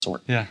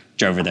work. Yeah.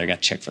 Drove over there, got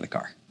a check for the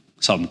car.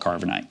 Sold him the car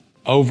overnight.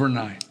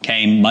 Overnight.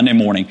 Came Monday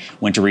morning,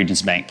 went to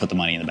Regions Bank, put the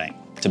money in the bank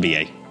to be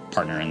a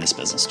partner in this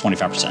business,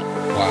 25%.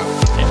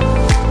 Wow.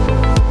 Yeah.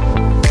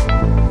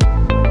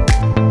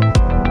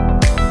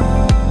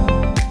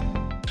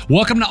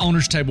 Welcome to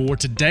Owner's Table, where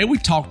today we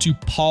talk to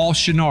Paul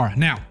Shunnarah.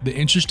 Now, the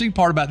interesting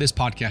part about this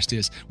podcast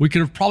is we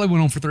could have probably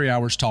went on for 3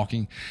 hours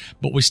talking,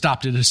 but we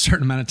stopped it at a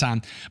certain amount of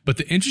time. But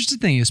the interesting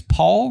thing is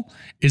Paul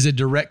is a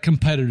direct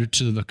competitor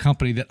to the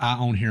company that I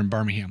own here in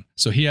Birmingham.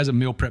 So he has a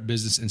meal prep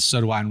business, and so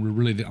do I, and we're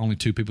really the only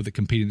two people that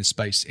compete in this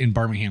space in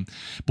Birmingham.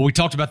 But we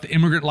talked about the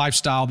immigrant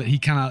lifestyle that he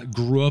kind of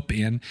grew up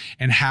in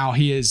and how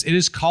it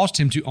has caused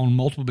him to own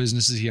multiple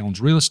businesses. He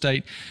owns real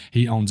estate.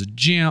 He owns a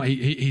gym.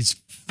 He's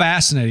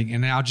fascinating.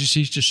 And now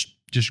he's just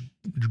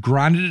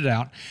grinded it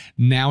out.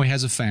 Now he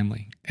has a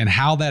family, and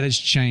how that has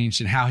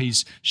changed and how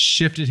he's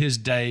shifted his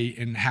day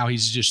and how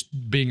he's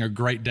just being a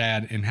great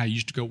dad and how he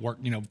used to go work,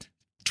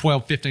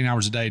 12, 15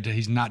 hours a day.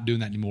 He's not doing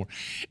that anymore.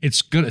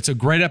 It's good. It's a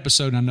great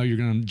episode. And I know you're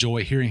going to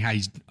enjoy hearing how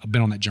he's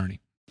been on that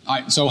journey. All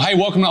right. So, hey,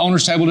 welcome to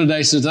Owner's Table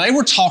today. So today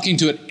we're talking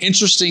to an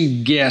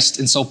interesting guest.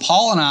 And so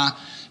Paul and I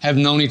have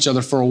known each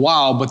other for a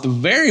while, but the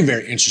very,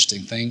 very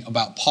interesting thing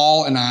about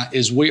Paul and I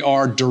is we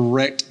are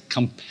direct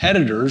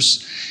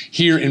competitors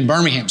here in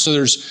Birmingham. So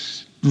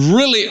there's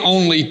really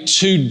only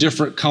two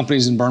different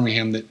companies in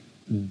Birmingham that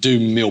do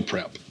meal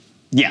prep.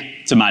 Yeah,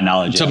 to my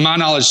knowledge. To my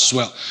knowledge as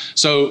well.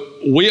 So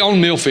we own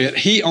MealFit.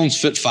 He owns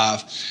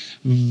Fit5.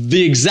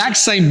 The exact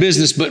same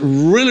business, but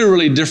really,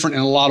 really different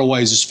in a lot of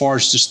ways as far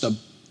as just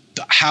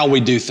how we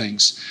do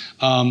things.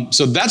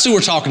 So that's who we're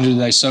talking to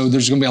today. So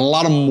there's going to be a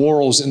lot of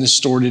morals in this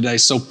story today.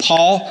 So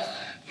Paul,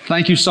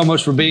 thank you so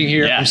much for being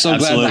here. Yeah, I'm so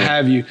absolutely. glad to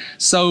have you.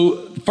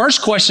 So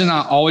first question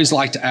I always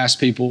like to ask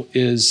people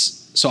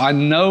is, so I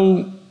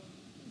know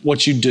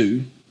what you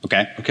do.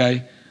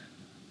 Okay.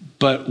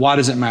 But why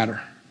does it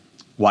matter?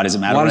 Why does it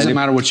matter? Why does it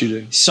matter what you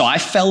do? So I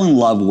fell in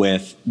love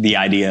with the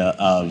idea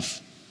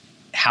of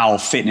how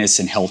fitness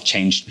and health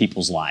changed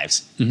people's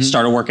lives. Mm-hmm.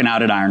 Started working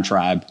out at Iron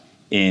Tribe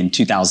in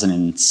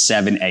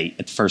 2007-8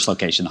 at the first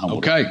location, the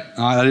Humboldt. Okay,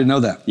 I didn't know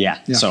that. Yeah.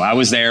 So I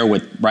was there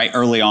right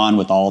early on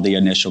with all the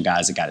initial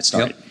guys that got it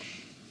started. Yep.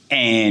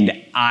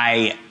 And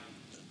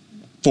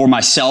for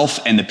myself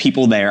and the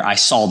people there, I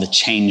saw the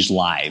change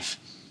live.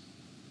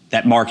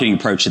 That marketing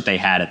approach that they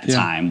had at the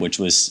time, which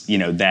was,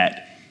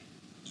 that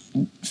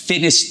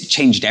fitness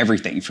changed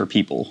everything for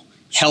people.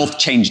 Health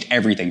changed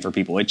everything for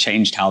people. It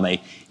changed how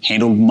they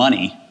handled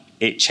money.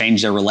 It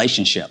changed their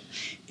relationship.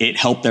 It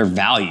helped their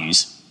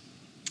values.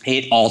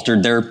 It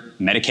altered their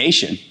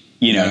medication,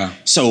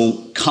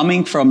 So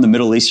coming from the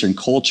Middle Eastern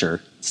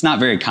culture, it's not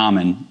very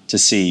common to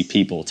see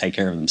people take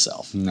care of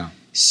themselves. No.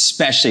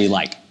 Especially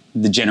like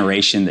the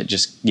generation that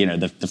just,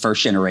 the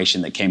first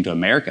generation that came to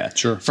America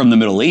Sure. from the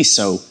Middle East.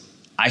 So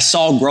I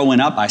saw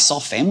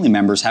family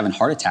members having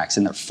heart attacks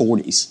in their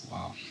 40s.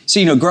 Wow.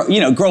 So,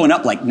 growing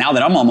up, like now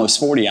that I'm almost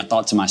 40, I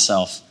thought to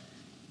myself,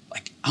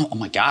 like, oh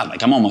my God,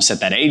 like I'm almost at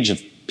that age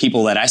of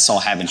people that I saw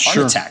having heart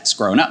attacks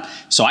growing up.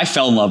 So I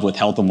fell in love with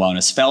health and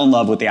wellness, fell in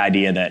love with the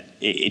idea that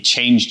it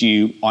changed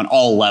you on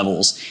all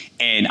levels.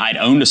 And I'd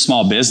owned a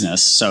small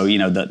business. So,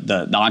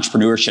 the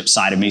entrepreneurship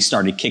side of me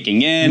started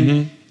kicking in.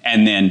 Mm-hmm.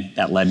 And then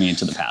that led me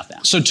into the path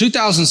now. So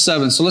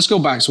 2007, so let's go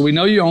back. So we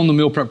know you own the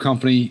meal prep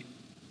company.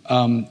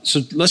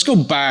 So let's go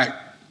back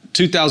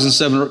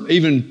 2007 or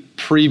even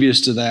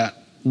previous to that.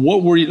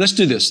 What were you, let's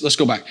do this. Let's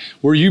go back.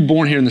 Were you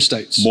born here in the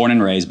States? Born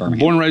and raised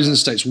Birmingham. Born and raised in the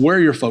States. Where are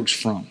your folks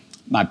from?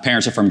 My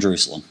parents are from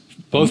Jerusalem.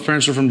 Both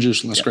parents are from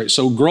Jerusalem. That's great.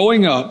 So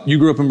growing up, you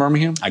grew up in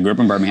Birmingham? I grew up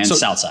in Birmingham,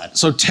 South Side.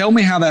 So tell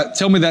me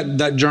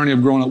that journey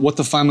of growing up, what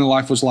the family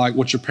life was like,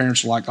 what your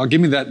parents were like.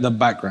 Give me the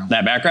background.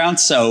 That background?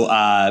 So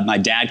my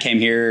dad came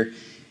here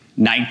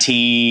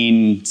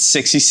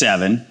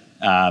 1967.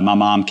 My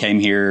mom came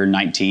here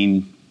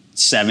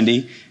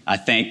 1970. I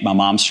think my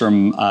mom's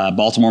from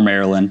Baltimore,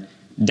 Maryland.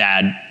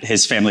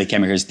 His family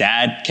came here. His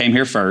dad came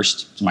here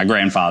first. My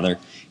grandfather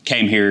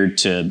came here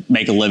to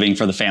make a living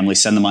for the family,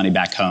 send the money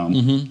back home.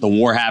 Mm-hmm. The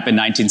war happened,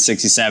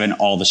 1967.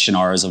 All the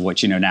Shunnarahs of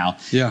what you know now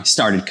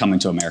started coming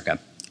to America.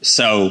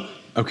 So,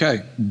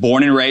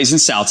 born and raised in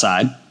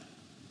Southside,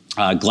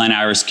 Glen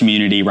Iris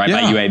community, right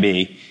by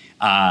UAB.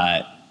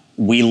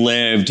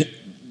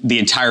 The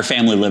entire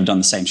family lived on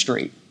the same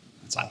street.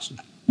 That's awesome.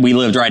 We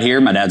lived right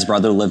here. My dad's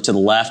brother lived to the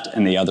left,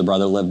 and the other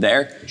brother lived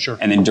there. Sure.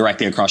 And then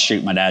directly across the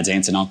street, my dad's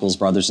aunts and uncles,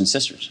 brothers and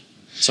sisters.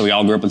 So we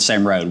all grew up on the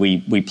same road.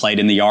 We played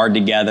in the yard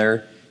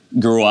together,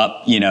 grew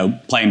up,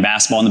 playing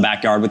basketball in the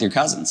backyard with your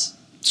cousins.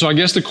 So I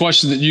guess the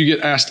question that you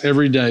get asked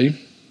every day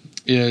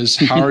is,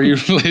 how are you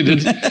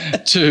related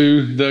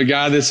to the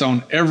guy that's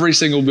on every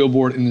single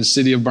billboard in the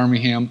city of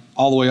Birmingham,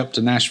 all the way up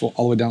to Nashville,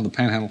 all the way down to the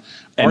Panhandle?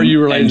 Are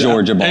you related to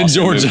Georgia? And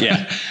Georgia.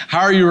 Yeah.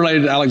 How are you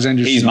related to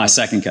Alexander Shunnarah? He's my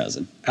second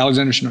cousin.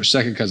 Alexander Shunnarah,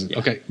 second cousin. Yeah.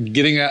 Okay,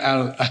 getting that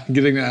out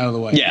of the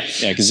way. Yeah.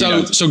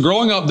 So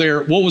growing up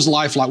there, what was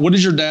life like? What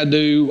did your dad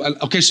do?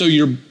 Okay, so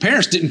your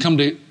parents didn't come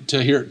to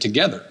here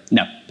together.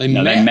 No, they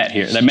met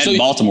here. They met in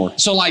Baltimore.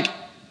 So I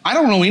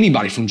don't know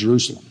anybody from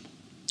Jerusalem.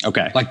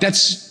 Okay,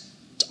 that's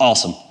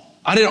awesome.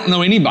 I didn't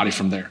know anybody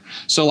from there.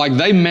 So like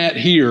they met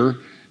here.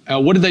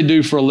 What did they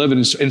do for a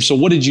living? And so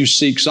what did you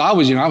see? So I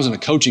was in a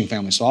coaching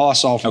family. So all I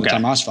saw from the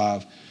time I was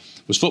 5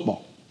 was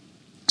football.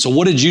 So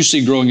what did you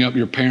see growing up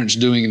your parents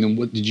doing, and then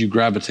what did you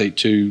gravitate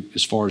to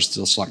as far as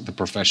just like the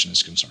profession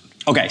is concerned?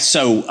 Okay,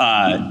 so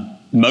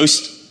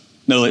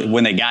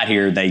when they got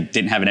here, they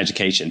didn't have an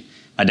education.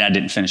 My dad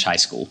didn't finish high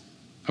school.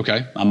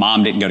 Okay. My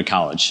mom didn't go to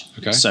college.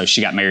 Okay. So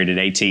she got married at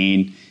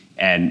 18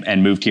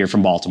 and moved here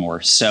from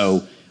Baltimore.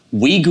 So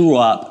we grew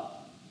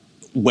up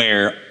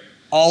where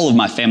all of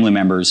my family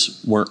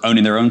members were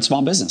owning their own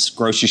small business,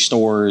 grocery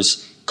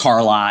stores,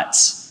 car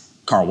lots,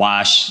 car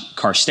wash,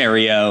 car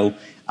stereo,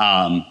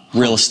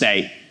 real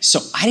estate. So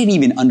I didn't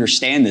even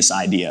understand this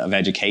idea of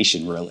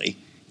education really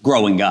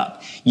growing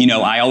up.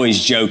 I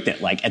always joke that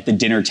like at the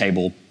dinner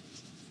table,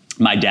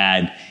 my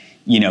dad,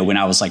 when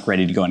I was like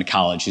ready to go into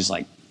college, he's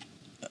like,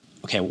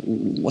 okay,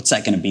 what's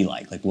that going to be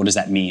like? Like, what does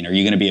that mean? Are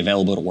you going to be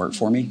available to work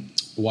for me?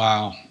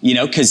 Wow.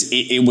 Because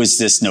it was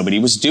this, nobody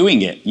was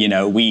doing it.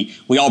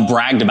 We all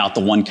bragged about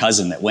the one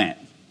cousin that went,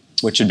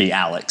 which would be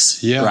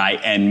Alex, right?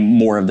 And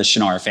more of the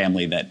Shunnarah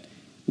family that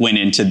went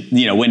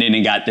in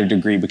and got their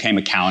degree, became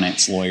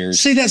accountants, lawyers.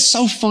 See, that's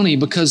so funny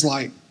because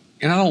like,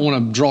 and I don't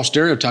want to draw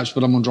stereotypes,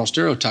 but I'm going to draw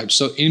stereotypes.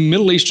 So in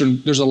Middle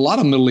Eastern, there's a lot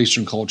of Middle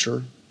Eastern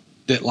culture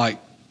that like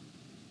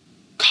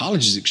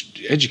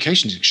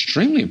education is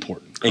extremely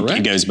important, correct?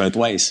 It goes both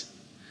ways.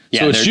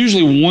 Yeah, so it's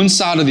usually one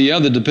side or the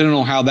other, depending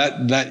on how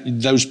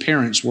those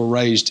parents were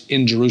raised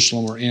in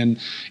Jerusalem or in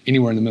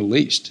anywhere in the Middle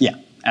East. Yeah,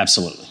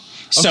 absolutely.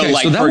 Okay,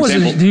 so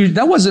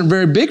that wasn't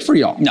very big for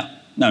y'all.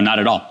 No, not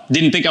at all.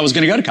 Didn't think I was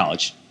going to go to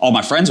college. All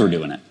my friends were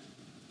doing it.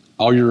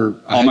 I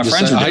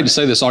hate to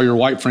say this, all your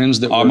white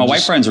friends all my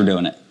white friends were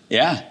doing it.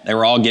 Yeah, they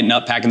were all getting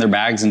up, packing their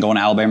bags, and going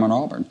to Alabama and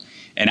Auburn.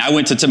 And I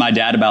went to my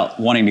dad about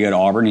wanting to go to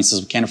Auburn. He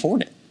says, we can't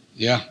afford it.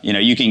 Yeah.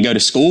 You can go to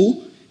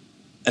school,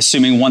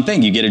 assuming one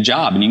thing, you get a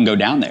job and you can go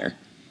down there.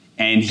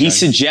 And he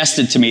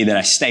suggested to me that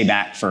I stay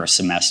back for a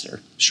semester.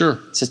 Sure.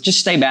 He said, just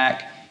stay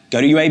back,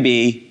 go to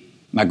UAB.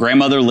 My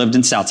grandmother lived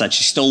in Southside.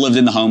 She still lived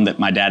in the home that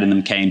my dad and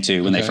them came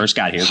to when they first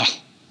got here.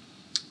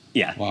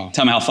 Yeah. Wow.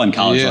 Tell me how fun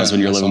college was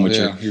when you're living with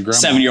your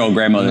 7-year-old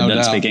grandmother who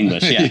doesn't speak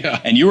English. Yeah.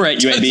 And you were at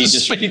UAB. Doesn't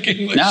speak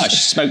English. No, she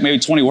spoke maybe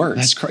 20 words.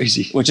 That's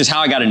crazy. Which is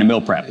how I got into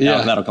meal prep.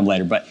 Yeah. That'll come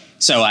later. But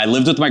so I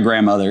lived with my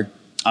grandmother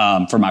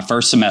for my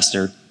first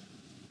semester.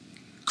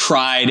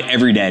 Cried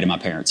every day to my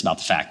parents about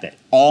the fact that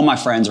all my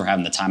friends were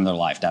having the time of their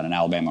life down in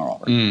Alabama or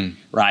Auburn,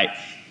 right?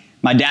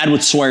 My dad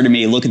would swear to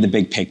me, look at the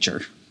big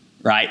picture,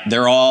 right?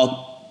 They're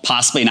all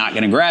possibly not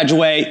going to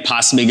graduate,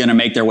 possibly going to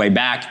make their way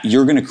back.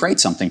 You're going to create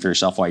something for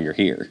yourself while you're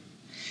here.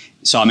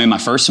 So I'm in my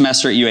first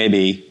semester at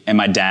UAB, and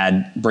my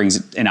dad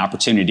brings an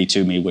opportunity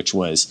to me, which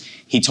was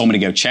he told me to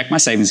go check my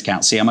savings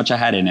account, see how much I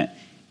had in it,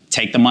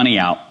 take the money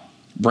out,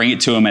 bring it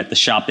to him at the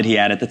shop that he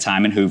had at the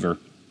time in Hoover,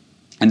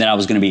 and that I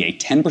was going to be a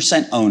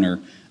 10% owner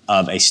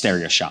of a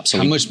stereo shop. So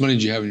how much money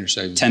did you have in your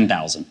savings?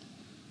 $10,000.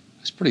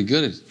 That's pretty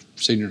good at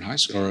senior in high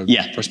school. Or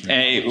freshman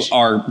in college.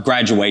 Our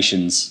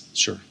graduations,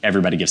 sure,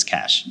 everybody gives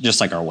cash,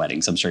 just like our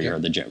weddings. I'm sure you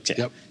heard the jokes. Yeah.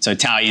 Yep. So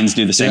Italians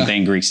do the same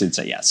thing. Greeks would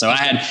say So I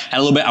had a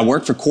little bit. I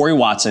worked for Corey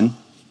Watson,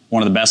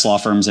 one of the best law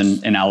firms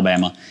in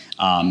Alabama,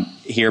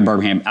 here in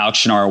Birmingham. Alex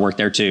Shunnarah worked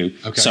there too.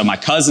 Okay. So my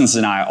cousins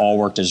and I all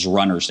worked as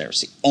runners there.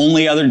 It's the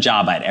only other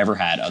job I'd ever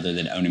had other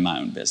than owning my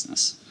own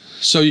business.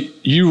 So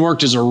you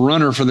worked as a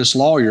runner for this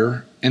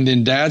lawyer, and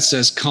then Dad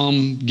says,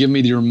 "Come, give me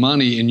your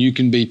money, and you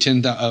can be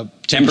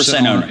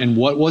 10% owner." And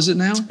what was it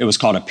now? It was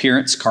called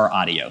Appearance Car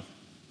Audio.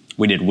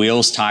 We did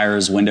wheels,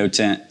 tires, window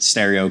tint,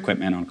 stereo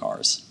equipment on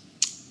cars.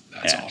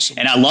 That's awesome.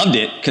 And I loved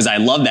it because I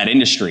loved that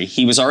industry.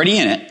 He was already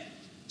in it,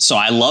 so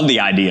I love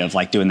the idea of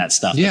like doing that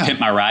stuff. Yeah. Pimp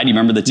My Ride. You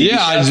remember the TV show?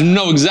 I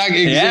know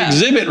exactly.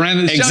 Exhibit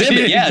ran the show.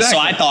 Exhibit. Yeah. Exactly. So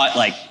I thought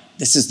like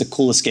this is the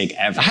coolest gig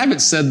ever. I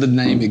haven't said the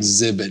name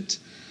Exhibit.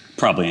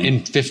 Probably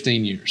in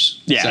 15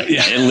 years. Yeah,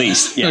 at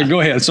least. Yeah.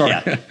 Go ahead. Sorry.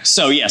 Yeah.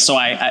 So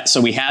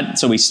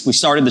we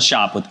started the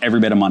shop with every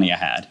bit of money I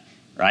had.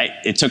 Right.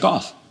 It took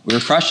off. We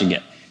were crushing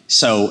it.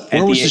 So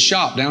where was the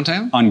shop?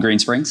 Downtown? On Green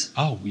Springs.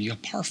 Oh, yeah,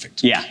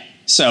 perfect. Yeah.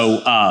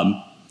 So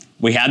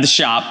we had the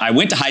shop. I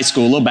went to high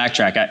school. A little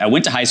backtrack. I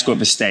went to high school at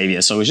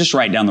Vestavia, so it was just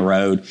right down the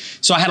road.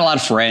 So I had a lot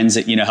of friends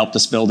that helped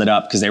us build it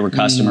up because they were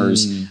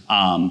customers.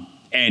 And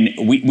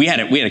we had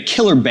a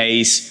killer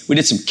base. We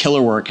did some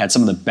killer work. Had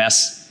some of the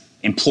best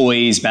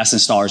employees, best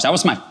installers. That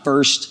was my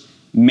first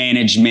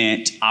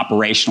management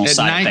operational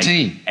side of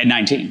things. At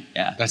 19,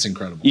 yeah. That's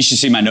incredible. You should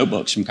see my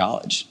notebooks from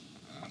college.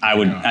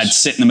 I'd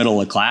sit in the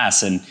middle of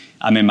class, and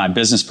I'm in my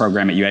business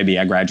program at UAB.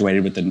 I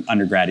graduated with an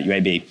undergrad at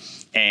UAB,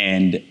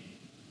 and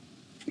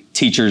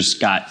teachers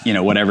got,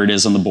 whatever it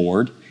is on the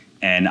board,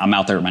 and I'm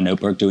out there with my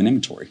notebook doing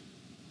inventory,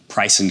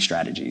 pricing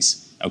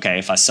strategies. Okay,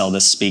 if I sell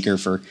this speaker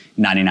for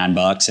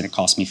 $99 and it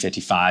costs me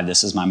 $55,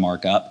 this is my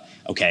markup.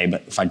 Okay,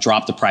 but if I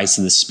drop the price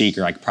of the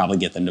speaker, I could probably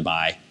get them to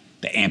buy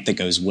the amp that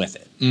goes with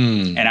it.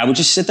 And I would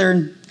just sit there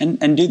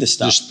and do this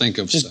stuff. Just think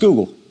of Just stuff.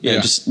 Google. Yeah,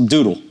 just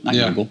doodle. Not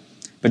Google,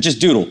 but just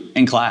doodle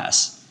in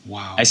class.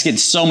 Wow. I used to get in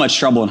so much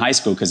trouble in high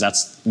school because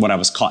that's what I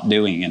was caught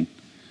doing. And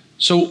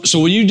So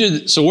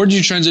where did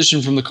you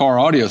transition from the car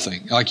audio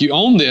thing? Like you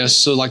own this,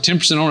 so like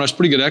 10% owner, that's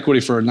pretty good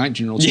equity for a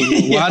 19-year-old. So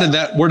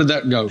where did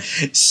that go?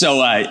 So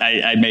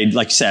I made,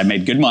 like you said, I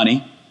made good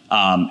money.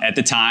 At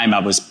the time, I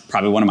was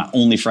probably one of my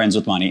only friends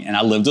with money, and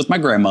I lived with my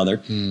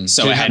grandmother,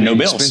 so I had no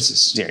bills.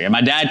 Expenses. Yeah,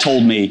 my dad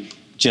told me,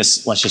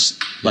 let's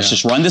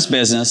just run this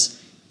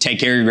business, take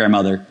care of your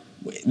grandmother.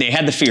 They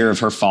had the fear of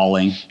her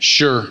falling.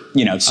 Sure.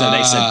 So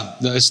they said...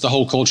 it's the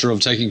whole culture of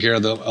taking care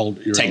of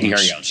your taking care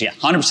of your elders, yeah.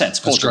 100%. It's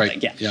a cultural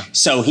thing, yeah.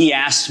 So he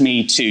asked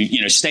me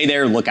to, stay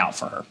there, look out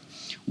for her.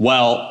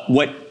 Well,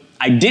 what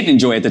I didn't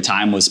enjoy at the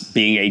time was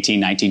being 18,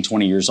 19,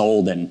 20 years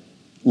old and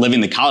living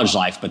the college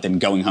life, but then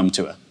going home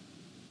to an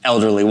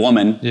elderly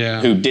woman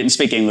who didn't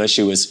speak English,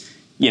 who was,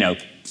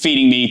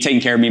 feeding me,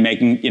 taking care of me,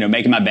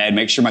 making my bed,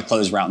 making sure my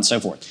clothes were out and so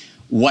forth.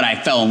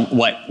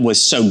 What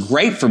was so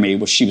great for me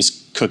was she was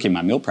cooking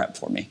my meal prep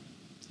for me.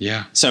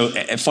 Yeah. So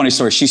a funny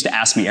story, she used to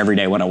ask me every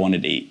day what I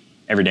wanted to eat.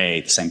 Every day I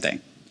ate the same thing.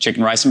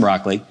 Chicken, rice, and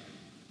broccoli,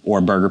 or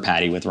a burger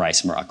patty with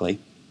rice and broccoli.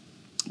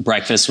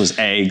 Breakfast was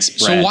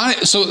eggs,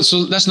 bread.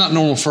 So that's not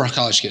normal for a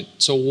college kid.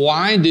 So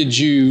why did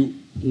you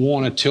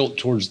want to tilt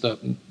towards the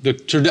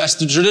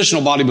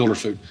traditional bodybuilder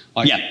food?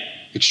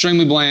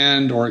 Extremely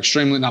bland, or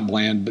extremely not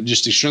bland, but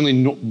just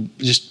extremely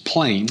just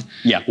plain.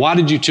 Yeah. Why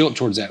did you tilt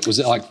towards that? Was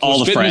it like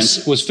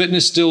friends? Was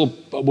fitness still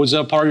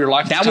a part of your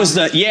life?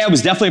 It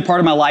was definitely a part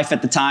of my life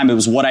at the time. It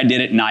was what I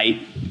did at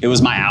night. It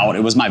was my out.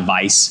 It was my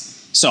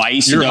vice. So I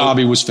used to Your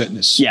hobby was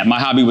fitness. Yeah, my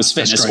hobby was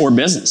fitness or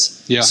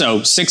business. Yeah.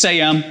 So 6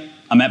 a.m.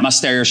 I'm at my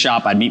stereo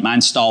shop. I'd meet my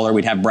installer.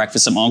 We'd have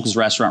breakfast at my uncle's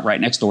restaurant right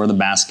next door, The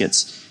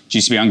Baskets. It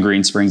used to be on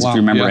Green Springs, if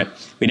you remember it.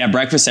 We'd have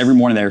breakfast every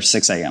morning there at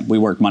 6 a.m. We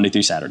worked Monday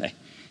through Saturday.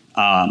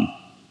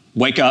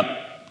 Wake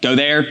up, go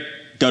there,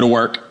 go to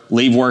work,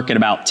 leave work at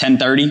about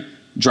 10:30,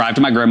 drive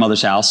to my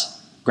grandmother's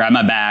house, grab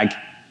my bag,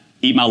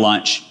 eat my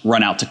lunch,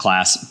 run out to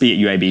class, be at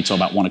UAB till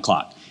about 1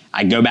 o'clock.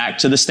 I'd go back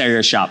to the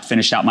stereo shop,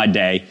 finished out my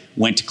day,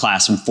 went to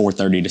class from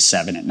 4:30 to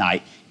 7 at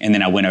night, and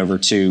then I went over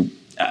to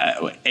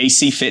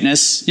AC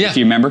Fitness, if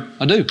you remember.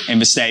 I do. In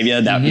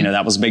Vestavia,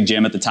 that was a big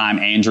gym at the time,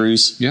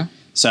 Andrews. Yeah.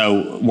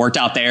 So worked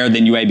out there,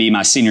 then UAB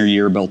my senior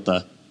year built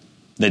the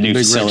new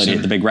facility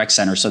at the big rec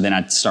center, so then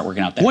I'd start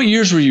working out there. What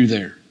years were you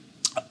there?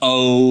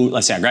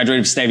 Let's see, I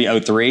graduated from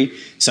Vestavia 03,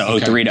 so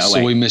 03 to 08.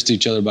 So we missed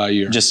each other by a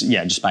year.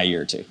 Just by a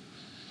year or two.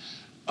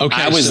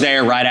 Okay. I was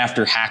there right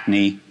after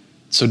Hackney.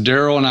 So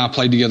Daryl and I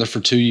played together for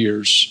 2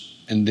 years,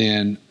 and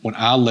then when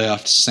I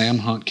left, Sam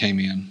Hunt came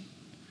in.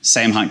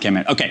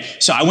 Okay,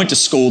 so I went to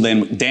school then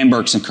with Dan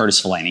Burks and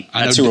Curtis Fellaini.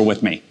 That's who were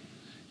with me.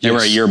 They were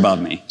a year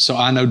above me. So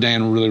I know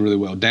Dan really, really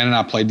well. Dan and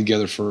I played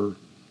together for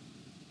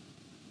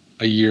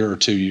a year or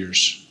 2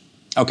 years.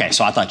 Okay,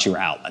 so I thought you were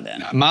out by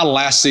then. My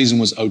last season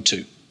was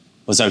 02.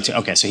 Was 02.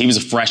 Okay, so he was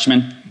a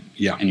freshman.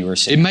 Yeah. And you were a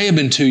senior. It may have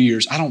been 2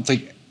 years. I don't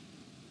think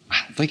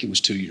it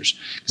was 2 years,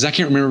 because I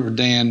can't remember if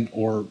Dan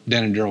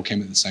and Daryl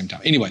came at the same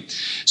time. Anyway,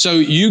 so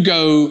you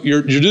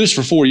do this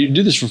for 4 years. You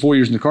did this for 4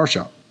 years in the car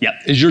shop. Yep.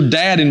 Is your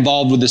dad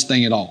involved with this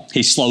thing at all?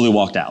 He slowly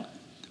walked out.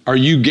 Are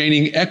you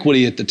gaining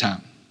equity at the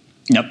time?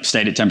 Nope,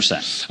 stayed at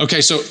 10%.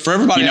 Okay, so for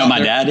everybody, do you know my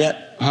dad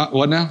yet? Huh?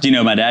 What now? Do you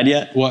know my dad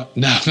yet? What?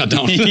 No, I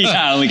don't.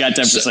 Yeah, I only got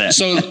 10%.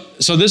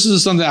 So this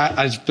is something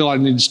I feel I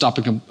need to stop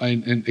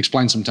and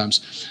explain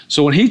sometimes.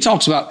 So when he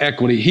talks about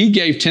equity, he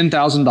gave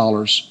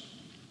 $10,000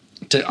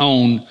 to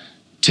own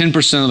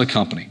 10% of the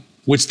company,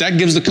 which that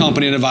gives the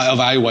company an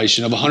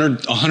evaluation of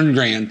 100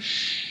 grand.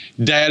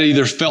 Dad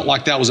either felt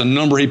like that was a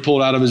number he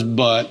pulled out of his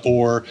butt,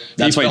 or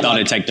that's what he thought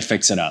it'd take to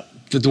fix it up.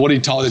 What he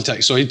thought it'd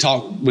take. So he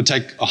would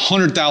take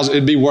 100,000.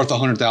 It'd be worth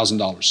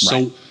 $100,000.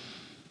 Right.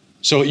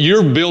 So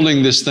you're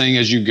building this thing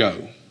as you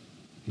go.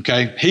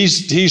 Okay.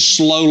 He's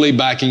slowly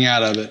backing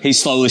out of it. He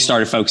slowly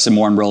started focusing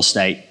more on real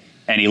estate,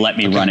 and he let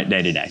me run it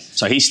day to day.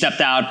 So he stepped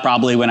out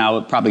probably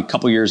a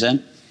couple years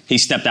in. He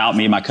stepped out.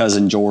 Me and my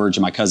cousin George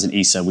and my cousin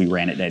Issa, we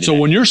ran it day to day. So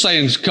when you're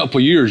saying a couple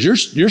of years,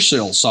 you're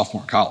still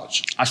sophomore in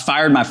college. I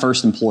fired my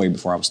first employee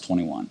before I was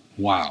 21.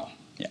 Wow.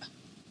 Yeah.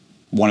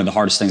 One of the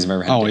hardest things I've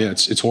ever had to do. Yeah,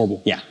 it's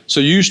horrible. Yeah. So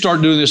you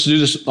start do this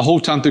the whole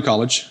time through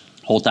college.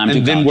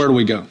 And then where do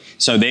we go?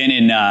 So then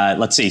in,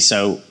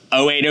 so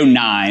 08,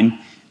 09,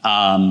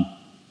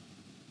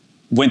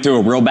 went through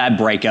a real bad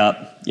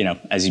breakup,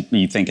 as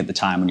you think at the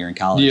time when you're in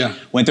college. Yeah.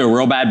 Went through a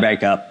real bad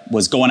breakup,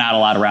 was going out a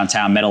lot around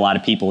town, met a lot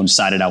of people, and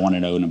decided I wanted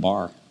to own a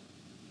bar.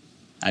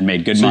 I'd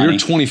made good money.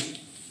 So you're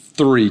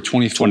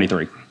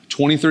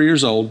 23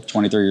 years old.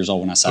 23 years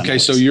old when I signed. Okay,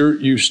 so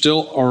you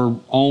still are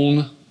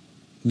on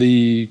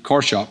the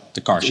car shop. The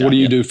car shop. What do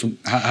you do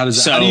how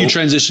do you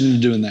transition into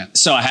doing that?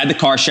 So I had the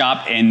car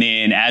shop, and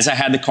then as I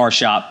had the car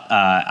shop,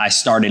 I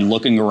started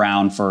looking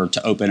around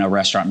to open a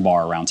restaurant and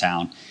bar around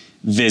town.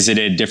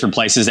 Visited different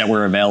places that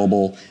were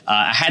available.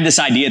 I had this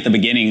idea at the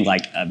beginning,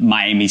 like a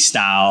Miami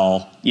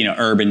style,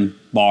 urban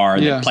bar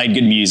that played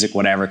good music,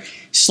 whatever.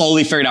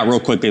 Slowly figured out real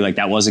quickly, like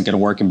that wasn't going to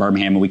work in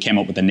Birmingham, and we came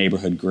up with a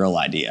neighborhood grill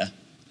idea,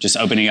 just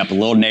opening up a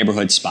little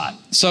neighborhood spot.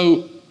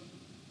 So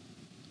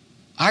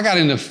I got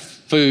into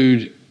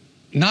food,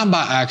 not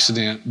by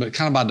accident, but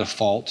kind of by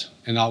default,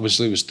 and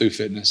obviously it was through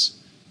fitness.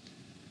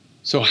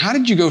 So how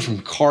did you go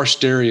from car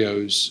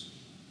stereos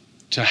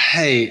to,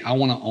 hey, I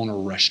want to own a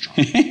restaurant?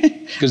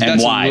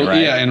 And why,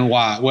 right? Yeah, and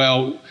why?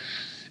 Well,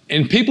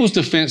 in people's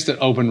defense that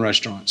open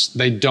restaurants,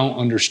 they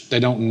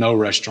don't know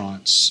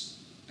restaurants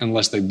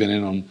unless they've been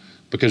in them,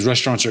 because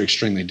restaurants are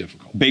extremely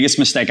difficult. Biggest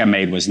mistake I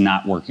made was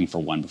not working for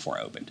one before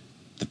I opened.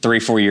 The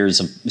 3-4 years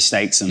of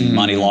mistakes and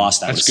money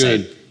lost, I would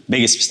say,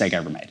 biggest mistake I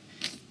ever made.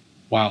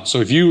 Wow. So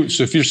if you're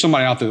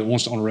somebody out there that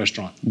wants to own a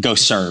restaurant, go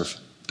serve,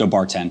 go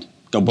bartend,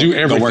 go do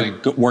everything.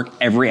 Go work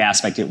every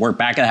aspect. Work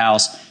back at the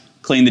house,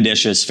 clean the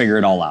dishes, figure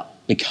it all out.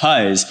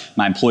 Because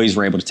my employees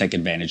were able to take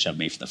advantage of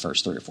me for the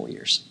first 3 or 4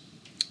 years.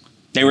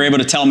 They were able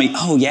to tell me,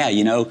 oh yeah,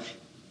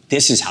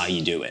 this is how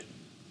you do it.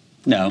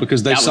 No,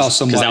 because they saw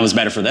somebody. Because that was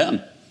better for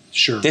them.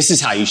 Sure. This is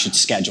how you should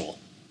schedule,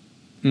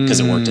 because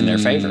it worked in their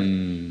favor.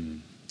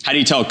 How do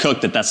you tell a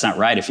cook that that's not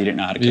right if you didn't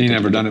know how to cook? You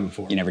never done it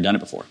before. You never done it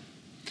before.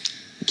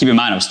 Keep in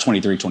mind, I was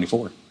 23,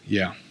 24.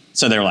 Yeah.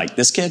 So they were like,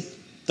 this kid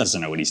doesn't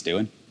know what he's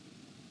doing.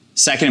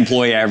 Second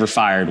employee I ever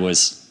fired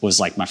was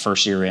like my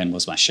first year in,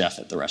 was my chef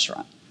at the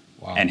restaurant.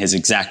 Wow. And his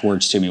exact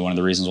words to me, one of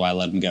the reasons why I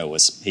let him go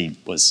was,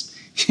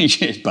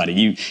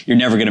 buddy, you're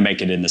never going to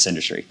make it in this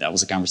industry. That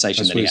was a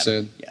conversation That's that he what he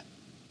had. said? Yeah.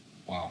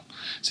 Wow.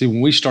 See, when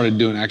we started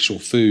doing actual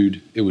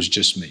food, it was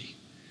just me.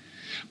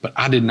 But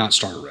I did not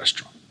start a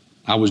restaurant.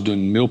 I was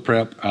doing meal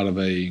prep out of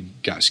a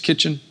guy's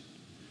kitchen.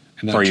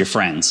 And For your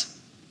friends?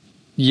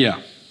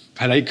 Yeah.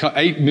 I had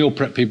 8 meal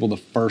prep people the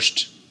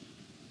first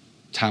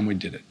time we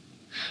did it.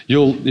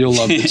 You'll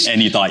love this.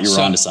 And you thought you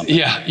were onto something.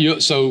 Yeah.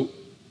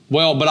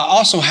 But I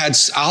also had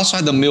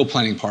the meal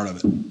planning part of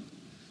it.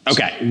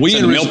 Okay.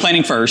 So the meal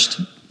planning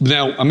first.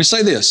 Now, let me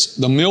say this.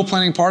 The meal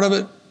planning part of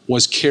it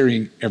was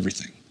carrying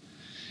everything.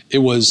 It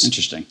was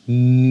interesting.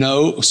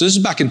 So this is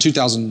back in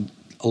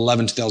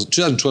 2011,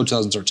 2012,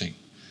 2013.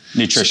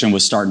 Nutrition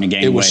was starting to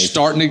gain weight. It was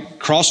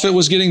CrossFit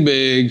was getting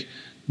big,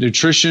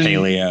 nutrition.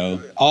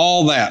 Paleo.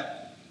 All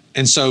that.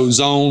 And so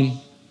zone,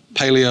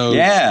 paleo.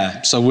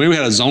 Yeah. So we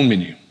had a zone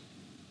menu.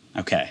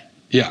 Okay.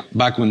 Yeah,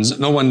 back when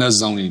no one does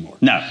zone anymore.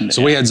 No.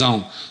 So we had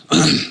zone.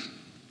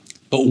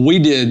 But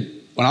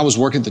when I was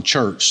working at the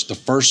church, the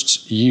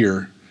first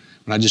year,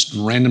 when I just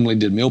randomly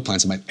did meal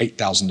plans, I made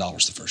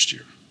 $8,000 the first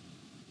year.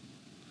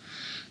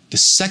 The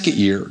second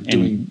year,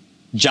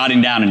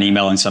 jotting down and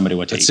emailing somebody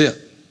what to eat. That's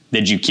it.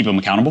 Did you keep them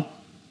accountable?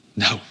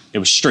 No. It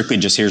was strictly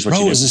just, here's what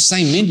you do. It was the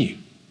same menu.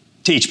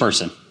 To each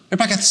person.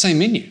 Everybody got the same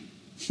menu.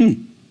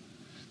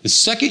 The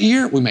second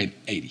year, we made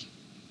 80.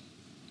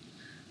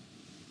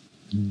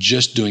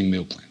 Just doing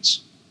meal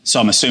plans. So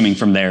I'm assuming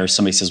from there,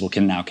 somebody says, well,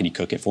 can you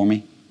cook it for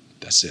me?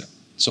 That's it.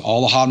 So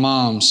all the hot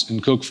moms in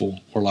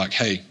Cookeville were like,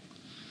 hey,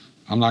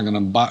 I'm not going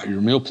to buy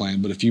your meal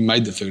plan, but if you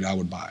made the food, I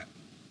would buy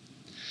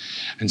it.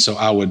 And so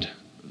I would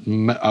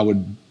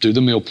do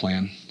the meal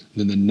plan.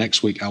 Then the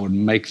next week I would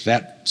make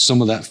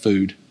some of that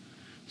food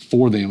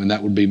for them, and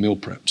that would be meal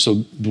prep. So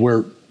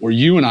where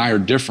you and I are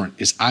different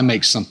is I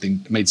made something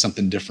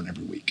different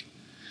every week,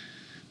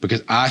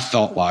 because I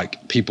thought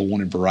like people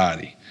wanted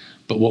variety.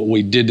 But what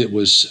we did that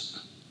was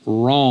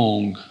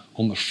wrong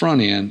on the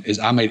front end is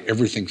I made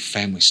everything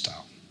family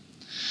style.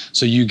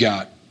 So you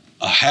got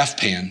a half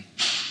pan,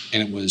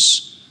 and it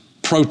was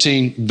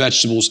protein,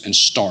 vegetables, and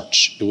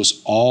starch. It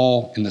was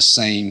all in the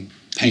same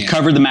pan. You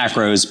covered the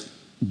macros,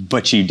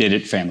 but you did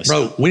it family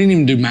style. Bro, we didn't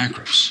even do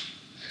macros.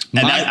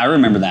 I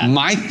remember that.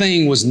 My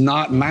thing was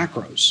not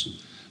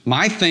macros.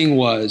 My thing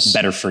was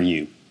better for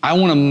you. I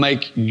want to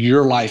make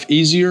your life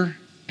easier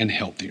and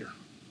healthier.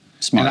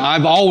 Smart. And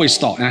I've always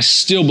thought, and I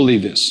still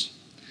believe this,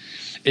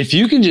 if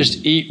you can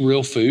just eat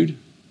real food,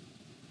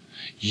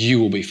 you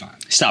will be fine.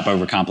 Stop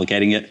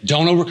overcomplicating it.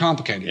 Don't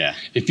overcomplicate it. Yeah.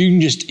 If you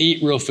can just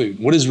eat real food,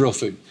 what is real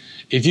food?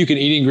 If you can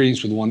eat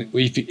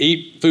if you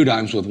eat food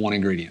items with one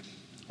ingredient,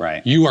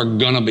 right, you are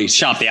gonna be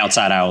shop the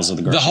outside aisles of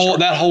the grocery store.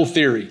 That whole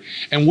theory,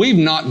 and we've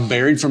not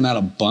varied from that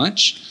a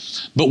bunch,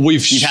 but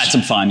you've had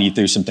some fun. You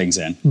threw some things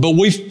in, but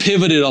we've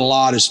pivoted a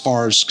lot as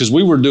far as, because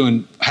we were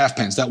doing half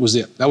pans. That was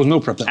it. That was meal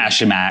prep.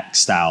 Ashley Mack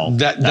style.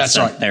 That's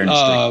right. There in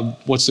the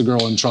street. What's the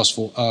girl in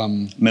Trustful?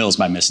 Mills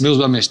by Misty. Mills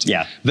by Misty.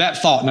 Yeah.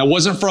 That thought. Now, it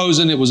wasn't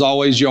frozen. It was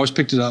you always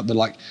picked it up, but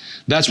like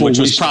that's what which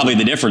was probably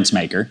the difference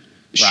maker.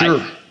 Sure.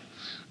 Right?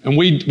 And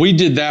we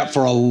did that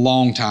for a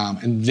long time,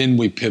 and then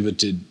we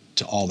pivoted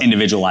to all that.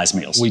 Individualized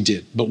meals. We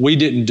did, but we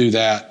didn't do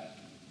that.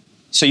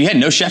 So you had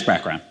no chef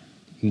background?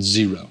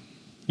 Zero.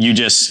 You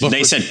just,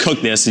 they said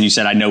cook this, and you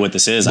said, I know what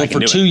this is, I can do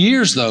it. But for 2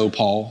 years though,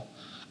 Paul,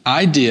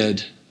 I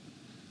did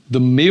the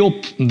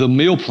meal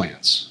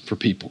plans for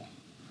people.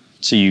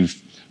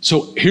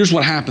 So here's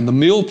what happened. The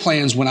meal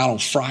plans went out on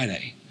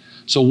Friday.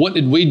 So what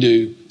did we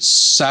do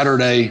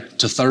Saturday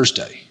to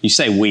Thursday? You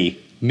say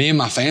we. Me and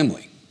my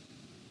family.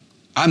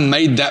 I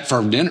made that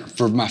for dinner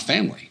for my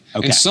family.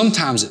 Okay. And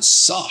sometimes it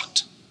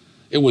sucked.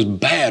 It was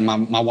bad.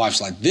 My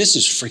wife's like, this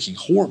is freaking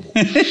horrible.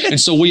 And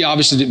so we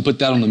obviously didn't put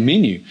that on the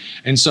menu.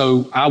 And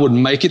so I would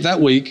make it that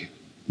week,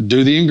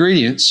 do the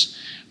ingredients,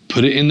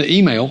 put it in the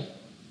email,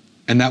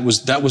 and that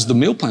was the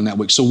meal plan that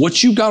week. So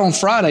what you got on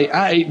Friday,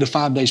 I ate the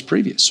 5 days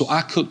previous. So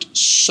I cooked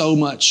so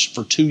much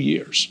for 2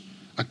 years.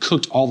 I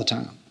cooked all the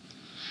time.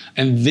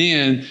 And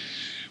then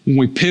when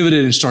we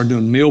pivoted and started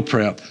doing meal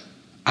prep,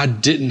 I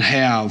didn't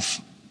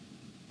have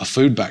a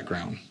food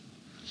background.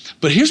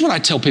 But here's what I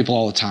tell people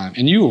all the time,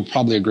 and you will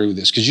probably agree with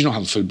this because you don't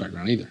have a food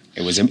background either.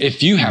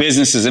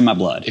 Business is in my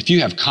blood. If you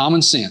have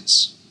common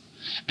sense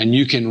and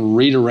you can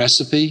read a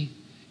recipe,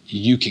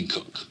 you can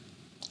cook.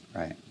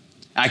 Right.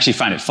 I actually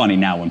find it funny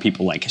now when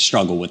people like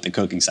struggle with the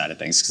cooking side of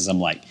things because I'm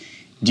like,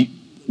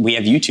 we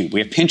have YouTube,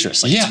 we have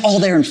Pinterest. Like, it's all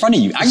there in front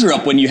of you. I grew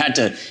up when you had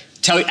to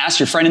ask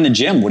your friend in the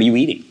gym, what are you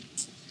eating?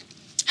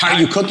 How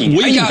are you cooking?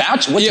 What's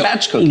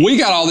batch cooking? We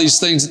got all these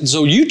things.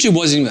 So YouTube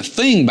wasn't even a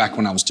thing back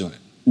when I was doing it.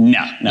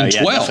 No,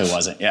 definitely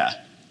wasn't. Yeah.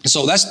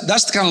 So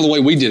that's kind of the way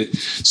we did it.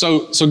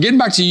 So getting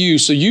back to you,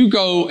 so you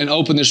go and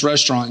open this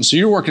restaurant, and so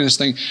you're working this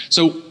thing.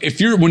 So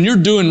when you're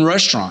doing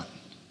restaurant,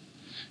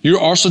 you're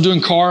also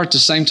doing car at the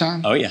same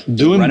time? Oh yeah,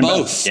 doing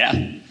both.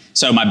 Yeah.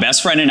 So my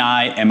best friend and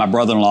I and my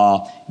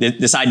brother-in-law,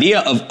 this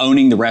idea of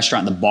owning the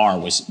restaurant, the bar,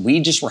 was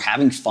we just were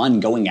having fun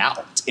going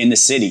out in the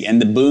city,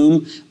 and the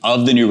boom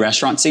of the new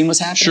restaurant scene was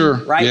happening. Sure.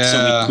 Right.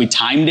 Yeah. So we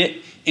timed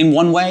it in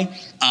one way.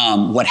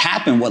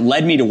 What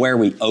led me to where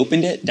we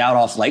opened it, down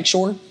off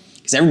Lakeshore,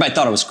 because everybody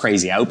thought it was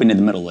crazy. I opened in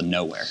the middle of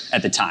nowhere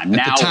at the time.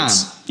 Now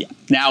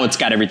it's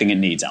got everything it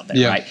needs out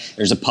there, right?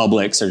 There's a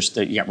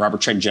Publix, you got Robert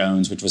Trent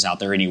Jones, which was out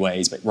there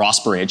anyways, but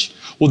Ross Bridge.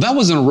 Well, that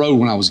was in a road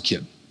when I was a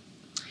kid.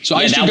 So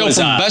I used to go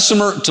from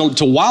Bessemer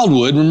to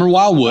Wildwood. Remember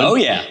Wildwood? Oh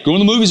yeah. Going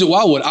to the movies at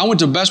Wildwood. I went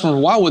to Bessemer to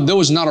Wildwood. There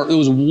was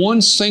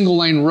one single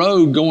lane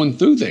road going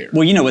through there.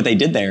 Well, you know what they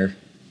did there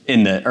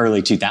in the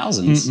early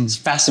 2000s? It's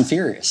Fast and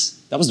Furious.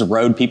 That was the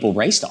road people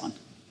raced on.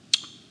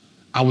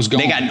 I was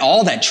gone. They got in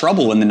all that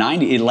trouble in the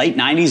late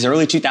 90s,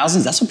 early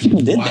 2000s. That's what people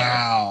did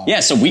there. Yeah,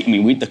 so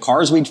the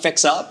cars we'd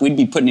fix up, we'd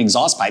be putting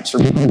exhaust pipes for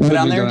people to put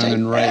down there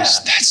and race.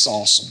 Yeah. That's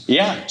awesome.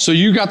 Yeah. So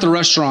you got the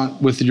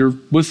restaurant with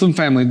some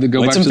family to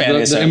go back to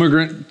the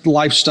immigrant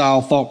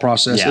lifestyle thought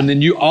process. Yeah. And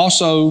then you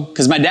also...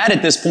 Because my dad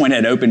at this point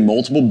had opened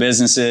multiple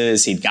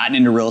businesses. He'd gotten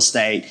into real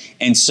estate.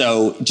 And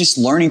so just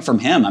learning from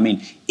him, I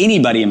mean,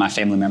 anybody in my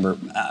family member,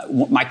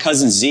 my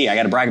cousin Z, I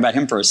got to brag about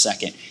him for a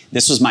second.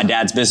 This was my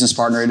dad's business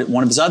partner at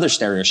one of his other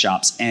stereo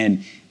shops.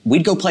 And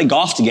we'd go play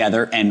golf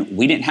together, and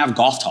we didn't have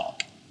golf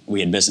talk. We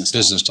had business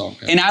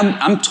talk. Yeah. And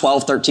I'm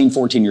 12, 13,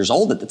 14 years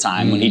old at the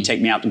time when he'd take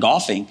me out to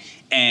golfing.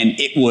 And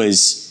it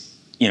was,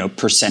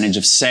 percentage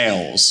of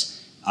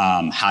sales,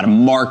 how to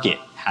market,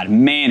 how to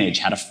manage,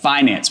 how to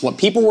finance. What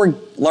people were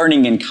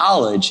learning in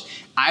college,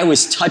 I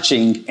was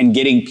touching and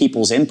getting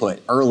people's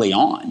input early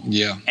on.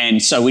 Yeah.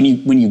 And so when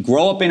you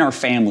grow up in our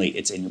family,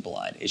 it's in your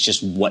blood. It's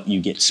just what you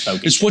get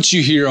spoken. It's what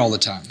you hear all the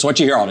time. It's what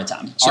you hear all the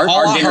time. So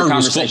all I heard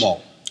was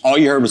football. All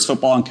you heard was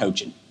football and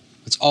coaching.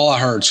 That's all I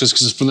heard. Just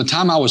because from the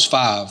time I was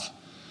 5,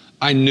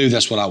 I knew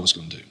that's what I was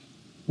going to do.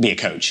 Be a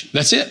coach.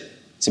 That's it.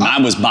 See,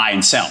 mine was buy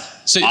and sell.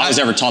 I was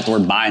ever taught the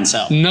word buy and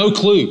sell. No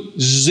clue.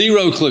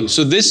 Zero clue.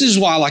 So this is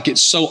why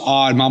it's so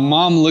odd. My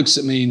mom looks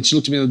at me, and she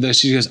looked at me the other day.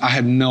 She goes, I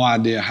have no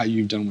idea how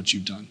you've done what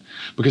you've done.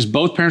 Because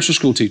both parents were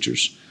school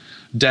teachers.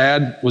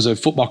 Dad was a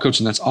football coach,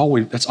 and that's all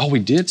we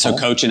did. So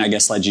coaching, I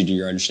guess, led you to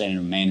your understanding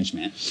of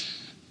management.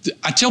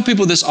 I tell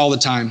people this all the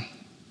time.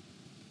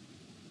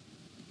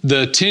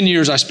 The 10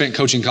 years I spent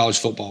coaching college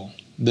football,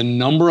 the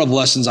number of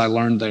lessons I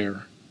learned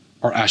there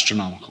are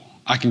astronomical.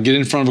 I can get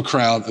in front of a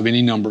crowd of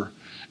any number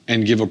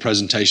and give a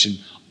presentation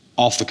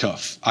off the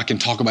cuff. I can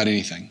talk about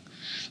anything.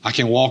 I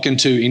can walk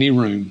into any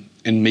room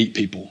and meet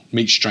people,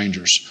 meet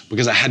strangers,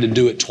 because I had to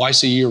do it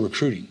twice a year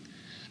recruiting.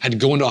 I had to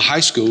go into a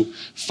high school,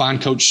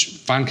 find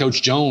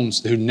Coach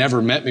Jones, who'd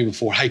never met me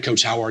before. Hey,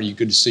 Coach, how are you?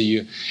 Good to see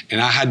you. And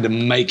I had to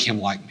make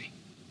him like me.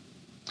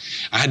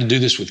 I had to do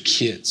this with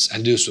kids. I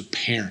had to do this with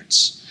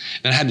parents.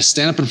 And I had to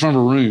stand up in front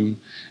of a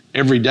room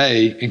every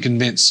day and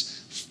convince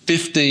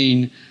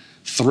 15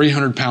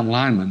 300-pound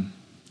linemen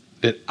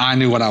that I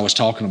knew what I was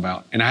talking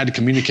about. And I had to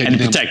communicate to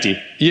them. And protect you.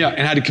 Yeah,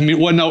 and I had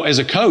to as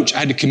a coach, I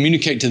had to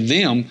communicate to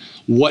them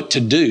what to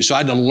do. So I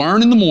had to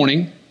learn in the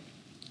morning,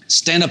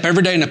 stand up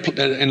every day in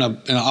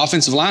an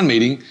offensive line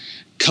meeting,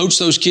 coach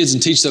those kids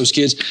and teach those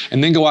kids,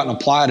 and then go out and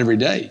apply it every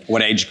day.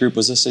 What age group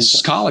was this? This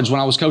was college,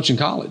 when I was coaching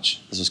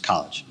college. This was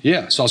college.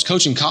 Yeah, so I was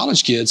coaching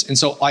college kids, and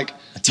so a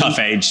tough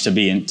age to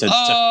be in, to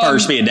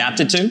first be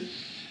adapted to?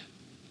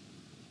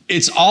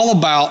 It's all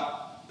about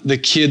the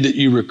kid that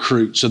you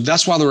recruit. So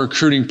that's why the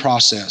recruiting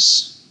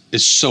process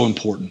is so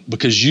important,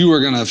 because you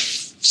are going to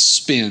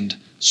spend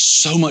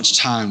so much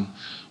time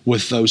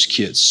with those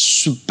kids,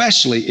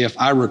 especially if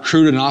I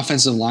recruited an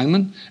offensive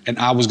lineman and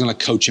I was going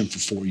to coach him for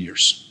 4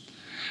 years.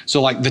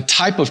 So the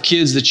type of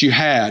kids that you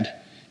had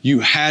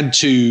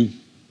to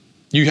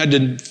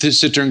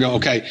sit there and go,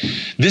 okay,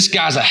 this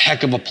guy's a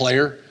heck of a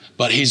player,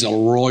 but he's a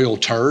royal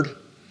turd.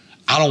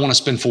 I don't want to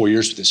spend 4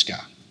 years with this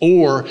guy.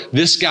 Or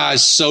this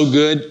guy's so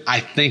good,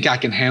 I think I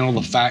can handle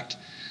the fact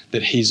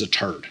that he's a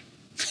turd.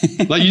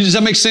 Does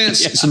that make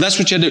sense? Yeah. So that's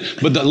what you had to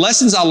do. But the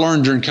lessons I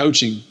learned during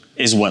coaching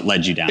is what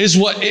led you down. Is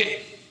what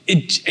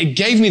it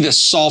gave me the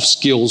soft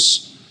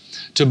skills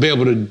to be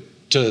able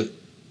to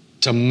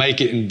to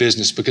make it in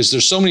business? Because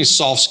there's so many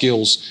soft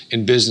skills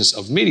in business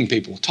of meeting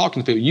people,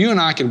 talking to people. You and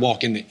I could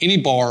walk into any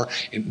bar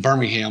in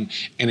Birmingham,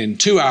 and in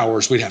 2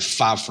 hours, we'd have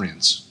 5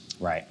 friends.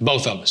 Right.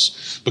 Both of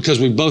us,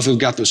 because we both have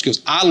got those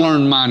skills. I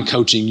learned mine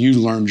coaching. You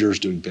learned yours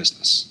doing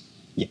business.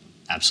 Yeah,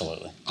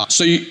 absolutely.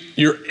 So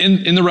you're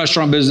in the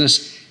restaurant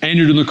business and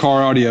you're doing the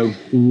car audio.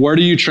 Where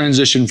do you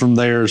transition from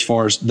there as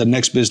far as the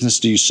next business?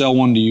 Do you sell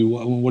one?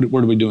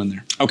 What are we doing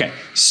there? Okay.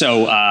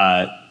 So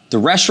the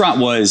restaurant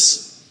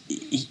was,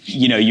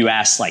 you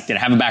asked, like, did I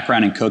have a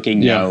background in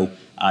cooking? Yeah.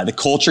 No. The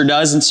culture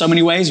does in so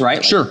many ways, right?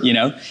 Like, sure.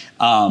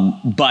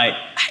 But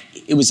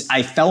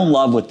I fell in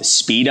love with the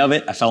speed of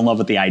it. I fell in love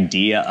with the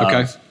idea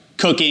of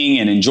cooking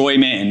and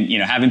enjoyment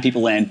and, having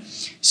people in.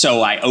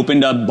 So I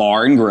opened a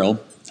bar and grill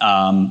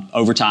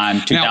over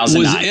time, 2009. Now,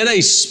 was it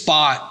a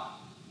spot?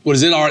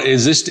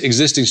 Is this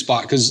existing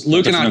spot? Because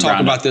Luke and I talk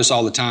about this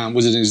all the time.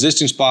 Was it an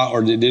existing spot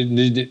or it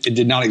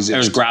did not exist? There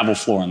was gravel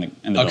floor in the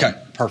building. Okay,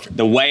 perfect.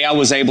 The way I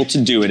was able to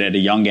do it at a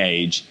young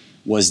age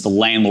was the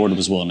landlord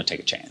was willing to take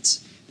a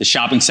chance. The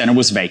shopping center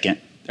was vacant.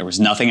 There was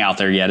nothing out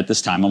there yet at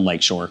this time on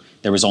Lakeshore.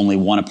 There was only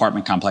one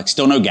apartment complex,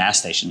 still no gas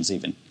stations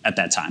even at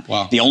that time.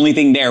 Wow. The only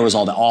thing there was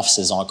all the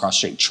offices all across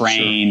the street.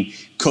 Train,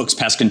 Cook's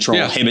Pest Control,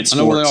 Hibbett Sports. I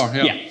know where they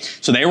are, yeah.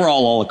 So they were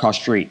all across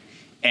the street.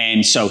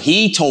 And so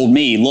he told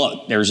me,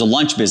 look, there's a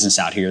lunch business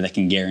out here that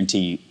can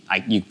guarantee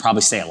you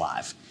probably stay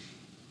alive.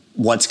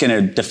 What's going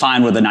to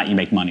define whether or not you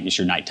make money is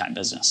your nighttime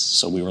business.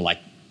 So we were like,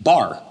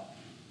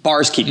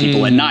 bars keep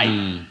people at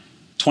night.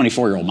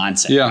 24-year-old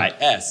mindset, right?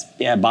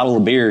 Yeah, a bottle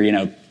of beer,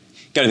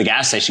 go to the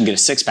gas station, get a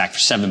 6-pack for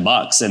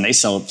 $7, and they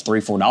sell it for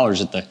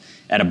 $3-4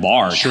 at a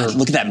bar. Sure. God,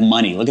 look at that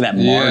money. Look at that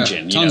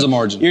margin. Tons of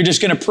margin. You're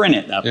just going to print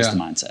it. That was the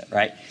mindset,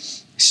 right?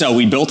 So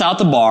we built out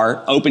the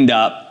bar, opened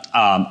up.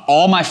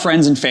 All my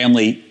friends and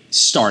family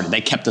started.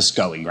 They kept us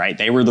going, right?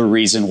 They were the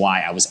reason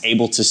why I was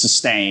able to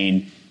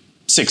sustain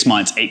 6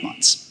 months, 8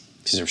 months,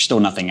 because there's still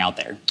nothing out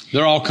there.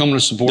 They're all coming to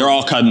support. They're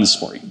all coming to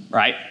support you,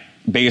 right?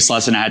 Biggest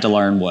lesson I had to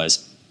learn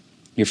was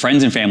your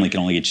friends and family can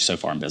only get you so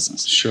far in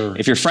business. Sure.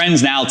 If your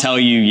friends now tell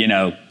you,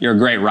 you're a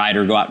great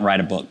writer, go out and write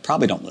a book,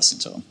 probably don't listen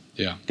to them.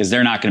 Yeah. Because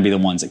they're not going to be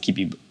the ones that keep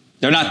you.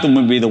 They're not going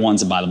to be the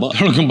ones that buy the book.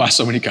 They're not going to buy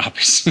so many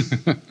copies.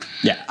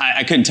 Yeah.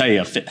 I couldn't tell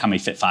you how many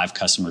Fit 5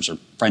 customers are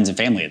friends and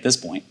family at this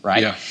point,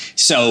 right? Yeah.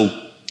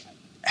 So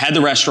had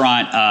the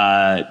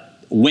restaurant,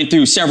 went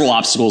through several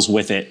obstacles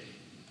with it.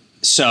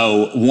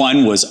 So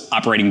one was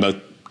operating both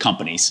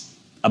companies,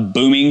 a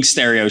booming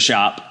stereo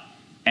shop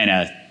and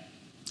a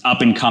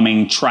up and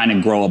coming, trying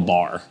to grow a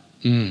bar,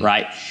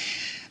 right?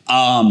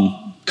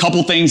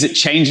 Couple things that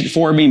changed it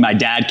for me. My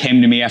dad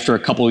came to me after a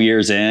couple of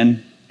years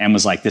in and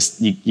was like,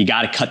 you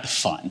got to cut the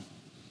fun,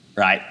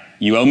 right?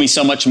 You owe me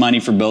so much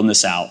money for building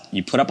this out.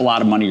 You put up a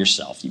lot of money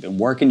yourself. You've been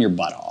working your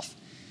butt off.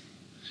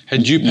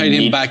 Had you paid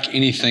him back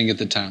anything at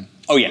the time?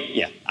 Oh,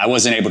 yeah. I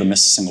wasn't able to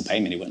miss a single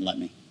payment. He wouldn't let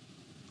me.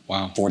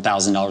 Wow.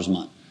 $4,000 a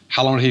month.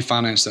 How long did he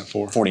finance that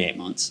for? 48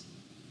 months.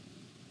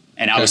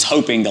 And I was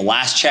hoping, the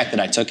last check that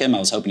I took him, I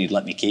was hoping he'd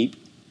let me keep.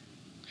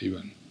 He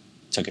wouldn't.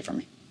 Took it from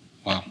me.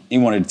 Wow. He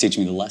wanted to teach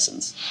me the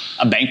lessons.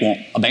 A bank won't.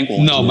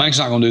 No, bank's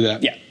not going to do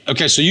that. Yeah.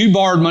 Okay, so you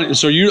borrowed money.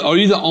 So are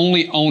you the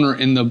only owner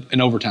in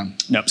Overtime?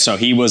 No. So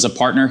he was a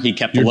partner. He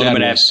kept a little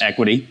bit of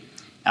equity,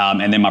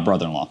 and then my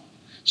brother-in-law.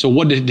 So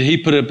what did he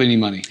put up any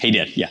money? He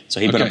did. Yeah. So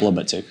he put up a little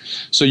bit too.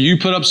 So you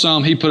put up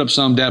some. He put up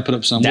some. Dad put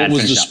up some. What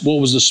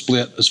was the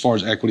split as far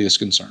as equity is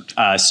concerned?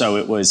 So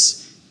it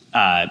was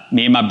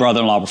me and my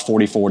brother-in-law were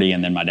 40-40,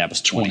 and then my dad was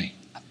 20.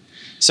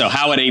 So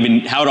how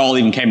it all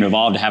even came to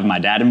evolve to have my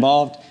dad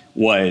involved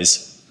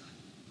was,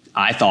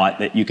 I thought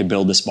that you could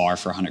build this bar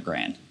for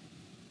 $100,000,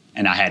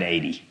 and I had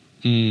 80.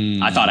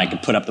 I thought I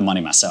could put up the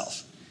money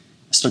myself.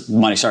 The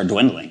money started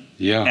dwindling.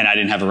 Yeah. And I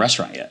didn't have a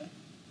restaurant yet.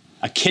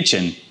 A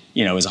kitchen,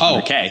 is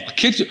 $100K. A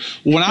kitchen.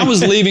 When I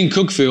was leaving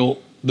Cookeville,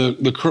 the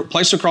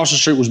place across the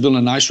street was building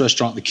a nice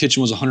restaurant. The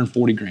kitchen was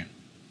 $140,000.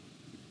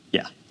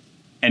 Yeah.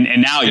 And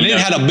now it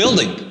had a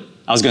building.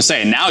 I was going to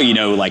say, and now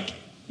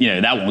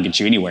that won't get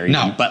you anywhere.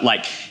 No. But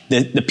like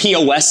the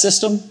POS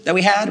system that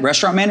we had,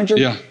 restaurant manager.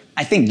 Yeah.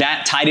 I think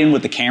that tied in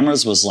with the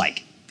cameras was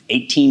like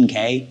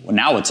 $18K. Well,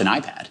 now it's an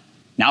iPad.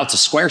 Now it's a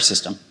Square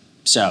system.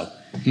 So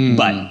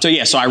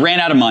I ran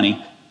out of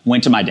money,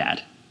 went to my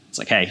dad. It's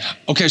like, hey.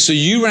 Okay, so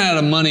you ran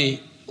out of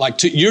money.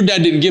 Your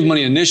dad didn't give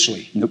money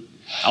initially. Nope.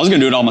 I was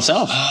going to do it all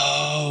myself.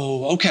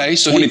 Oh, okay.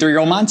 So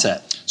 23-year-old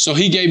mindset. So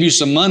he gave you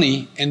some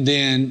money, and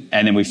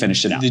then we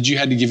finished it out. He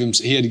had to give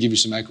you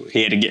some equity.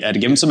 He had to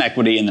give him some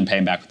equity and then pay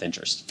him back with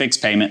interest.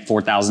 Fixed payment,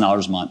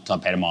 $4,000 a month. So I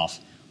paid him off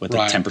with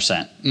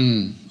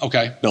 10%.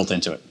 Okay. Built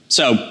into it.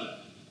 So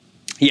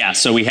we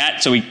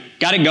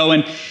got it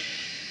going.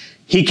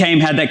 He came,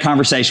 had that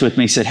conversation with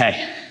me, said,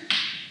 hey,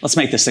 let's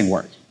make this thing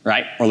work,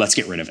 right? Or let's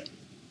get rid of it.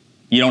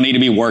 You don't need to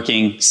be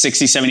working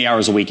 60, 70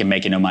 hours a week and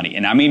making no money.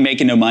 And I mean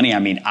making no money,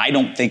 I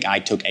don't think I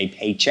took a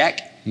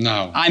paycheck.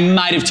 No. I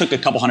might have took a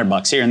couple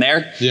 $100 here and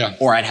there. Yeah.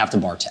 Or I'd have to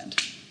bartend.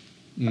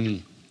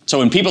 So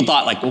when people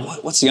thought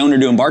what's the owner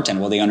doing bartending?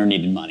 Well, the owner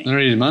needed money. The owner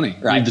needed money.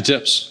 Right. Needed the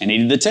tips. I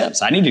needed the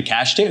tips. I needed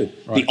cash too.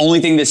 Right. The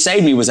only thing that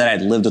saved me was that I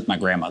had lived with my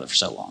grandmother for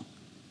so long.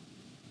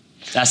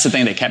 That's the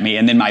thing that kept me.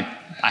 And then I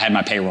had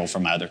my payroll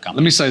from my other company.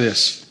 Let me say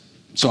this.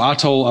 So I've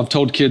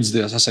told kids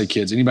this. I say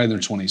kids, anybody in their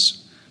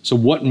 20s. So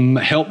what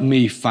helped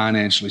me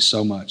financially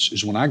so much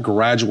is when I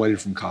graduated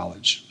from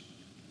college,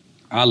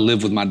 I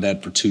lived with my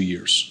dad for 2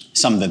 years.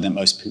 Something that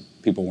most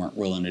people weren't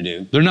willing to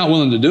do. They're not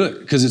willing to do it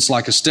because it's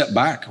like a step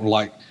back.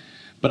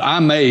 But I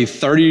made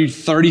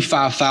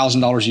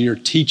 $35,000 a year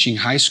teaching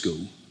high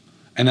school,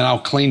 and then I'll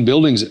clean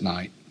buildings at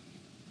night.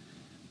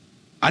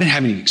 I didn't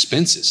have any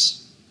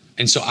expenses.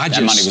 And so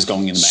that money was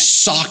going in the bank.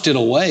 Socked it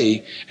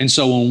away. And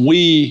so when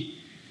we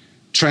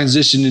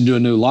transitioned into a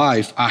new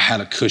life, I had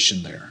a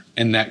cushion there.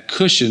 And that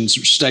cushion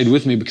stayed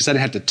with me because I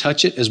didn't have to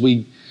touch it as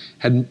we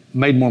had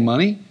made more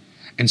money.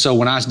 And so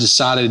when I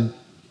decided,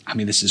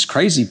 this is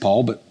crazy,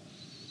 Paul, but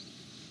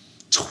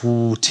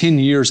 10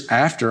 years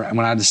after,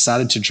 when I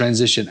decided to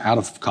transition out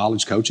of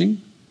college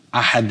coaching,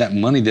 I had that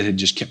money that had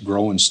just kept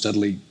growing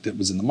steadily that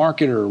was in the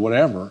market or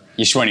whatever.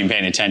 You just weren't even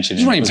paying attention.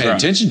 You weren't even paying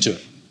attention to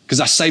it because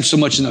I saved so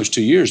much in those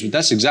 2 years, but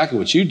that's exactly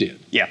what you did.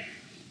 Yeah.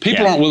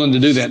 People aren't willing to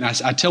do that. And I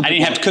tell people. I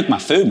didn't have to cook my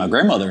food. My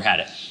grandmother had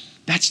it.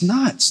 That's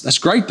nuts. That's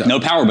great though. No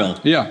power bill.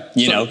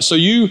 Yeah. So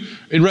you,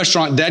 in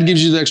restaurant, dad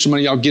gives you the extra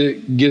money, y'all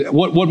get it.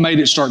 What made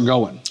it start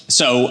going?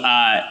 So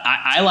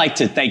I like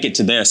to think it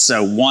to this.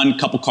 So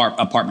couple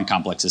apartment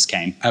complexes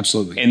came.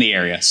 Absolutely. In the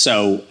area.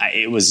 So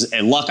it was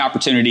a luck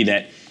opportunity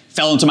that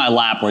fell into my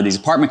lap where these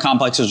apartment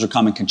complexes were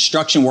coming,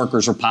 construction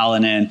workers were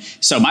piling in.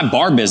 So my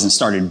bar business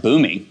started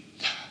booming.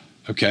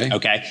 Okay.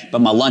 But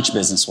my lunch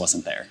business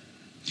wasn't there.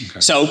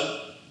 Okay. So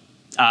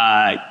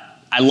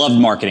I loved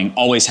marketing,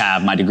 always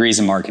have. My degree's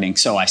in marketing.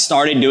 So I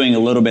started doing a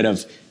little bit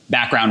of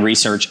background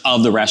research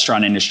of the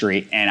restaurant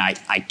industry, and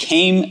I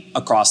came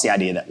across the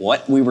idea that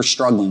what we were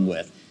struggling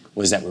with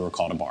was that we were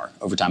called a bar,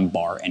 Overtime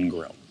Bar and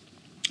Grill.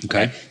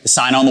 Okay. The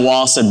sign on the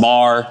wall said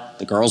bar.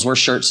 The girls wore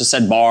shirts that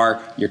said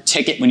bar. Your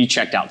ticket when you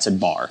checked out said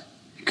bar.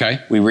 Okay.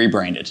 We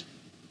rebranded.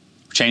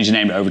 Changed the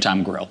name to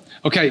Overtime Grill.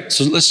 Okay,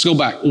 so let's go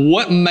back.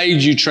 What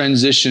made you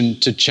transition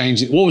to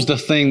change it? What was the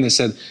thing that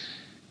said,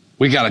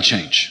 we got to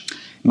change?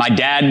 My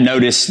dad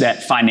noticed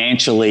that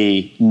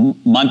financially,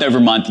 month over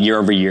month, year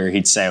over year,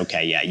 he'd say,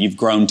 okay, yeah, you've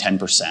grown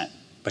 10%,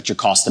 but your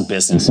cost of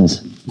business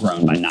has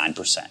grown by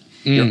 9%.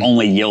 You're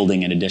only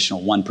yielding an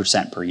additional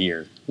 1% per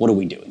year. What are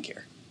we doing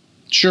here?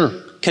 Sure.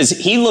 Because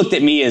he looked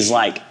at me as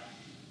like,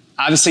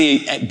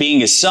 obviously being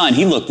his son,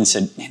 he looked and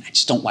said, man, I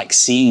just don't like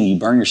seeing you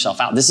burn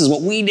yourself out. This is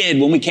what we did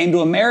when we came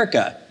to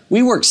America.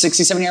 We worked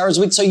 60, 70 hours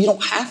a week so you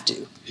don't have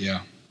to.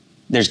 Yeah.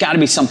 There's got to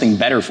be something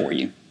better for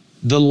you.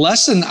 The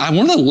lesson,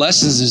 one of the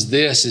lessons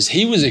is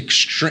he was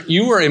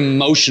you were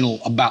emotional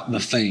about the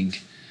thing.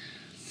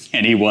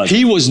 And he was.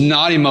 He was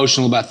not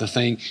emotional about the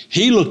thing.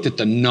 He looked at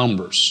the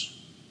numbers.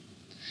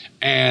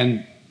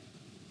 And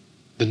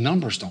the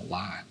numbers don't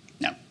lie.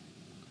 No.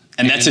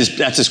 And that's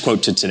his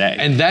quote to today.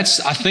 And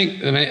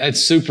it's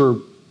super,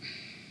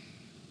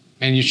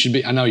 and you should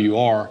be, I know you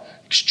are,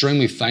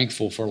 extremely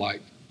thankful for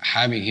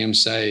having him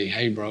say,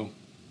 hey bro,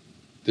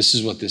 this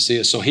is what this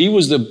is. So he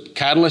was the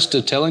catalyst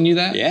to telling you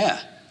that?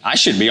 Yeah. I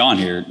should be on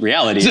here.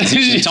 Reality is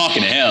you should be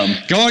talking to him.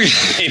 Go on.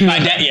 If my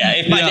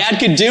dad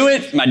could do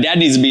it, my dad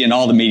needs to be in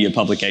all the media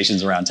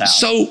publications around town.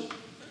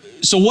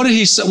 So what did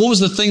he say? What was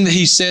the thing that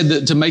he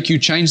said to make you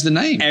change the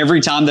name? Every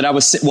time that I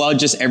was,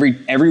 just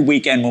every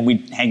weekend when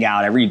we'd hang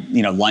out, every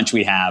lunch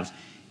we'd have,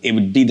 it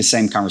would be the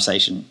same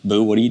conversation.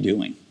 Boo, what are you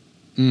doing?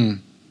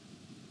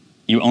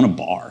 You own a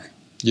bar.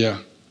 Yeah.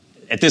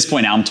 At this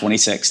point now I'm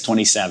 26,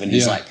 27.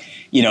 He's like,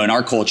 in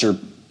our culture,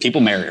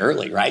 people marry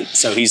early, right?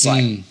 So he's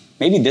like,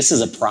 maybe this is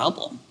a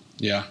problem.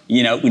 Yeah.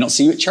 We don't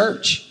see you at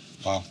church.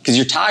 Wow. Because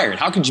you're tired.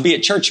 How could you be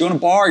at church? You own a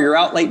bar, you're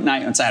out late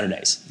night on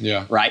Saturdays.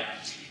 Yeah. Right?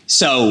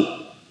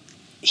 So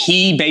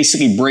he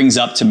basically brings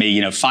up to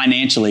me,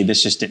 financially,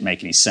 this just didn't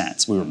make any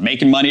sense. We were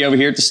making money over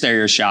here at the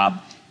stereo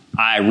shop.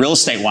 Real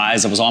estate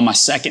wise, I was on my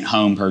second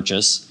home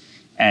purchase.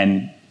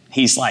 And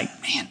he's like,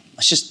 man,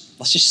 let's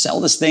just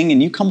sell this thing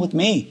and you come with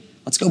me.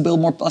 Let's go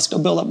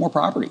build up more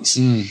properties.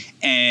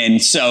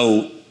 And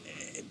so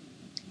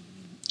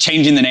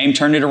changing the name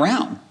turned it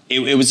around.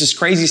 It was this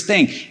craziest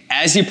thing.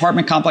 As the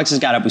apartment complexes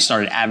got up, we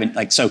started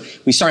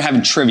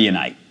having trivia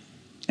night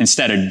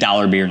instead of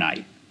dollar beer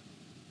night.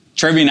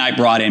 Trivia night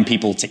brought in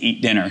people to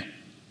eat dinner,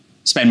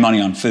 spend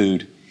money on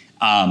food,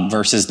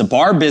 versus the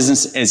bar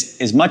business is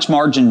as much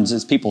margins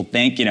as people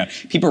think.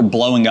 People are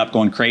blowing up,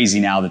 going crazy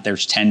now that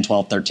there's $10,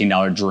 $12,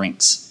 $13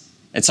 drinks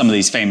at some of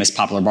these famous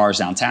popular bars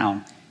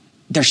downtown.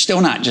 They're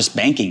still not just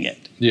banking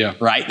it. Yeah.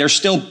 Right? There's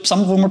still, some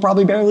of them are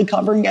probably barely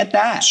covering at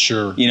that.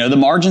 Sure. The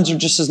margins are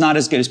just not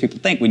as good as people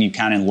think when you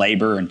count in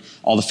labor and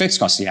all the fixed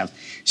costs you have.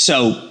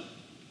 So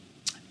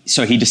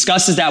he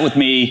discusses that with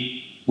me.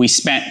 We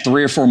spent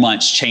 3 or 4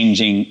 months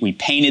changing. We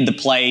painted the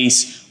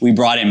place. We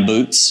brought in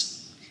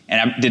boots. And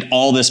I did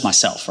all this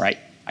myself, right?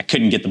 I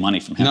couldn't get the money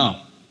from him. No.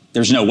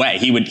 There's no way.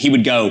 He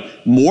would go,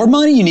 more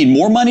money? You need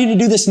more money to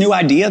do this new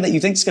idea that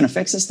you think is going to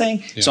fix this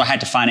thing? Yeah. So I had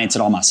to finance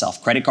it all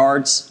myself. Credit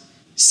cards,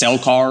 sell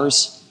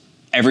cars,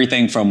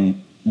 everything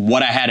from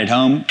what I had at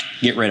home,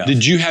 get rid of.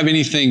 Did you have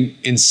anything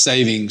in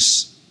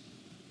savings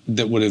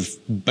that would have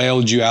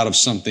bailed you out of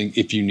something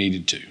if you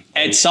needed to?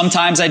 And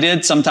sometimes I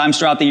did. Sometimes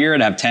throughout the year,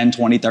 I'd have 10,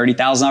 20,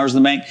 30,000 hours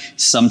in the bank.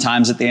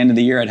 Sometimes at the end of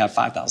the year, I'd have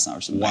 5,000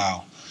 hours in the bank.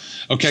 Wow.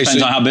 Okay.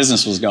 Depends on how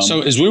business was going.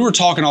 So as we were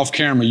talking off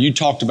camera, you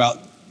talked about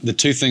the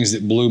two things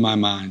that blew my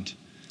mind.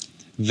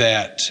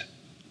 That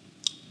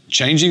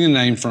changing the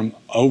name from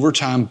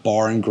Overtime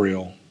Bar and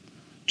Grill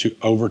to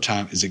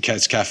Overtime, is it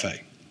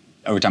Cafe?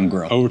 Overtime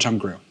Grill. Overtime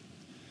Grill.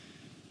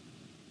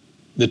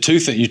 The two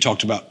things, you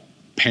talked about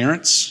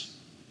parents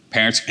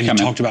and you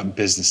talked about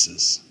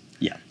businesses.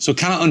 Yeah. So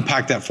kind of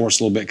unpack that for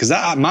us a little bit, because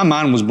my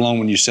mind was blown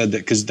when you said that,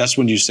 because that's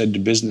when you said the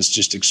business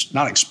just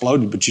not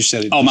exploded, but you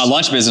said it. Oh, my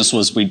lunch business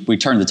was we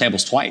turned the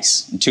tables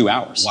twice in 2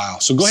 hours. Wow.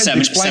 So go ahead and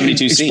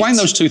explain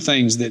those two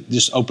things that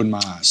just opened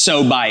my eyes.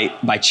 So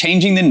by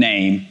changing the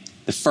name,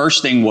 the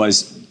first thing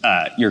was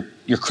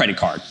your credit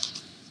card.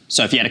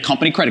 So if you had a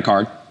company credit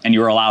card and you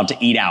were allowed to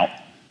eat out,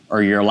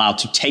 or you're allowed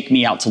to take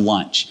me out to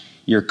lunch,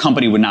 your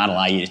company would not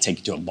allow you to take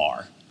you to a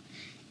bar.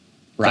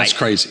 Right? That's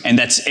crazy. And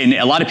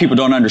a lot of people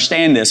don't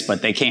understand this,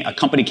 but a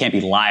company can't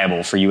be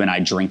liable for you and I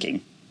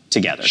drinking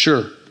together.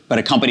 Sure. But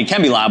a company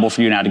can be liable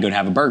for you and I to go to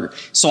have a burger.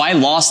 So I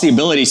lost the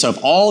ability. So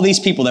if all these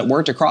people that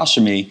worked across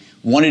from me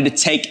wanted to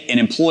take an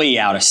employee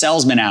out, a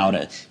salesman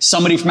out,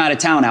 somebody from out of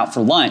town out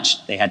for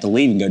lunch, they had to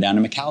leave and go down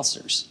to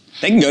McAllister's.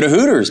 They can go to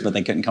Hooters, but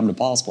they couldn't come to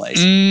Paul's place.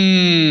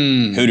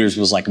 Hooters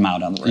was like a mile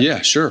down the road.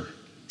 Yeah, sure.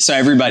 So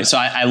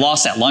I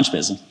lost that lunch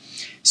business.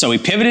 So we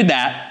pivoted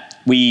that.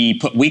 We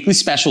put weekly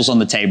specials on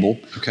the table.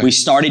 Okay. We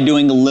started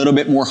doing a little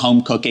bit more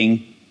home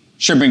cooking,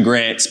 shrimp and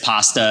grits,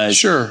 pastas.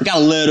 Sure. We got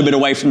a little bit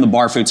away from the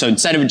bar food. So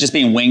instead of it just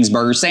being wings,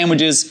 burgers,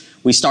 sandwiches,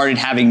 we started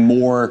having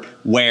more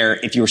where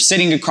if you were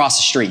sitting across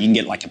the street, you can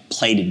get like a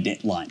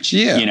plated lunch.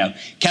 Yeah.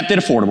 Kept it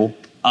affordable.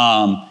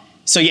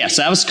 So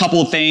that was a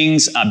couple of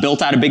things.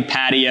 Built out a big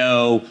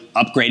patio,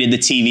 upgraded the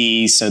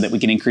TVs so that we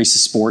can increase the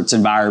sports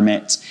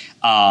environment.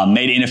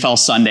 Made NFL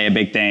Sunday a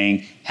big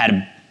thing.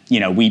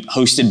 We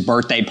hosted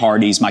birthday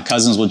parties. My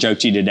cousins will joke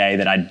to you today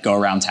that I'd go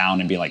around town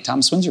and be like,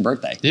 Thomas, when's your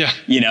birthday? Yeah.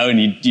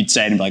 And you'd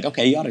say it and be like,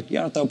 okay, you ought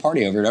to throw a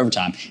party over at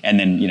Overtime. And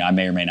then, I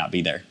may or may not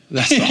be there.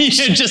 That's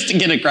awesome. Just to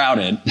get it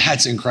crowded.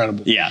 That's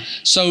incredible. Yeah.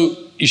 So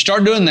you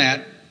start doing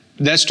that.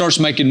 That starts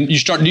making, do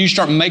you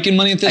start making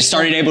money at this I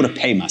started able to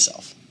pay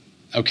myself.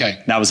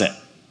 Okay. That was it.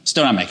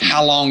 Still not making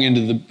How long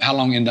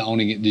into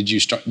owning it did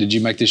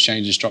you make this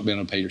change and start being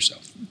able to pay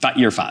yourself?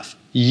 Year 5.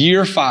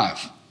 Year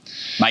 5.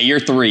 By year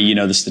 3,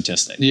 the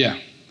statistic. Yeah.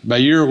 By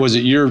year 3,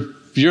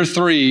 90%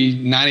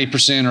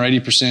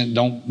 or 80%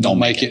 don't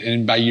make it.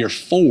 And by year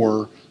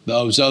 4, the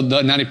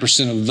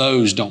 90% of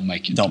those don't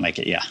make it. Don't make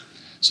it, yeah.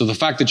 So the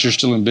fact that you're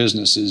still in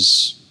business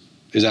is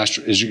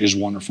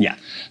wonderful. Yeah.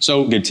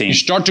 So good team. You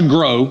start to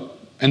grow,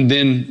 and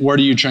then where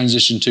do you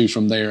transition to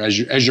from there as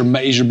you're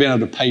being able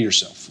to pay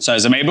yourself? So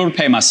as I'm able to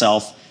pay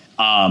myself,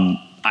 I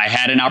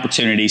had an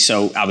opportunity.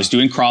 So I was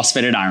doing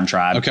CrossFit at Iron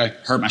Tribe. Okay.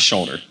 Hurt my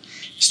shoulder.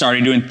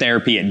 Started doing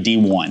therapy at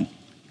D1.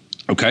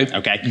 Okay.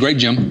 Great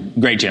gym.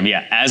 Great gym,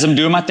 yeah. As I'm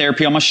doing my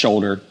therapy on my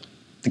shoulder,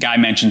 the guy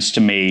mentions to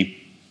me,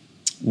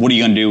 what are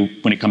you going to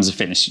do when it comes to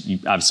fitness? You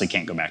obviously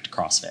can't go back to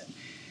CrossFit.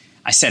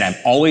 I said, I've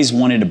always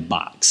wanted to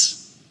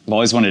box. I've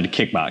always wanted to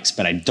kickbox,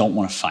 but I don't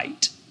want to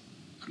fight.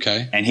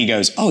 Okay. And he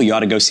goes, oh, you ought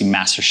to go see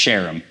Master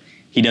Sharam.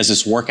 He does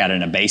this workout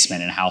in a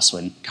basement in a house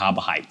in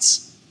Cabo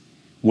Heights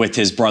with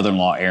his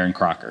brother-in-law, Aaron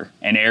Crocker.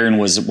 And Aaron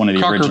was one of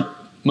the original.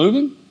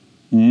 Moving?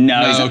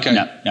 No.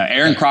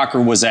 Aaron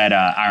Crocker was at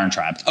Iron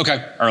Tribe.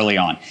 Okay. Early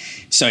on.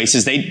 So he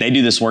says they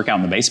do this workout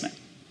in the basement.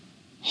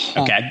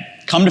 Okay.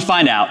 Come to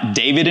find out,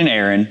 David and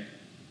Aaron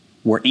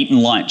were eating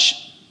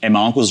lunch at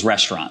my uncle's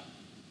restaurant.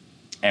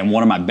 And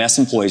one of my best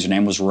employees, her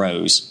name was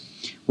Rose.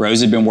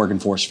 Rose had been working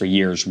for us for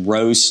years.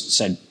 Rose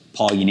said,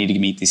 Paul, you need to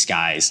meet these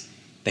guys.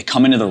 They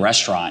come into the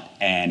restaurant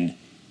and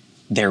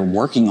they're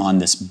working on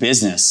this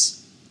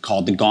business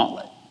called The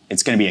Gauntlet.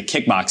 It's going to be a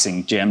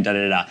kickboxing gym,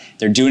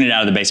 They're doing it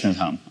out of the basement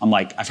of home. I'm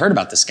like, I've heard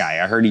about this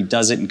guy. I heard he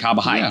does it in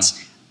Cabo Heights.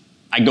 Yeah.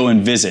 I go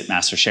and visit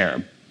Master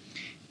Sharam.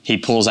 He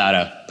pulls out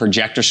a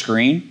projector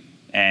screen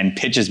and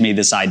pitches me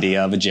this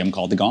idea of a gym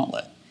called The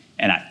Gauntlet.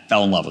 And I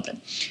fell in love with it.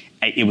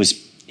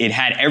 It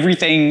had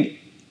everything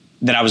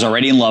that I was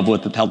already in love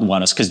with health and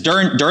wellness. Because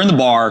during the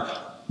bar,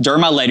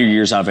 during my later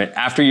years of it,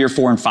 after year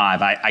 4 and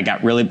 5, I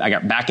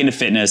got back into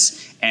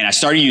fitness and I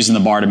started using the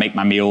bar to make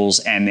my meals.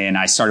 And then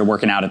I started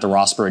working out at the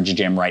Ross Bridge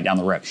gym right down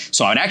the road.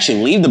 So I would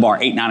actually leave the bar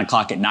 8, 9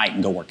 o'clock at night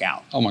and go work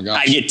out. Oh my gosh.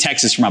 I get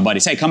texts from my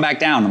buddies, hey, come back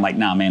down. I'm like,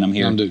 nah, man, I'm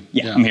here. I'm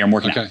here, I'm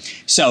working out.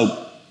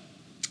 So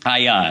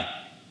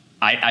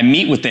I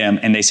meet with them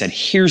and they said,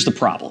 here's the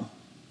problem.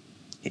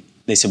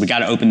 They said, we got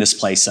to open this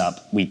place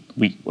up. We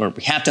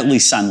have to at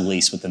least sign the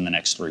lease within the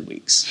next 3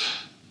 weeks.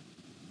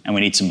 And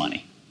we need some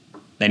money.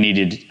 They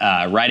needed,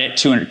 right at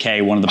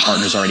 $200K, one of the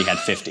partners already had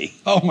 50.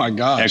 Oh my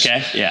gosh.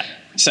 Okay, yeah.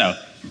 So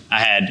I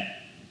had a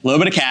little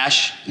bit of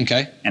cash.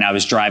 Okay. And I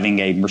was driving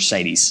a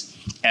Mercedes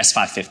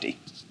S550.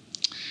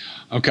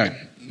 Okay,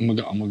 I'm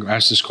gonna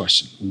ask this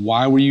question.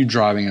 Why were you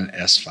driving an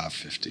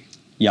S550?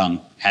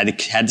 Young, had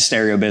the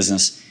stereo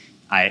business.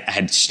 I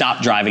had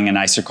stopped driving a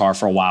nicer car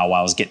for a while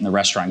I was getting the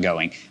restaurant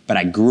going. But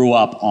I grew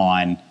up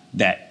on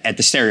that at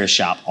the stereo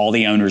shop, all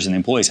the owners and the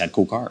employees had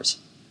cool cars.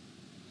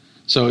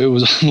 So it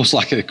was almost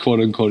like a quote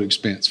unquote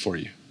expense for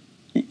you.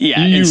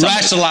 Yeah. You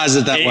rationalized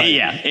it that way.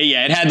 Yeah.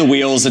 It had the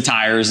wheels, the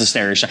tires, the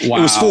stereo shop. Wow.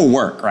 It was for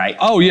work, right?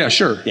 Oh, yeah,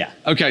 sure. Yeah.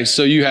 Okay,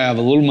 so you have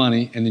a little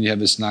money, and then you have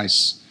this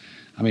nice,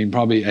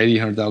 probably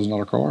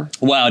 $100,000 car?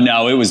 Well,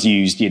 no, it was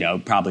used,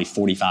 probably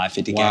 45,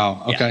 50K.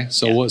 Wow, okay.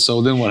 Yeah.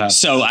 So then what happened?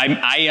 So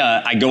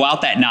I go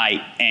out that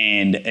night,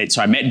 and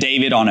so I met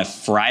David on a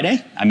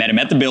Friday. I met him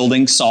at the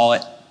building, saw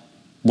it,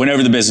 went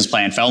over the business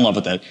plan, fell in love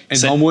with it.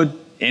 Homewood?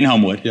 In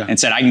Homewood, yeah. And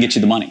said, I can get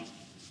you the money.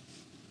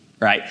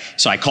 Right?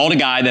 So I called a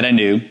guy that I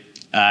knew,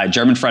 a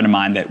German friend of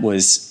mine that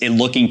was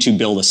looking to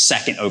build a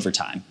second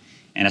overtime.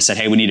 And I said,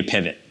 hey, we need to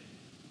pivot.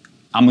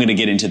 I'm going to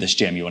get into this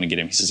gym. You want to get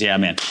in? He says, yeah,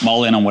 man, I'm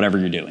all in on whatever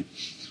you're doing.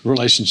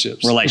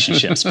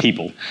 Relationships,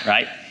 people,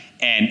 right?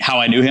 And how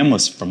I knew him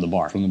was from the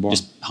bar.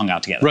 Just hung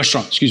out together.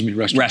 Restaurant.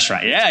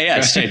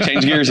 Yeah.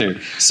 Change gears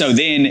here. So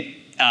then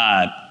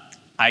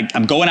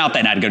I'm going out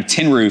that night to go to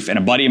Tin Roof, and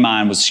a buddy of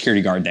mine was a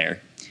security guard there.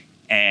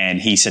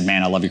 And he said,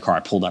 man, I love your car.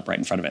 I pulled up right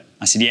in front of it.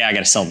 I said, yeah, I got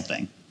to sell the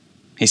thing.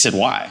 He said,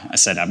 why? I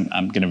said, I'm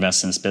going to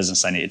invest in this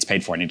business. It's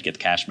paid for. I need to get the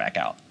cash back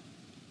out.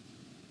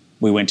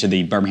 We went to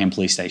the Birmingham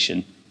police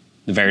station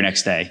the very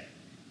next day,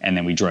 and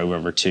then we drove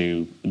over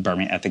to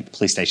Birmingham. I think the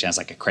police station has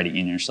like a credit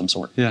union or some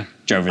sort. Yeah.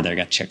 Drove over there,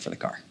 got a check for the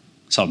car.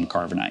 Sold him the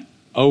car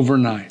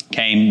overnight.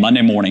 Came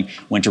Monday morning,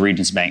 went to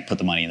Regent's Bank, put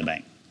the money in the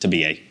bank to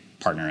be a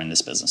partner in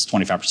this business,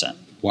 25%.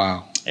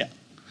 Wow. Yeah.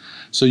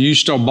 So you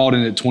bought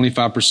in at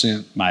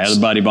 25%. My other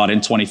buddy bought in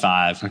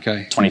 25.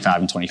 Okay. 25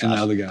 and 25. And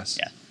the other guys.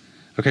 Yeah.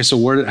 Okay, so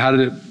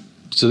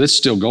so this is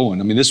still going.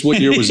 What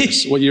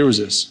year was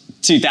this?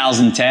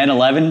 2010,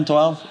 11,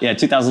 12? Yeah,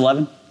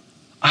 2011.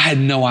 I had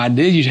no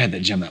idea you'd had that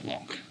gym that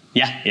long.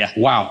 Yeah.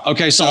 Wow.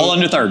 Okay, so all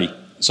under 30.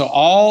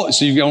 So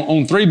you've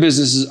owned 3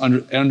 businesses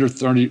under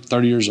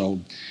 30 years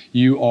old.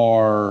 You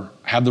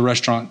have the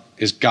restaurant.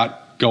 It's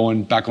got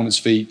going back on its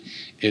feet.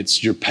 It's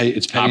paying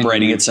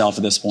operating itself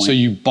at this point. So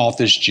you bought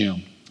this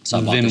gym.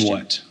 So then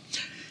what?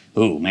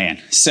 Oh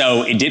man.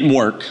 So it didn't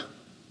work.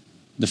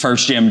 The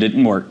first gym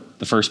didn't work.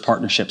 The first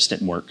partnerships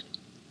didn't work.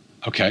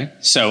 Okay.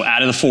 So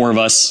out of the 4 of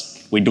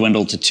us, we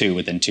dwindled to 2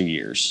 within 2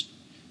 years.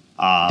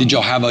 Did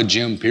y'all have a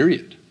gym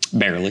period?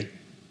 Barely.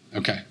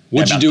 Okay.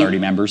 What'd you do? 30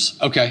 members.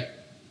 Okay.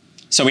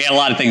 So we had a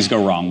lot of things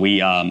go wrong.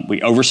 We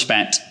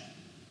overspent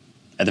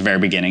at the very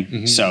beginning.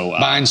 Mm-hmm. So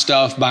buying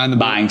stuff.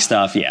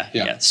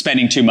 Yeah.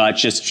 Spending too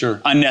much, just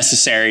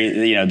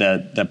unnecessary.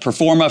 The pro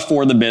forma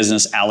for the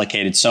business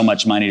allocated so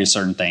much money to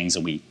certain things,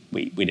 and we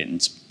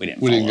didn't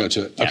go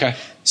to it. Yeah. Okay.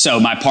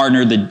 So my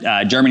partner,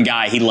 the German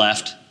guy, he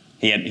left.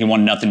 He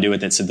wanted nothing to do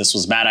with it. Said this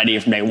was a bad idea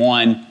from day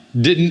one.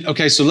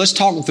 Okay, so let's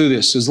talk through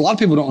this, because a lot of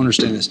people don't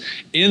understand this.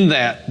 In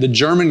that, the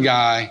German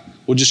guy,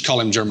 we'll just call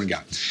him German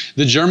guy.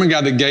 The German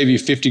guy that gave you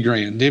 50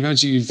 grand. Did he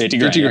give you 50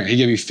 grand? Yeah. He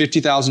gave you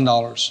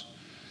 $50,000.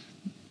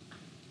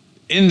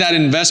 In that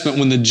investment,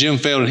 when the gym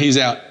failed and he's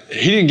out,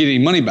 he didn't get any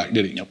money back,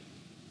 did he? Nope.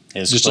 It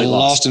was just a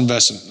lost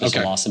investment. Just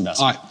a lost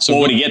investment. All right. So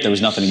what would he get? There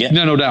was nothing to get.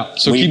 No doubt.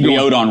 So we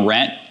owed on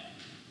rent.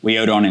 We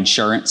owed on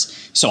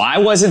insurance. So I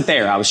wasn't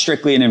there. I was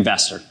strictly an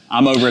investor.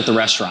 I'm over at the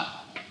restaurant.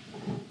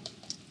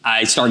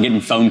 I started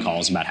getting phone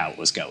calls about how it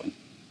was going.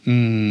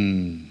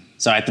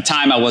 So at the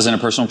time, I wasn't a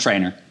personal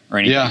trainer or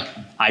anything. Yeah.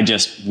 I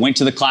just went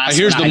to the class.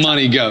 Here's the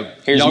money go.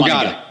 Y'all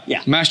got it.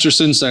 Yeah. Master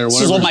Sensei or whatever.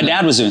 This is what my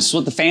dad was doing. This is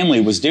what the family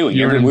was doing.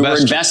 We were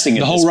investing in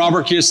the whole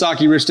Robert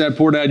Kiyosaki, Rich Dad,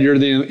 Poor Dad, you're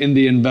in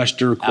the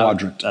investor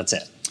quadrant. That's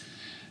it.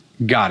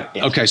 Got it.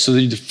 Yeah. Okay, so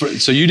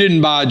you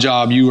didn't buy a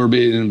job, you were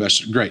being an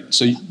investor. Great.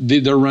 So they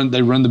run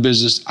the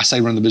business. I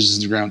say run the business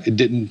to the ground. It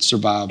didn't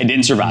survive.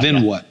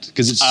 Then what?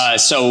 Because it's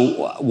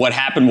so what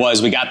happened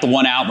was we got the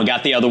one out, we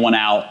got the other one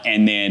out,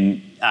 and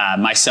then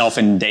myself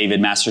and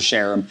David Master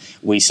Sharam,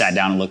 we sat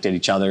down and looked at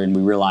each other, and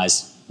we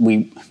realized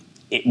at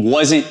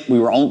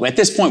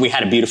this point we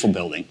had a beautiful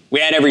building. We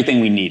had everything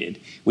we needed.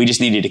 We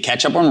just needed to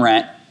catch up on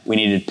rent. We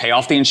needed to pay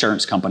off the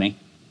insurance company.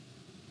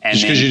 And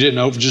just because you didn't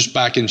know, just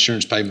back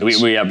insurance payments.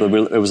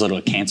 It was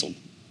literally canceled.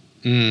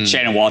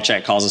 Shannon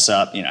Walchek calls us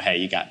up. Hey,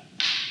 you're going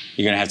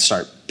to have to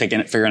start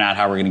figuring out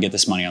how we're going to get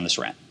this money on this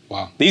rent.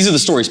 Wow. These are the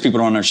stories people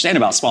don't understand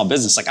about small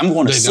business. Like I'm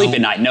going to sleep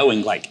at night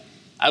knowing I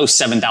owe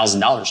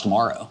 $7,000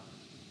 tomorrow.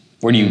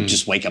 Where do you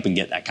just wake up and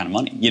get that kind of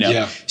money?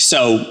 Yeah.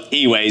 So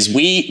anyways,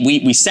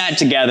 we sat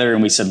together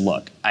and we said,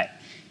 look,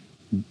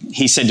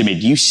 he said to me,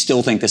 do you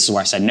still think this is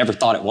where? I said, I never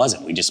thought it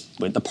wasn't.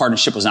 The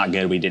partnership was not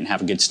good. We didn't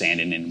have a good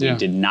standing, and we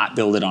did not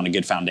build it on a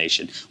good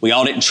foundation. We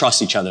all didn't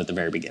trust each other at the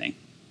very beginning,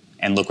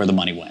 and look where the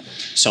money went.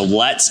 So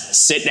let's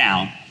sit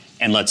down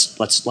and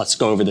let's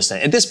go over this.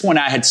 At this point,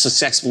 I had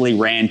successfully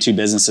ran 2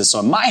 businesses. So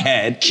in my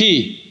head,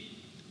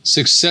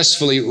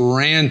 successfully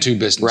ran 2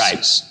 businesses.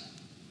 Right.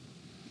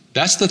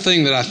 That's the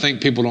thing that I think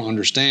people don't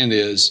understand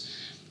is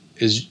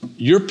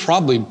you're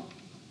probably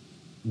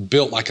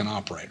built like an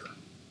operator.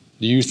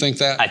 Do you think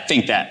that? I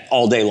think that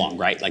all day long,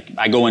 right? Like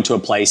I go into a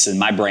place and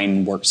my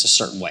brain works a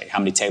certain way. How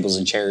many tables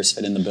and chairs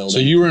fit in the building? So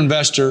you were an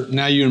investor.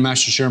 Now you and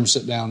Master Sherman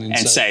sit down and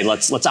say,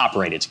 let's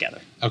operate it together.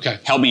 Okay.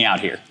 Help me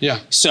out here. Yeah.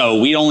 So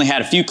we only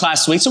had a few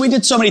classes a week. So we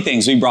did so many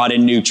things. We brought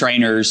in new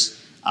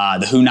trainers,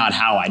 the who, not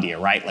how idea,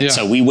 right? Like,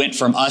 So we went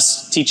from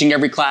us teaching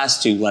every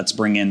class to let's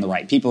bring in the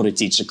right people to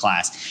teach the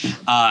class.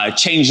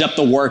 Changed up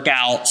the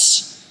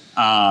workouts.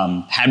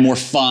 Had more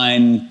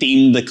fun,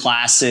 themed the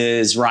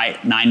classes, right?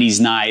 90s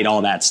night,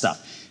 all that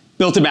stuff.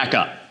 Built it back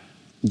up.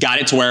 Got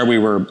it to where we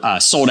were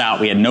sold out.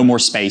 We had no more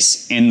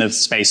space in the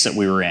space that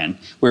we were in.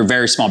 We were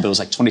very small, but it was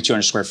like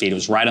 2,200 square feet. It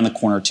was right on the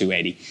corner of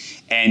 280.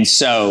 And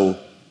so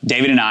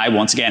David and I,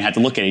 once again, had to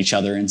look at each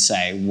other and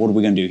say, what are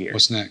we going to do here?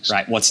 What's next?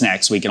 Right, what's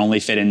next? We can only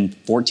fit in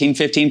 14,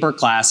 15 per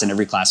class, and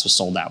every class was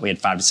sold out. We had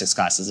 5 to 6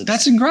 classes a day.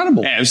 That's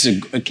incredible. Yeah, it was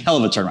a hell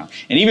of a turnaround.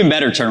 An even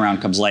better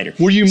turnaround comes later.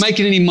 Were you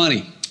making any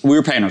money? We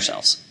were paying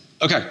ourselves.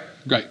 Okay,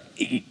 great.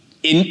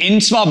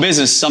 In small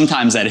business,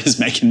 sometimes that is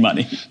making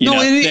money.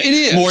 It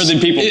is. More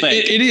than people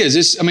think. It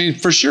is.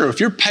 For sure.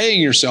 If you're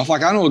paying yourself,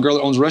 like I know a girl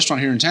that owns a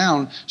restaurant here in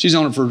town. She's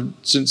owned it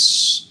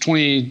since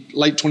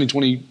late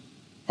 2020,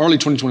 early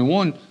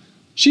 2021.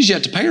 She's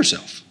yet to pay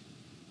herself.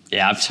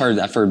 Yeah,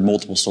 I've heard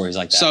multiple stories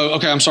like that. So,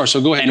 okay, I'm sorry.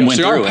 So go ahead. And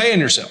so you're paying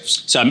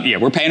yourselves. So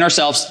we're paying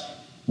ourselves,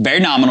 very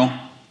nominal.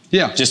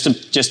 Yeah. Just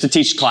to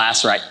teach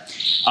class, right?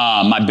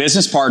 My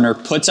business partner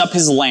puts up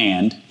his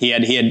land. He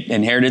had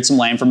inherited some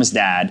land from his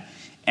dad.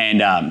 And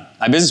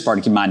my business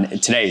partner, keep in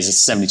mind, today is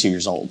 72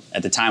 years old.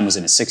 At the time was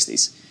in his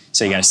 60s.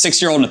 So you got a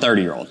 6-year-old and a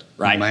 30-year-old,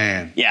 right? Oh,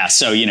 man. Yeah,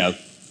 so,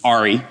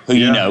 Ari, who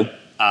you know,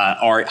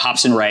 Ari,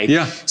 Hobson Ray.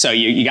 Yeah. So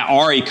you got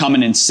Ari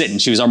coming and sitting.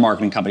 She was our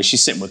marketing company.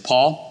 She's sitting with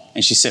Paul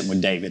and she's sitting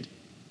with David.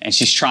 And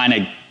she's trying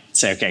to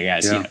say, okay,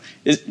 guys,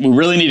 we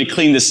really need to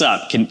clean this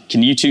up. Can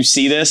you two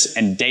see this?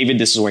 And David,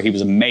 this is where he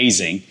was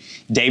amazing.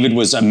 David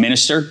was a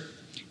minister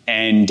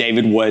and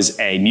David was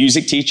a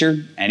music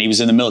teacher and he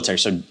was in the military.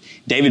 So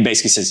David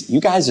basically says, you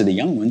guys are the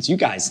young ones. You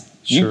guys,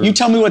 you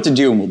tell me what to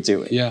do and we'll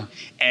do it. Yeah.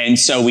 And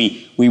so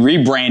we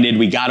rebranded.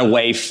 We got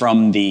away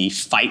from the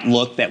fight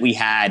look that we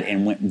had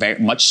and went very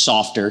much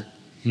softer.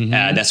 Mm-hmm.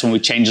 That's when we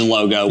changed the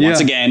logo once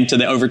again to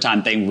the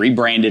overtime thing,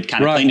 rebranded,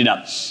 kind of cleaned it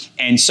up.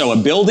 And so a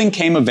building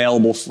came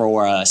available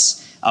for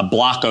us a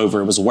block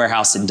over. It was a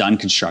warehouse that Dunn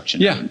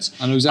Construction owns.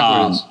 I know exactly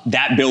what it is.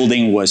 That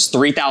building was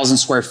 3,000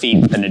 square feet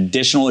with an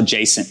additional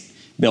adjacent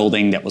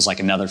building that was like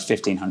another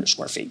 1,500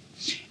 square feet.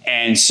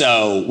 And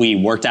so we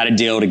worked out a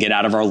deal to get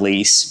out of our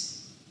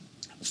lease.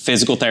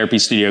 Physical therapy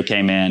studio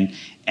came in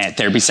at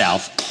Therapy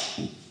South.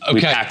 Okay.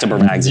 We packed up our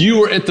bags. You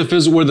were at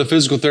where the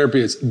physical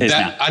therapy is.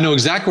 Now. I know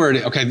exactly where it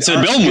is. Okay. So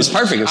the building was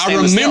perfect. I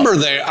remember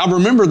there. I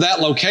remember that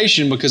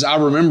location because I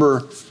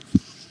remember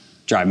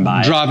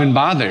driving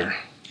by there.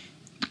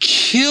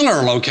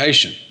 Killer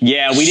location.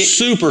 Yeah, we did.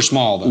 Super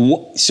small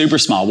though. Super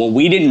small. What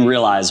we didn't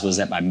realize was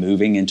that by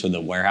moving into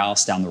the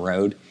warehouse down the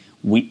road,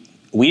 we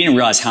didn't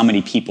realize how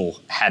many people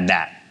had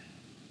that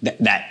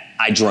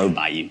I drove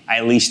by you. I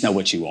at least know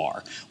what you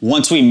are.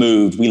 Once we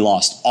moved, we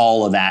lost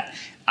all of that.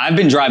 I've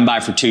been driving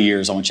by for 2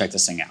 years. I want to check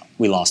this thing out.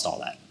 We lost all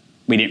that.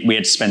 We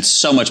had to spend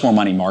so much more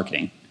money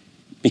marketing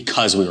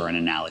because we were in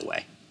an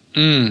alleyway.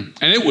 And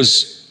it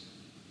was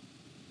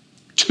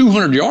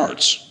 200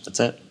 yards. That's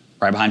it.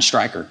 Right behind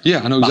Stryker.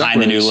 Yeah, I know exactly.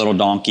 Behind the new little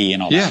donkey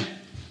and all that. Yeah.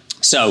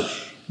 So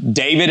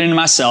David and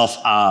myself,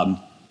 I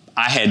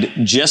had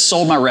just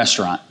sold my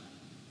restaurant.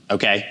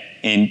 Okay.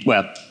 And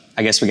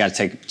I guess we got to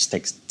take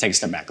a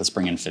step back. Let's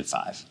bring in Fit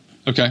 5.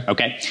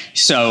 Okay.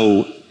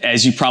 So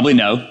as you probably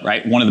know,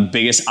 right, one of the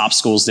biggest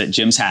obstacles that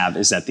gyms have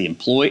is that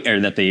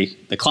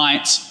the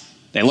clients,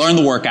 they learn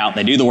the workout,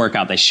 they do the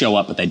workout, they show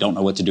up, but they don't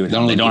know what to do.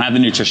 They don't have the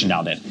nutrition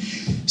dialed in.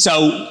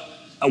 So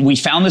we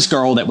found this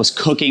girl that was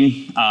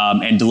cooking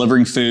and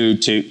delivering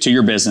food to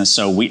your business.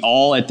 So we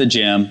all at the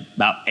gym,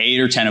 about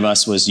 8 or 10 of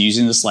us, was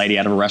using this lady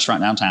out of a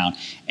restaurant downtown,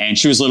 and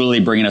she was literally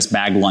bringing us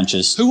bagged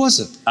lunches. Who was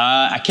it?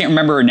 I can't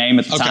remember her name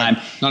at the time.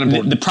 Not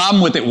important. The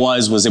problem with it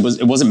was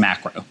it wasn't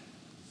macro.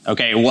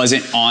 Okay, it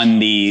wasn't on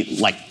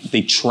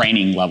the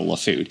training level of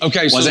food.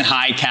 Okay, it wasn't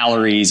high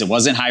calories. It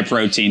wasn't high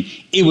protein.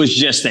 It was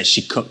just that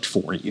she cooked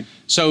for you.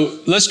 So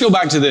let's go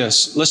back to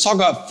this. Let's talk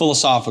about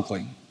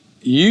philosophically.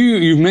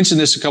 You've mentioned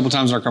this a couple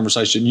times in our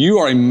conversation. You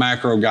are a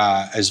macro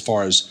guy as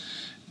far as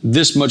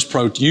this much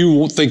protein. You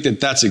won't think that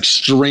that's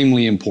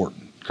extremely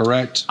important,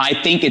 correct? I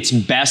think it's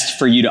best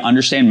for you to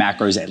understand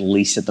macros at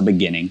least at the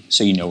beginning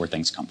so you know where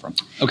things come from.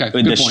 Okay,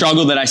 but the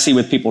struggle that I see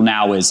with people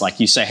now is like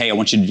you say, hey, I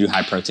want you to do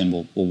high protein.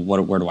 Well,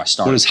 where do I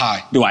start? What is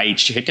high? Do I eat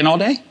chicken all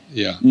day?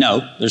 Yeah.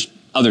 No, there's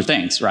other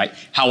things, right?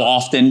 How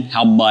often,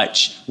 how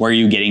much, where are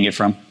you getting it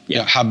from?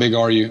 Yeah. How big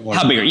are you?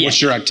 How big are you?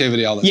 What's your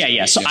activity? All that stuff.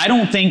 Yeah. So I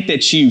don't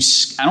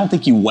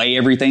think you weigh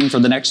everything for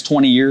the next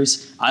 20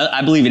 years.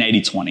 I believe in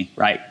 80-20,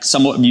 right?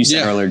 Somewhat you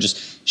said earlier,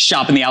 just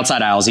shopping the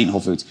outside aisles, eating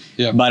Whole Foods.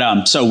 Yeah.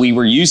 But so we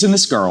were using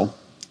this girl,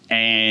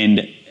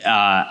 and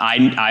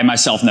I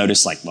myself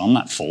noticed I'm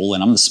not full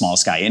and I'm the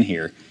smallest guy in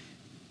here.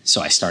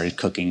 So I started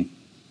cooking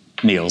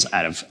meals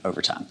out of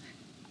overtime.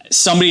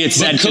 Somebody had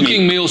said to me,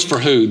 cooking meals for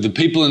who? The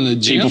people in the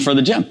gym? People for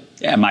the gym.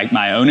 Yeah,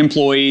 my own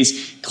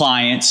employees,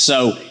 clients.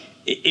 So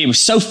it was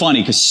so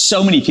funny because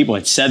so many people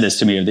had said this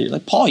to me. They're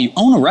like, Paul, you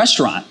own a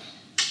restaurant.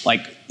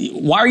 Like,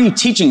 why are you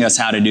teaching us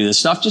how to do this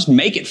stuff? Just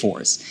make it for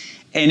us.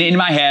 And in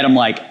my head, I'm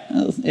like,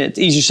 oh, it's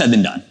easier said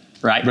than done,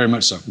 right? Very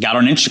much so. Got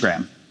on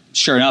Instagram.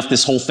 Sure enough,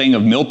 this whole thing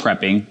of meal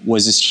prepping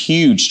was this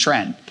huge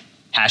trend.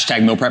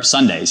 Hashtag meal prep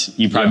Sundays.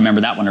 You probably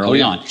remember that one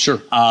early on. Sure.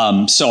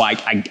 So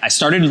I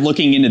started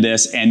looking into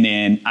this, and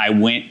then I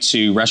went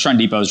to Restaurant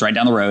Depots right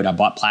down the road. I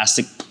bought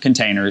plastic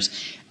containers.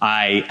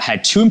 I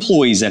had 2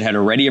 employees that had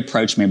already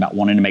approached me about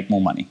wanting to make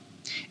more money.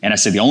 And I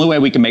said, the only way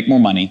we can make more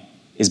money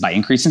is by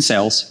increasing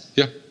sales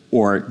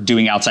or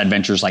doing outside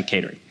ventures like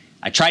catering.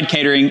 I tried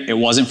catering. It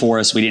wasn't for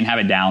us. We didn't have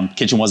it down.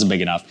 Kitchen wasn't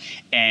big enough.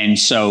 And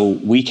so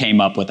we came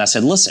up with, I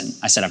said, listen,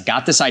 I've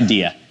got this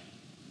idea.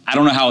 I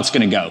don't know how it's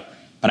going to go,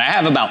 but I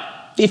have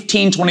about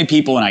 15, 20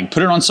 people, and I can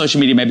put it on social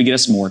media, maybe get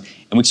us more,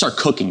 and we can start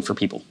cooking for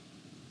people,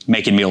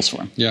 making meals for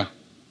them. Yeah.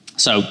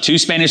 So 2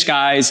 Spanish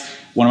guys,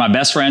 one of my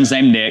best friends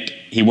named Nick,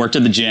 he worked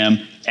at the gym,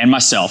 and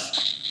myself,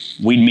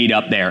 we'd meet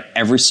up there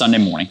every Sunday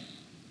morning.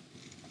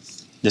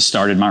 This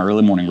started my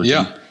early morning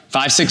routine. Yeah.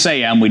 5, 6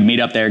 a.m., we'd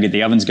meet up there, get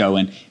the ovens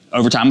going.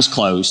 Overtime was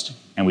closed,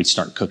 and we'd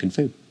start cooking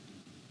food.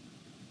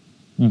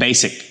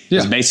 Basic.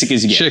 As basic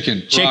as you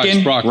get.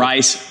 Chicken,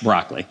 rice,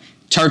 broccoli.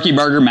 Turkey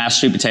burger, mashed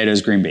sweet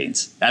potatoes, green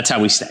beans. That's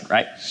how we stayed,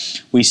 right?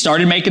 We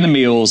started making the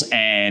meals,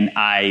 and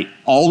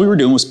all we were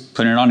doing was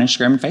putting it on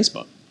Instagram and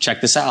Facebook. Check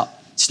this out.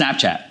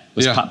 Snapchat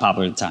was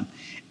popular at the time.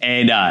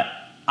 And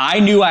I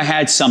knew I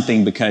had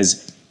something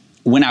because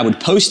when I would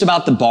post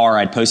about the bar,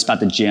 I'd post about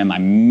the gym, I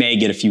may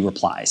get a few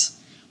replies.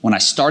 When I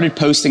started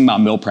posting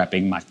about meal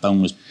prepping, my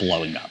phone was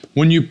blowing up.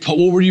 What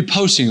were you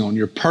posting on?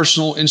 Your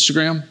personal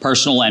Instagram?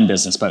 Personal and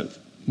business, both.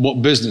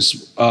 What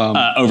business?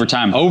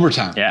 Overtime.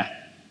 Overtime. Yeah,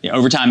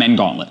 Overtime and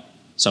Gauntlet.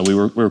 So we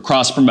were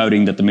cross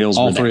promoting that the meals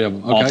were there. All 3 of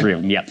them. Okay. All 3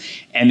 of them. Yeah.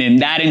 And then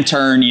that in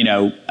turn,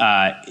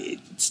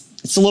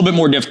 it's a little bit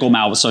more difficult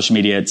now with social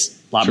media. It's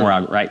a lot more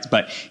out, right?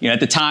 But at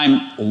the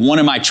time, one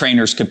of my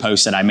trainers could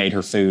post that I made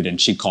her food,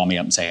 and she'd call me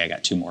up and say, hey, I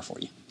got 2 more for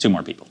you. 2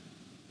 more people.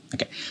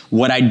 Okay.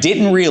 What I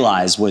didn't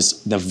realize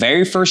was the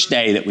very first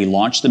day that we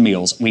launched the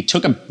meals, we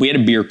had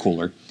a beer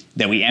cooler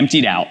that we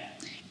emptied out,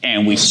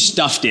 and we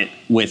stuffed it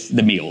with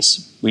the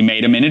meals. We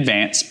made them in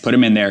advance, put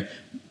them in there,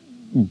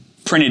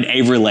 printed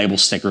Avery label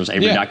stickers,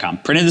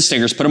 Avery.com, printed the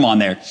stickers, put them on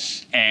there,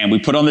 and we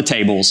put on the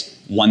tables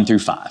 1 through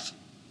 5.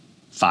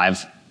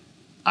 5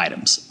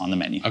 items on the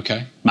menu.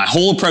 Okay. My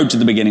whole approach at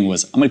the beginning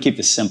was, I'm going to keep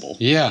this simple.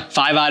 Yeah.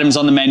 5 items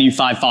on the menu,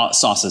 5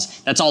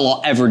 sauces. That's all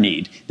I'll ever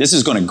need. This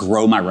is going to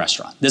grow my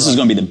restaurant. This is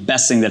going to be the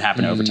best thing that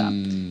happened over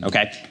time.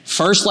 Okay.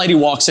 First lady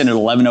walks in at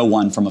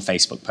 11:01 from a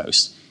Facebook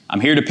post.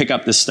 I'm here to pick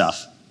up this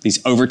stuff,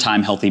 these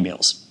overtime healthy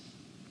meals.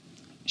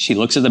 She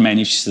looks at the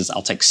menu. She says,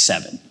 I'll take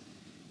 7.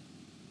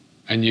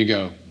 And you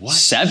go, what?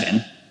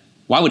 7?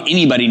 Why would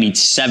anybody need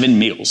 7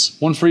 meals?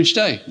 1 for each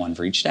day. 1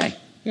 for each day.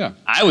 Yeah.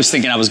 I was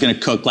thinking I was going to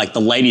cook like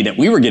the lady that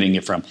we were getting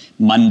it from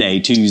Monday,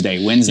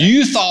 Tuesday, Wednesday.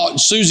 You thought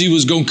Susie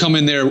was going to come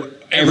in there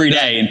every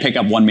day and pick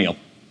up 1 meal,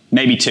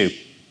 maybe 2,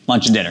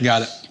 lunch and dinner.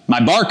 Got it.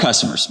 My bar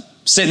customers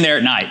sitting there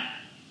at night.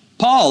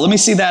 Paul, let me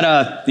see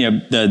that,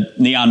 the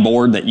neon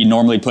board that you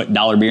normally put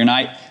 $1 beer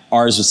night.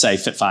 Ours would say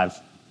Fit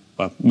 5,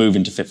 well, move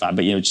into Fit 5,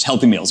 but just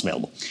healthy meals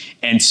available.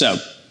 And so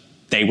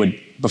they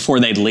would, before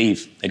they'd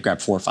leave, they'd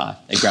grab 4 or 5.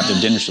 They'd grab their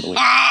dinners for the week.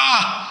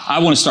 I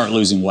want to start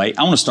losing weight.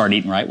 I want to start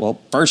eating right. Well,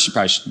 first you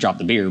probably should drop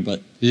the beer,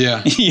 but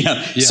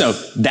So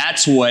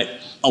that's what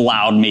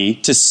allowed me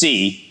to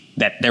see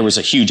that there was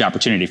a huge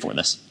opportunity for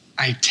this.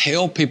 I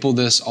tell people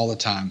this all the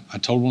time. I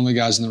told one of the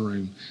guys in the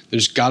room,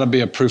 there's got to be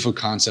a proof of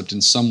concept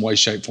in some way,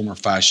 shape, form, or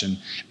fashion.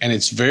 And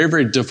it's very,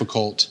 very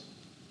difficult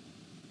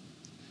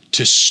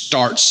to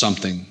start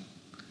something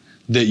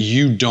that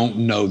you don't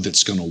know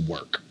that's going to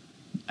work.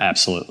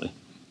 Absolutely.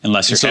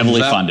 Unless you're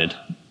heavily funded.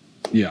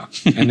 Yeah.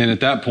 And then at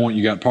that point,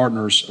 you got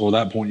partners, or at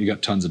that point, you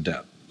got tons of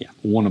debt. Yeah.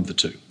 One of the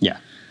two. Yeah.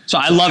 So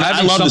I love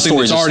the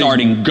stories of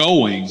starting.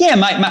 Going. Yeah.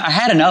 I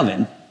had an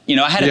oven.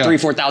 I had a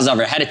 $3,000-$4,000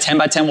 oven. I had a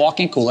 10x10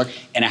 walk-in cooler,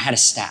 and I had a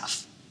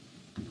staff.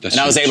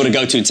 I was able to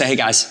go to and say, hey,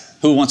 guys,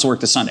 who wants to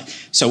work this Sunday?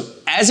 So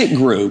as it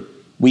grew,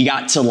 we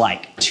got to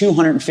like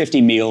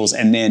 250 meals,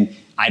 and then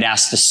I'd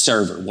ask the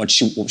server, what's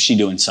she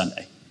doing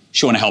Sunday?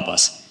 She want to help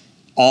us.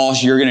 All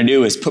you're going to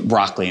do is put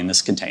broccoli in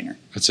this container.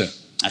 That's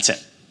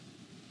it.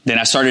 Then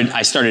I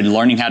started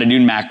learning how to do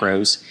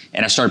macros,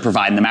 and I started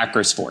providing the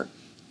macros for it.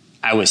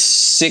 I was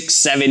 $6,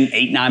 $7,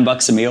 $8,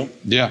 $9 a meal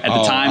at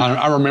the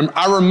time.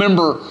 I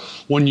remember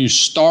when you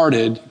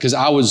started,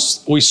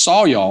 because we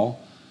saw y'all,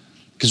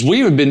 because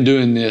we had been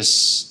doing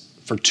this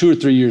for 2 or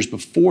 3 years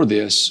before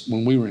this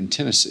when we were in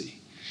Tennessee,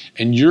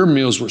 and your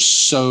meals were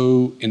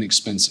so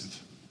inexpensive.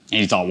 And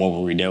you thought, what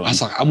were we doing? I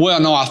was like,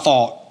 I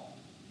thought,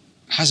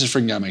 how's this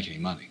freaking guy make any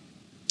money?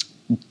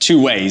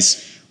 2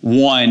 ways.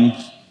 One,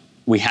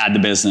 we had the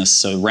business,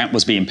 so rent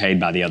was being paid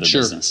by the other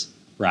business,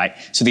 right?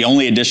 So the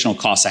only additional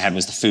cost I had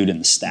was the food and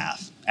the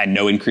staff. I had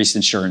no increased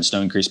insurance,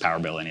 no increased power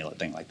bill,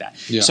 anything like that.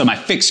 Yeah. So my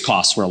fixed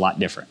costs were a lot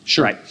different,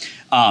 right?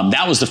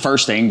 That was the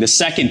first thing. The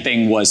second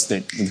thing was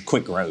the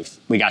quick growth.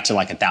 We got to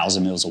like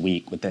 1,000 meals a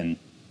week within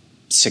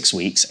 6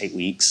 weeks, 8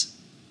 weeks.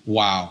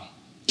 Wow.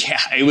 Yeah,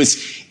 it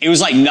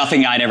was like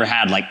nothing I'd ever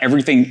had. Like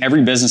every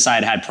business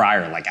I had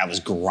prior, like I was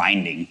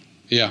grinding.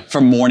 Yeah.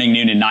 From morning,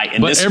 noon, and night.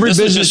 And but every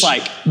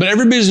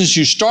business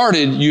you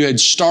started, you had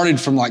started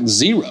from like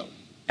zero.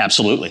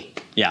 Absolutely.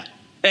 Yeah.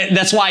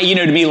 That's why,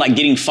 to me, like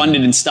getting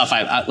funded and stuff,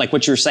 I like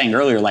what you were saying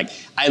earlier, like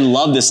I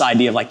love this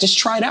idea of like, just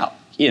try it out,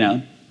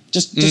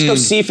 just go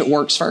see if it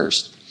works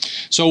first.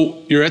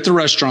 So you're at the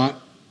restaurant,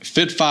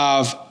 Fit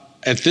 5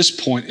 at this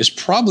point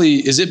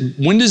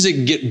when does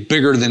it get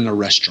bigger than the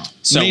restaurant?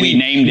 So we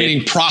named it.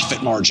 Meaning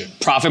profit margin.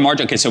 Profit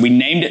margin. Okay, so we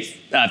named it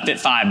Fit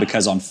 5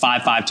 because on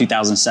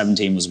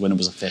 5/5/2017 was when it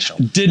was official.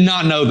 Did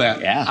not know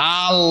that. Yeah.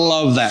 I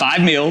love that.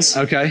 5 meals.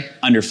 Okay.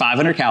 Under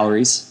 500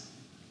 calories.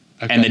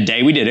 Okay. And the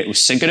day we did it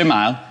was Cinco de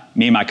Mayo.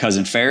 Me and my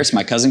cousin Ferris,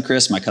 my cousin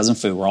Chris, my cousin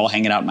Fu, we're all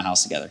hanging out in my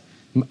house together.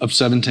 Of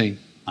 17.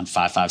 On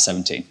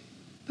 5/5/17.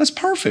 That's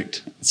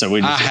perfect. So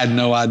I had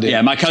no idea.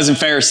 Yeah, my cousin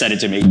Ferris said it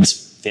to me. It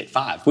was Fit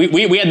 5.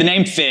 We had the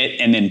name Fit,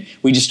 and then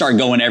we just started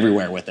going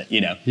everywhere with it,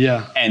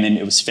 Yeah. And then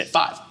it was Fit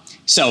 5.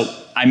 So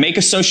I make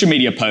a social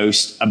media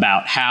post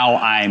about how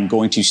I'm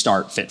going to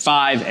start Fit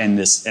 5, and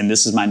this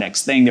is my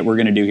next thing that we're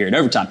going to do here at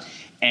Overtime.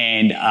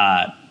 And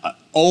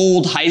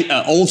old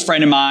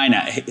friend of mine,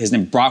 his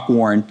name is Brock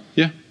Warren.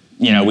 Yeah.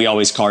 We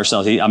always call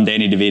ourselves, I'm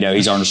Danny DeVito.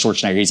 He's Arnold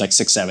Schwarzenegger. He's like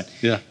 6'7".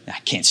 Yeah. I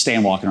can't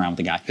stand walking around with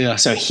the guy. Yeah.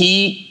 So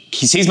he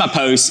sees my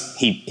post.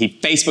 He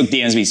Facebook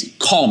DMs me. He's,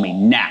 call me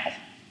now.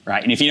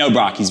 Right. And if you know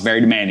Brock, he's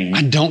very demanding.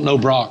 I don't know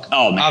Brock.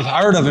 Oh, man. I've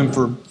heard of him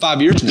for 5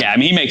 years now. Yeah. I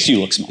mean, he makes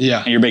you look small. Yeah.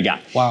 And you're a big guy.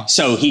 Wow.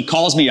 So he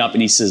calls me up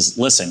and he says,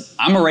 listen,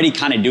 I'm already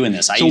kind of doing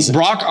this. So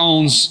Brock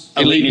owns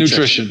Elite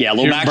Nutrition. Yeah. A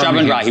little backdrop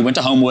and dry. He went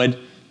to Homewood,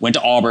 went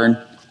to Auburn.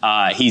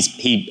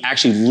 He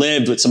actually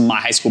lived with some of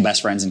my high school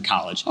best friends in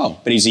college. Oh.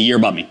 But he's a year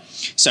above me.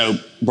 So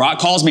Brock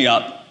calls me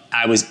up.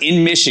 I was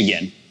in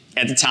Michigan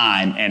at the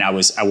time, and I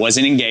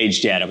wasn't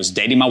engaged yet. I was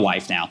dating my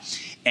wife now.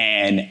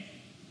 And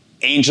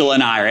Angela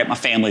and I are at my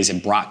family's,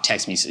 and Brock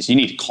texts me and says, you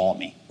need to call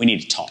me. We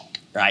need to talk,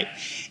 right?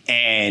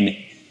 And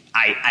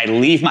I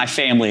leave my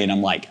family, and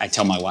I'm like, I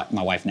tell my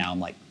wife now, I'm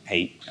like,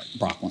 hey,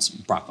 Brock wants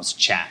to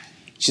chat.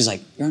 She's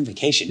like, you're on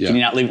vacation. Yeah. Can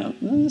you not leave?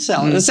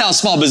 That's how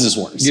small business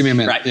works. Give me a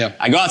minute. Right? Yeah.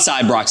 I go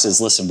outside. Brock says,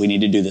 listen, we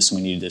need to do this,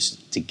 and we need to do this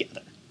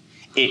together.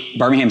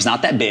 Birmingham's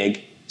not that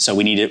big, so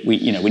we need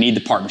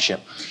the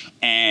partnership.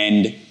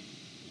 And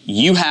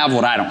you have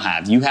what I don't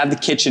have. You have the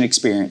kitchen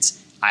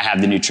experience. I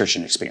have the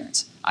nutrition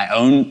experience. I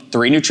own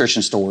 3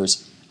 nutrition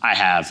stores. I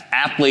have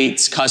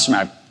athletes, customers,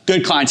 I have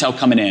good clientele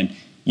coming in.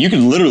 You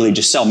can literally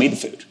just sell me the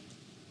food.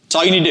 That's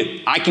all you need to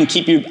do. I can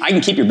keep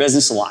your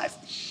business alive.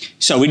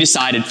 So we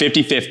decided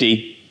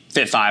 50-50,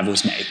 Fit 5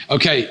 was made.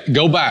 Okay,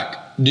 go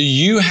back. Do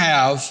you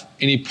have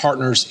any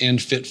partners in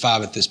Fit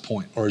 5 at this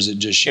point, or is it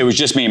just you? It was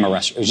just me in my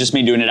restaurant. It was just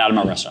me doing it out of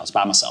my restaurant. I was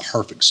by myself.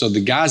 Perfect. So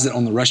the guys that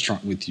own the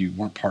restaurant with you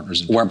weren't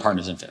partners in Fit 5? Weren't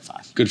partners in Fit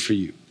 5. Good for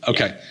you.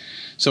 Okay. Yeah.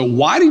 So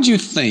why did you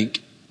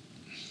think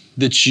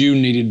that you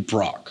needed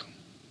Brock?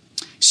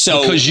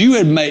 So because you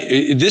had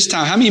made this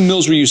time, how many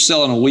meals were you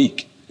selling a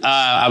week?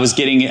 I was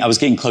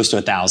getting close to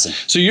 1,000.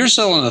 So you're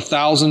selling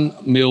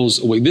 1,000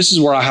 meals a week. This is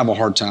where I have a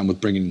hard time with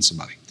bringing in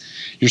somebody.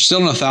 You're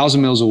selling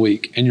 1,000 meals a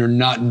week, and you're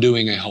not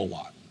doing a whole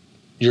lot.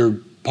 You're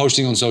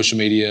posting on social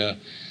media.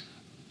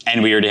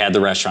 And we already had the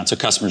restaurant, so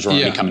customers were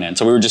already coming in.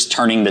 So we were just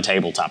turning the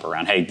tabletop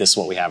around. Hey, this is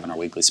what we have in our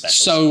weekly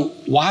specials. So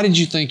why did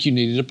you think you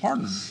needed a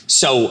partner?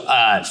 So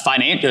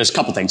there's a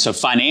couple things. So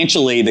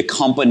financially, the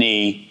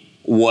company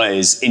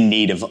was in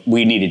need of,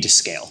 we needed to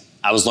scale.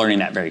 I was learning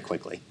that very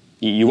quickly.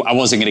 I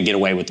wasn't going to get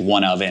away with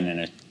one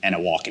oven and a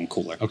walk-in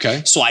cooler.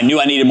 Okay. So I knew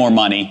I needed more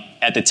money.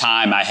 At the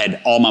time,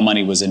 all my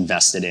money was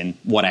invested in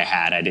what I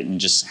had. I didn't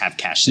just have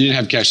cash. You didn't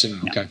have cash in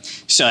it, okay.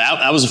 So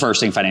that was the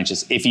first thing,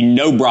 financials. If you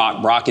know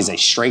Brock is a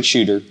straight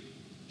shooter.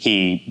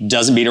 He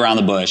doesn't beat around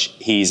the bush.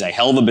 He's a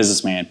hell of a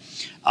businessman.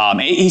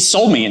 He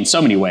sold me in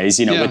so many ways,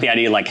 with the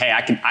idea like, hey,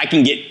 I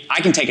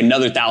can take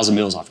another 1,000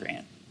 meals off your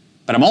hand.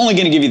 But I'm only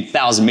going to give you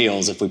 1,000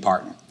 meals if we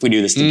partner, if we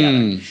do this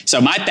together.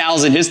 So my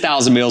 1,000, his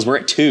 1,000 meals, we're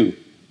at 2.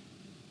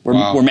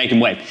 We're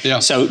making wave. Yeah.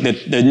 So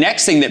the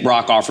next thing that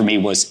Brock offered me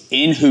was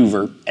in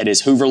Hoover, at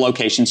his Hoover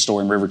location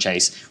store in River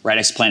Chase, right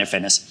next to Planet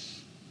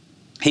Fitness.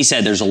 He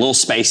said there's a little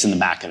space in the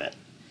back of it.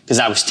 Because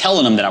I was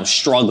telling him that I was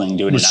struggling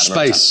doing it out of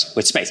space.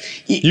 With space.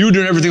 You were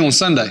doing everything on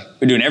Sunday.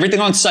 We're doing everything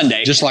on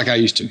Sunday. Just like I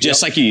used to.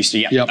 Just like you used to,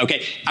 yeah. Yep.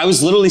 Okay. I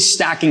was literally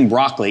stacking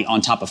broccoli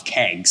on top of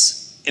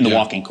kegs in the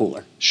walk-in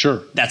cooler.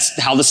 Sure. That's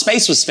how the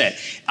space was fit.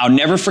 I'll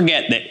never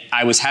forget that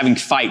I was having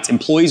fights.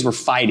 Employees were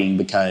fighting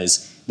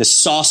because the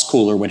sauce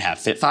cooler would have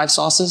Fit 5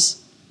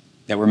 sauces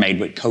that were made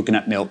with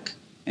coconut milk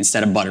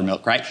instead of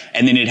buttermilk, right?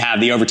 And then it'd have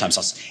the overtime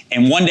sauce.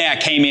 And one day I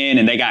came in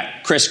and they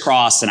got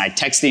crisscrossed and I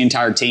texted the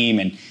entire team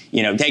and,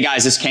 hey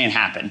guys, this can't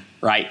happen,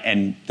 right?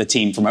 And the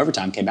team from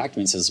overtime came back to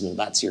me and says, well,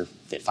 that's your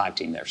Fit 5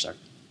 team there, sir.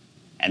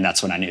 And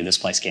that's when I knew this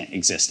place can't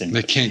exist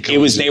anymore. They can't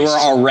coexist. They were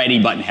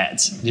already button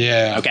heads.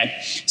 Yeah. Okay.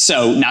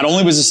 So not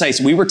only was it safe,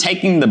 so we were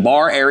taking the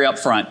bar area up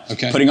front,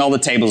 putting all the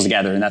tables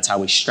together, and that's how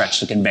we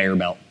stretched the conveyor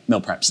belt meal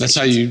prep stations.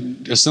 That's how you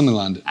assembly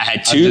lined it. I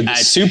had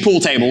two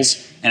pool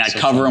tables, and I'd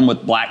cover them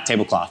with black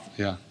tablecloth.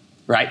 Yeah.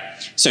 Right?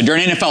 So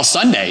during NFL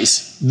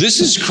Sundays.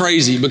 This is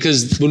crazy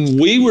because when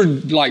we were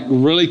like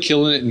really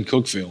killing it in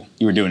Cookeville.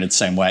 You were doing it the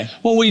same way?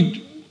 Well,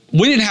 we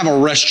didn't have a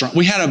restaurant.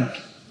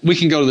 We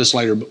can go to this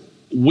later, but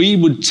we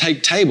would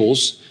take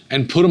tables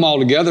and put them all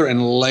together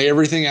and lay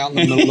everything out in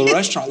the middle of the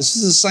restaurant. This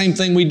is the same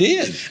thing we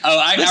did. Oh,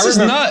 I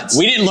remember. Nuts.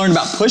 We didn't learn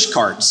about push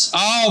carts.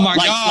 Oh my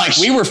gosh. Like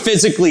we were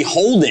physically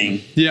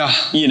holding,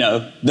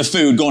 the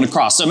food going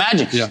across. So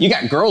imagine, you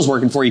got girls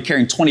working for you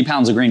carrying 20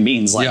 pounds of green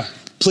beans.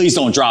 Please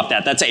don't drop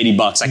that. That's $80.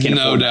 I can't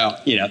afford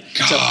that. No doubt.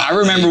 So I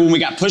remember when we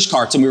got push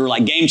carts and we were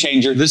like game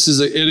changer. This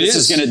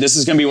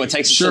is gonna be what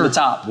takes us to the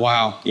top.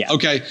 Wow. Yeah.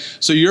 Okay.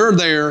 So you're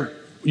there.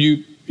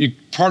 You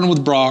partner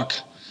with Brock.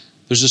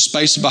 There's a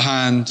space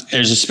behind.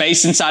 There's a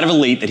space inside of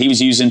Elite that he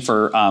was using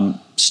for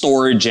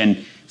storage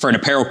and for an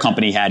apparel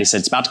company he had. He said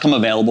it's about to come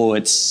available.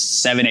 It's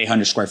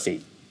 700-800 square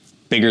feet,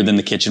 bigger than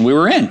the kitchen we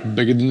were in.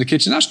 Bigger than the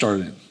kitchen I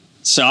started in.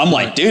 So I'm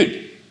like,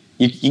 dude,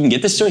 you can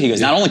get this to it? He goes,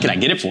 not only can I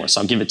get it for us,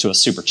 I'll give it to us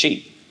super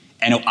cheap.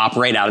 And it'll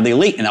operate out of the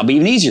Elite, and that'll be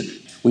even easier.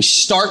 We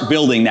start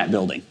building that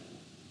building,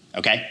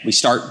 okay?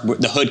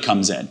 The hood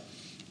comes in.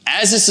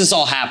 As this is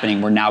all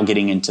happening, we're now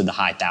getting into the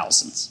high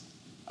thousands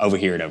over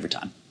here at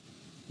Overtime.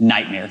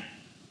 Nightmare.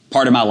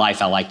 Part of my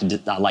life I like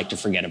to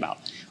forget about.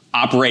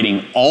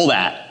 Operating all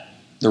that,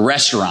 the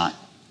restaurant,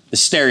 the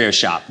stereo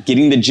shop,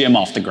 getting the gym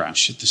off the ground.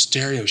 Shit, the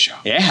stereo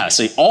shop. Yeah,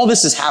 so all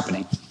this is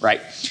happening,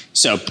 right?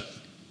 So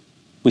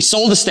we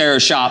sold the stereo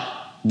shop.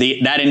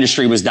 That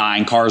industry was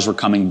dying. Cars were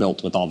coming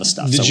built with all the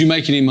stuff. Did you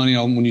make any money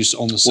on the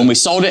sale? When we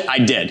sold it, I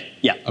did.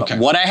 Yeah. Okay.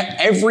 But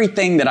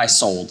everything that I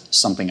sold,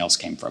 something else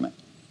came from it.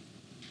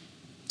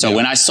 So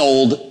when I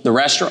sold the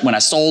restaurant, when I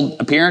sold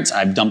Appearance,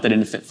 I dumped it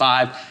into Fit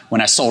 5. When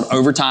I sold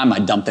Overtime, I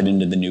dumped it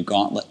into the new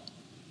Gauntlet.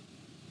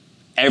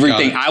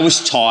 Everything I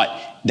was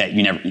taught that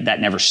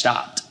never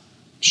stopped.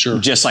 Sure.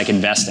 Just like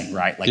investing,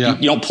 right? Like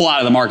you don't pull out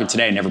of the market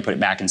today and never put it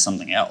back in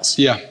something else.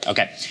 Yeah.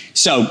 Okay.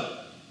 So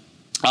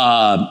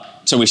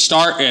we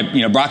start,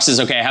 Brock says,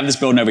 okay, I have this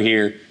building over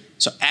here.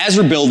 So as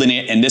we're building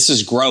it and this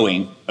is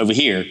growing over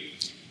here,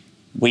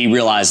 we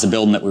realized the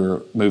building that we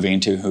were moving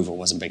into Hoover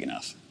wasn't big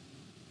enough.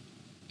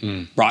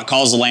 Brock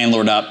calls the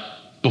landlord up.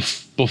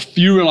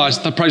 You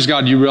realized, praise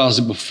God, you realized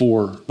it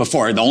before.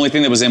 Before. The only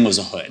thing that was in was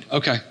a hood.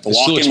 Okay.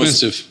 It's still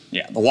expensive.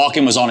 The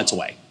walk-in was on its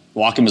way. The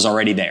walk-in was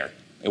already there.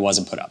 It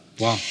wasn't put up.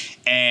 Wow.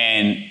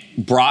 And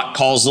Brock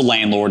calls the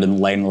landlord, and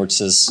the landlord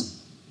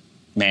says,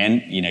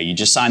 man, you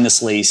just signed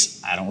this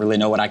lease. I don't really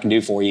know what I can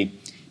do for you.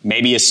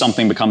 Maybe if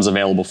something becomes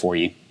available for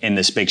you in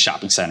this big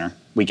shopping center,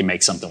 we can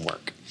make something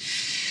work.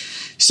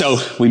 So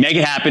we make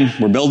it happen.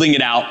 We're building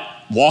it out.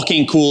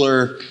 Walk-in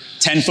cooler,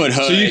 10-foot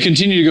hood. So you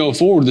continue to go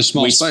forward with the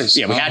small space?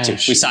 Yeah, we had to.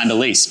 Shit. We signed a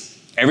lease.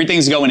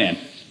 Everything's going in.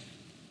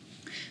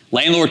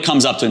 Landlord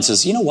comes up to it and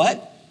says, you know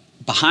what?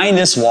 Behind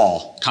this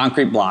wall,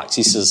 concrete blocks,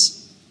 he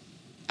says,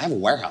 I have a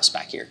warehouse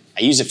back here.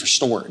 I use it for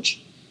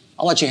storage.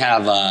 I'll let you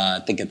have, I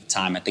think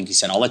he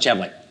said, I'll let you have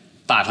like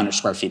 500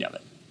 square feet of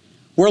it.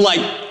 We're like,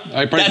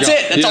 that's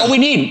it. That's all we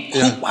need.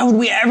 Yeah. Why would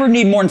we ever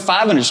need more than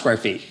 500 square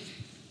feet?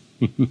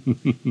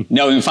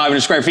 Knowing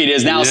 500 square feet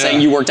is now saying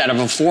you worked out of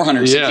a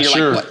 400. Yeah, you're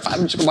sure. like, what,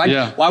 500 square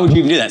feet? Why would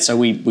you do that? So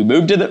we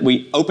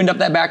we opened up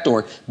that back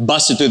door,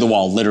 busted through the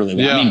wall, literally.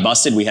 I mean,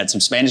 busted. We had some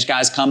Spanish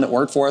guys come that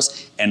worked for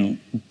us and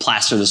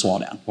plaster this wall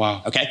down.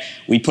 Wow. Okay.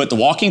 We put the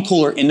walk-in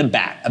cooler in the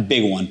back, a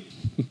big one.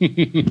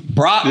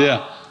 Brock,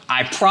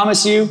 I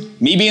promise you,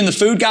 me being the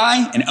food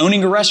guy and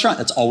owning a restaurant,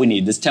 that's all we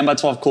need. This 10 by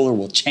 12 cooler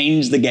will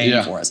change the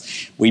game for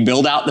us. We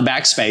build out the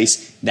back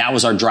space. That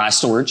was our dry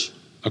storage.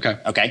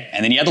 Okay.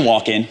 And then you had the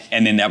walk-in,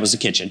 and then that was the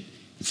kitchen.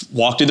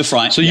 Walk through the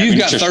front. So you've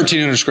got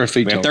 1,300 square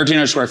feet. We have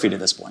 1,300 square feet at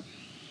this point.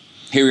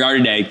 Here we are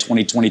today,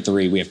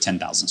 2023. We have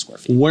 10,000 square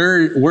feet.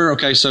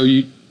 Okay, so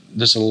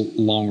this is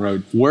a long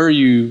road.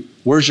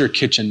 Where's your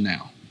kitchen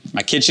now?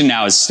 My kitchen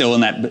now is still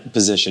in that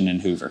position in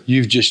Hoover.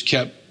 We just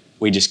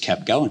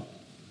kept going.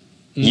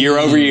 Year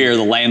over year,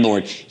 the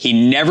landlord,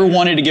 he never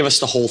wanted to give us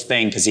the whole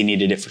thing because he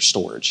needed it for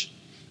storage.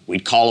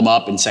 We'd call him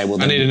up and say,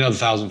 well, I need another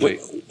 1,000 feet.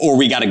 Or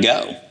we got to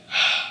go.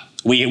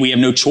 We have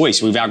no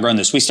choice. We've outgrown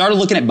this. We started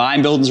looking at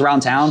buying buildings around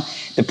town.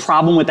 The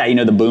problem with that,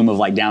 the boom of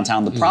like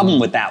downtown, the problem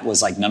with that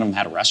was like none of them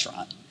had a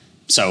restaurant.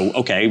 So,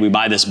 okay, we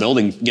buy this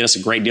building, get us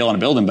a great deal on a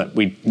building, but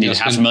we need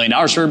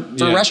 $500,000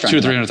 for a restaurant.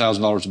 $200,000 or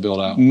 $300,000 to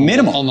build out.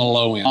 Minimum. On the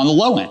low end. On the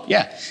low end,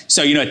 yeah.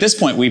 So, at this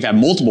point, we've had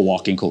multiple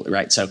walk-in coolers,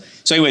 right? So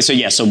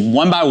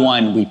one by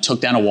one, we took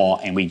down a wall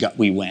and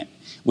we went.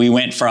 We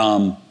went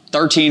from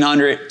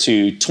 1,300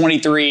 to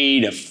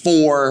 23 to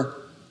 4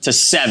 to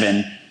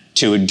 7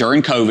 to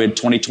during COVID,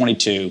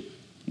 2022,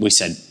 we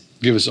said,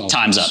 give us all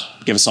time's up.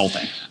 Give us the whole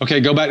thing.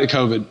 Okay, go back to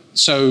COVID.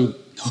 So,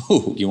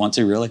 you want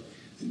to really?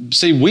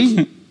 See,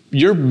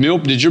 did your meal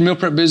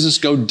prep business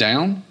go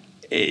down?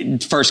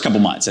 First couple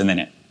months, and then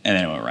it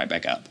went right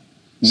back up.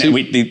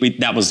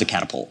 That was the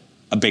catapult,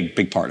 a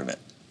big part of it.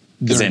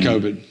 During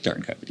COVID.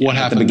 During COVID. Yeah. What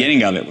happened? The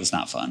beginning of it was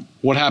not fun.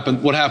 What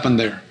happened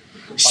there?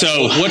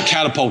 So what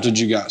catapulted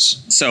you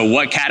guys? So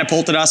what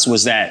catapulted us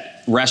was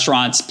that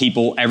restaurants,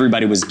 people,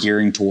 everybody was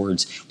gearing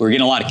towards, we were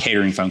getting a lot of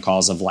catering phone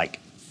calls of like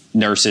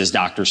nurses,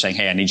 doctors saying,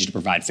 hey, I need you to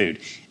provide food.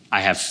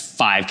 I have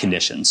 5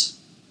 conditions.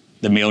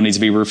 The meal needs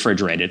to be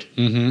refrigerated.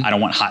 I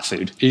don't want hot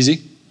food.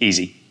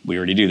 Easy. We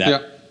already do that.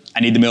 Yep. I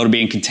need the meal to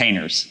be in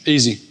containers.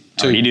 Easy.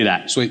 I already do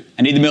that. Sweet.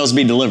 I need the meals to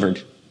be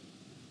delivered.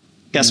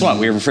 Guess what?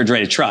 We have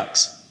refrigerated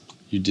trucks.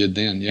 You did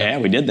then, yeah. Yeah,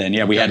 we did then.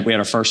 Yeah, we had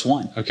our first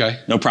one. Okay.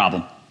 No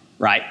problem.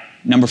 Right.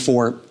 Number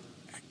 4,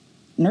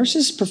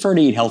 nurses prefer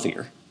to eat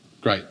healthier.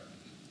 Great.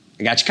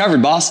 I got you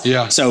covered, boss.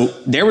 Yeah. So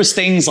there was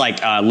things like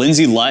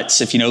Lindsay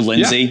Lutz, if you know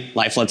Lindsay,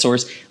 Life Flood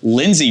Source.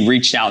 Lindsay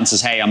reached out and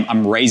says, hey,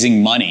 I'm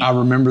raising money. I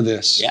remember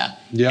this. Yeah.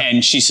 Yeah.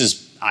 And she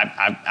says,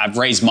 I've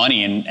raised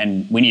money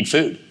and we need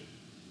food.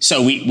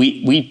 So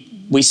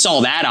we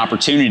saw that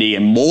opportunity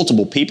and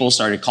multiple people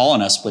started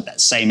calling us with that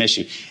same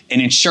issue.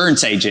 An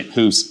insurance agent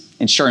whose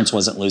insurance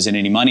wasn't losing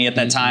any money at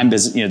that time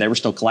because they were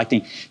still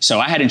collecting. So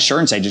I had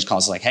insurance agents call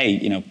us like,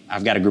 hey,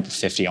 I've got a group of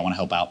 50. I want to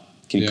help out.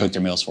 Can you cook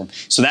their meals for them?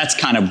 So that's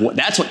kind of what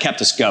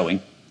kept us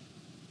going,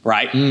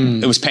 right?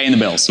 It was paying the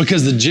bills.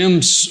 Because the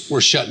gyms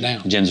were shut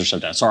down. Gyms were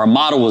shut down. So our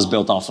model was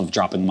built off of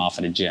dropping them off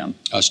at a gym.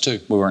 Us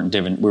too. We weren't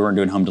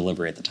doing home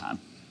delivery at the time.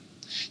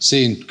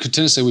 See, in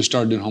Tennessee, we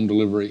started doing home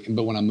delivery.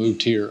 But when I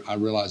moved here, I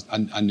realized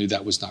I knew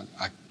that was not,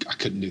 I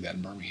couldn't do that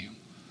in Birmingham.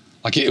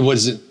 Like it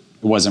wasn't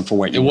for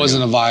what you It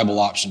wasn't a viable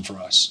option for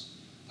us.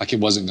 Like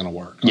it wasn't going to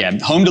work. Yeah,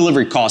 home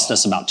delivery cost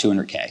us about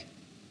 $200K.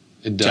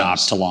 It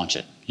does. To launch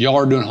it. Y'all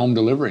are doing home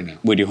delivery now.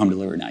 We do home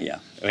delivery now, yeah.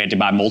 We had to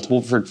buy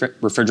multiple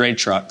refrigerated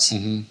trucks,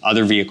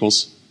 other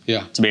vehicles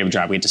to be able to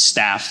drive. We had to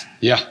staff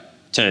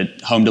to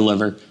home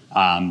deliver,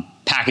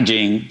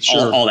 packaging,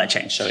 all that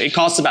changed. So it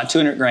costs about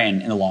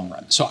 $200,000 in the long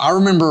run. So I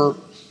remember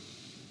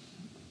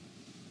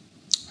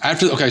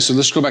so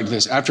let's go back to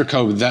this. After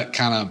COVID, that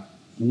kind of,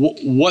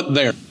 what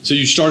there? So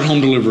you started home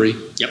delivery.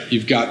 Yep.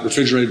 You've got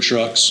refrigerated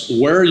trucks.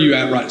 Where are you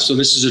at right? So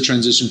this is a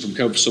transition from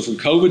COVID. So from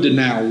COVID to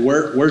now,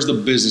 where's the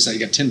business at? You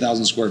got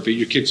 10,000 square feet.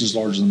 Your kitchen's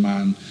larger than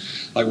mine.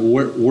 Like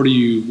where are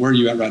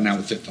you at right now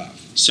with Fit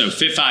 5? So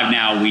Fit 5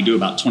 now, we do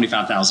about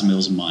 25,000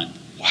 meals a month.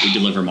 Wow. We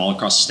deliver them all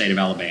across the state of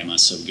Alabama.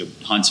 So we go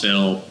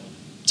Huntsville,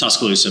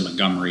 Tuscaloosa,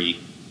 Montgomery,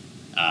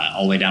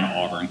 all the way down to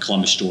Auburn,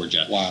 Columbus,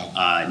 Georgia.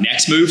 Wow.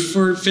 Next move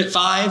for Fit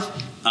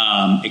 5.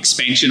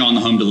 Expansion on the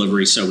home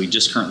delivery. So we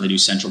just currently do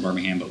central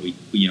Birmingham, but we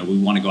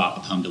want to go out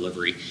with home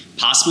delivery.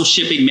 Possible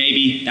shipping,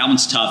 maybe. That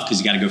one's tough because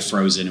you got to go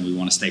frozen and we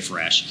want to stay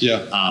fresh.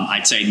 Yeah.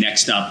 I'd say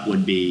next up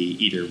would be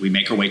either we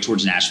make our way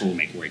towards Nashville, we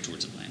make our way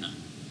towards Atlanta,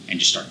 and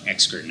just start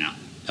excurting out.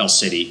 Hill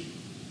City,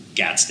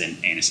 Gadsden,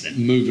 Anniston.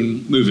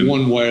 Moving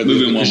one way or the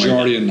other because you're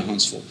already into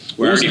Huntsville.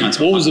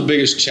 What was the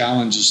biggest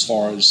challenge as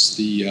far as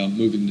the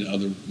moving to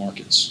other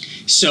markets?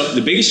 So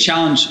the biggest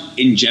challenge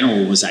in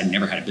general was I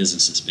never had a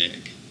business this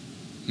big.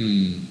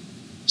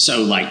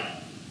 So like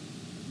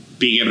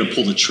being able to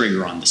pull the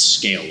trigger on the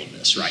scale of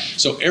this, right?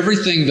 So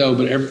everything though,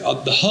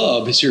 but the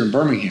hub is here in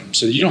Birmingham.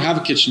 So you don't have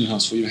a kitchen in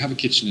Huntsville. You don't have a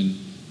kitchen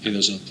in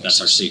those other places.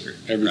 That's our secret.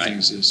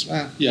 Everything's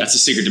right? That's the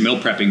secret to meal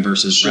prepping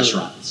versus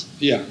restaurants.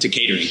 Yeah. To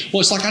catering.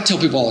 Well, it's like I tell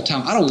people all the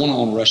time, I don't want to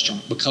own a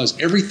restaurant because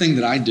everything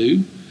that I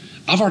do,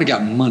 I've already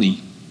got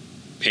money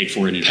paid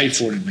for in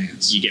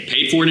advance. You get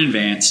paid for it in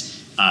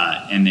advance,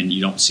 and then you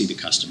don't see the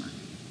customer.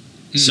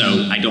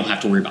 So I don't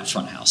have to worry about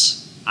front house.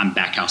 I'm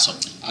back house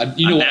only.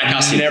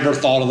 I never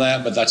thought of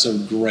that, but that's a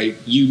great.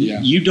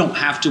 You don't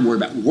have to worry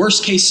about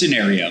worst case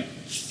scenario.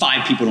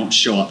 5 people don't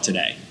show up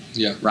today.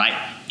 Yeah. Right.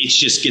 It's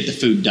just get the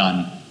food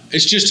done.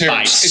 It's just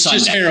harem. It's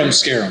just harem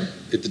scarum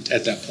at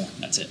that point.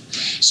 That's it.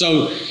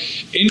 So,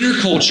 in your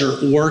culture,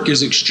 work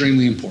is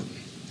extremely important,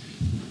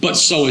 but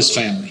so is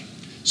family.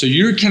 So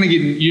you're kind of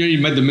getting. You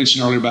made the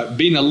mention earlier about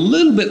being a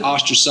little bit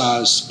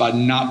ostracized by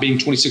not being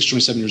 26,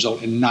 27 years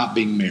old and not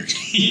being married.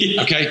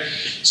 Yeah. Okay.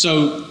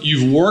 So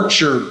you've worked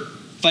your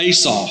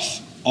face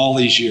off all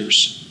these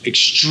years,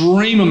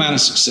 extreme amount of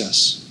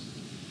success.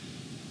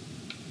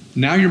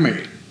 Now you're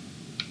married.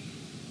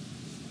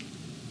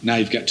 Now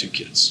you've got 2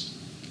 kids.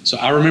 So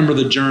I remember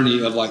the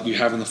journey of like you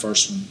having the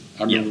first one.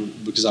 I remember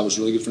because I was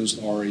really good friends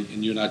with Ari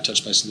and you and I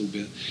touched base a little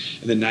bit.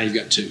 And then now you've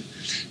got 2.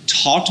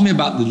 Talk to me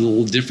about the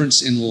little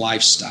difference in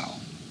lifestyle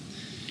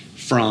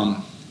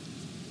from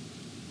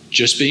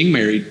just being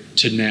married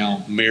to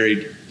now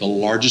married, the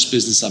largest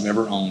business I've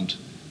ever owned,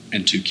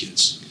 and 2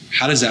 kids.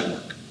 How does that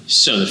work?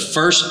 So the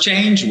first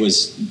change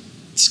was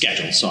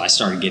schedule. So I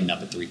started getting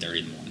up at 3:30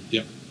 in the morning.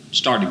 Yep.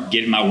 Started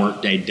getting my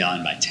work day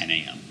done by 10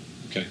 a.m.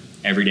 Okay.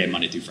 Every day,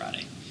 Monday through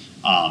Friday.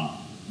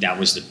 That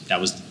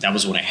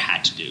was what I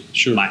had to do.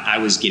 Sure. I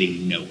was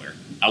getting nowhere.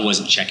 I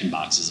wasn't checking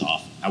boxes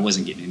off. I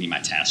wasn't getting any of my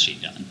task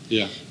sheet done.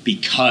 Yeah.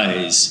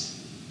 Because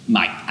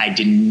I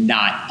did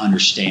not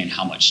understand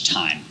how much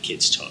time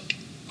kids took.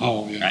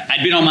 Oh yeah. Right?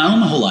 I'd been on my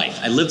own my whole life.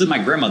 I lived with my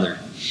grandmother,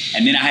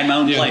 and then I had my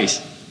own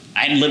place.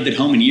 I hadn't lived at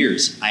home in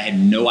years. I had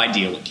no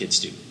idea what kids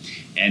do.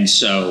 And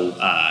so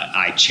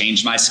I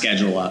changed my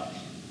schedule up.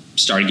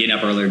 started getting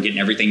up earlier, getting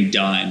everything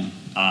done.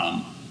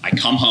 I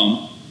come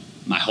home,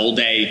 my whole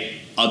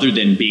day, other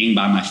than being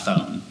by my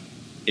phone,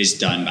 is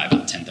done by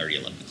about 10:30,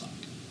 11 o'clock.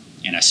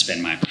 And I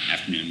spend my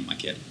afternoon with my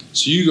kid.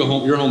 So you go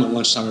home, you're home at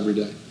lunchtime every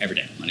day? Every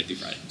day, Monday through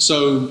Friday.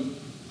 So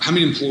how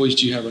many employees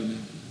do you have right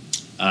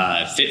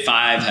now? Fit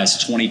 5 has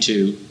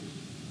 22.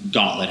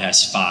 Gauntlet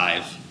has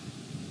 5.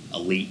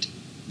 Elite,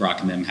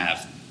 Brock and them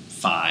have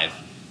 5.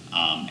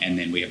 And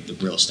then we have the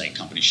real estate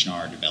company,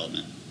 Shunnarah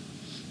Development.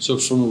 So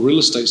from a real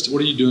estate,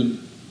 what are you doing?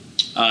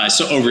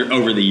 So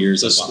over the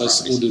years,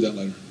 we'll do that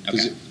later.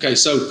 Okay.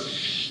 So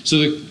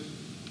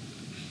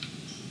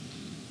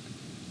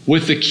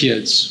with the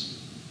kids,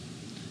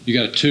 you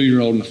got a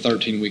 2-year-old and a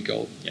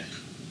 13-week-old. Yeah.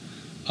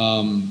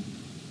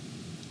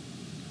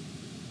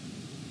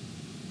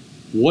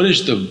 What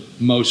is the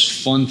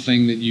most fun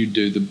thing that you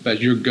do?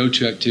 Your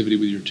go-to activity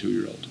with your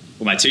 2-year-old?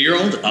 Well, my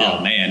 2-year-old, Yeah.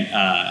 Oh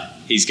man,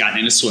 he's gotten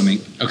into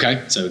swimming.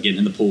 Okay. So getting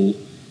in the pool.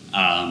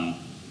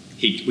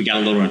 We got a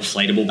little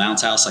inflatable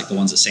bounce house like the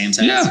ones that Sam's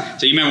has. Yeah.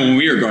 So you remember when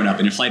we were growing up,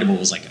 an inflatable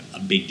was like a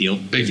big deal.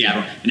 Big deal.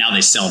 And now they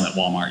sell them at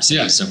Walmart.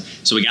 Yeah.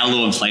 So we got a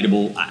little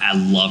inflatable. I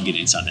love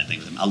getting inside that thing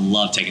with them. I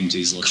love taking them to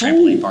these little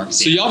trampoline parks.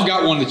 So y'all have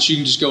got one that you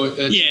can just go.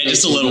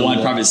 Just a little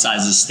one, probably the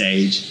size of the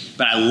stage.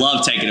 But I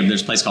love taking them.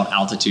 There's a place called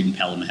Altitude in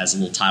Pelham. It has a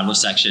little toddler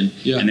section,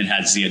 and then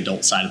has the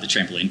adult side of the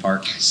trampoline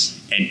park.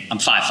 And I'm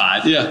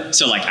 5'5". Yeah.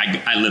 So like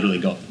I literally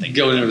go up and think.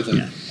 Go and everything.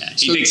 Yeah.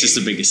 He thinks it's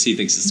the biggest. He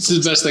thinks it's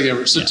the best thing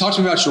ever. So talk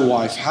to me about your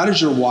wife. How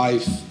does your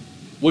wife?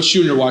 What's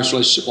you and your wife's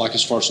relationship like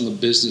as far as from the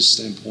business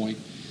standpoint?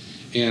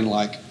 And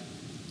like,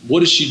 what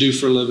does she do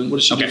for a living? What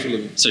does she do for a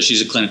living? So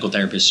she's a clinical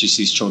therapist. She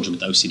sees children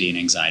with OCD and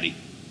anxiety.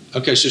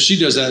 Okay, so she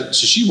does that.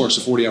 So she works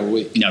a 40-hour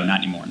week. No, not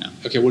anymore. No.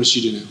 Okay, what does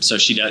she do now? So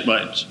she does,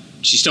 but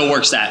she still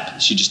works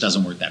that. She just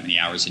doesn't work that many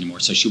hours anymore.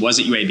 So she was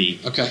at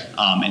UAB. Okay.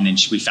 And then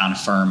we found a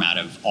firm out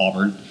of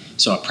Auburn.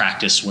 So a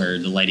practice where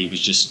the lady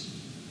was just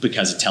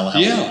because of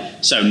telehealth.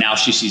 Yeah. So now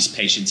she sees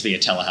patients via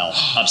telehealth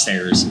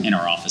upstairs in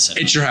our office at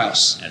home. Your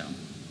house. At home.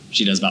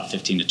 She does about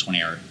 15 to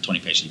 20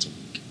 patients a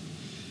week.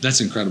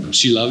 That's incredible.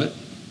 She love it?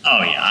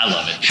 Oh yeah, I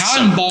love it.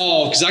 How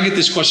involved, because I get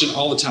this question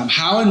all the time,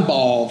 how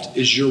involved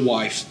is your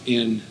wife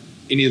in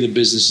any of the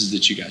businesses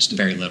that you guys do?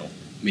 Very little.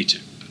 Me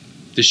too.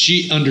 Does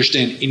she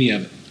understand any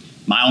of it?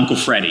 My Uncle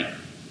Freddie,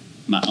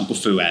 my Uncle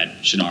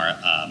Fuad,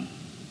 Shunnarah,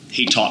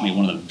 he taught me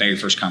one of the very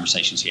first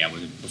conversations he had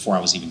with me before I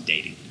was even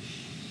dating.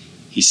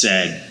 He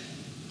said,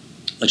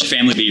 let your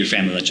family be your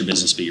family, let your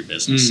business be your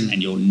business.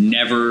 And you'll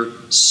never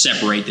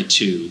separate the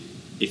two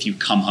if you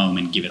come home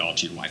and give it all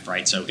to your wife,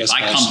 right? So That's if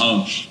I awesome. come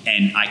home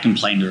and I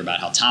complain to her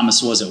about how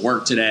Thomas was at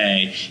work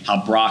today,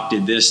 how Brock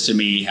did this to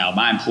me, how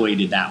my employee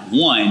did that,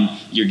 one,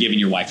 you're giving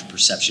your wife a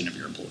perception of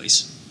your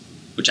employees,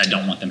 which I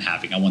don't want them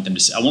having. I want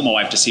my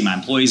wife to see my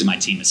employees and my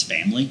team as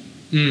family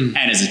and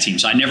as a team.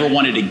 So I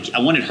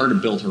wanted her to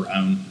build her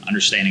own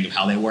understanding of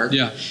how they work.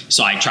 Yeah.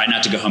 So I tried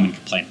not to go home and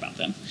complain about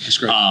them. That's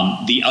great.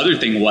 The other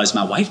thing was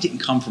my wife didn't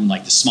come from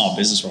like the small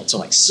business world. So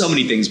like so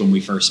many things when we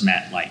first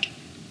met, like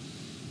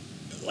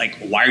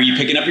why are you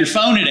picking up your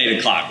phone at 8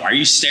 o'clock? Why are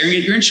you staring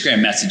at your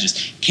Instagram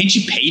messages? Can't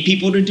you pay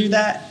people to do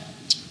that?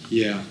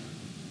 Yeah.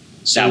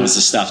 So That was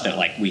the stuff that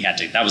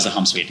that was the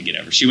humps we had to get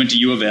over. She went to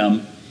U of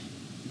M,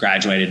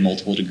 graduated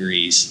multiple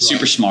degrees, Right.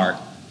 super smart,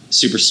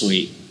 super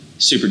sweet,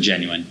 super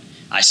genuine.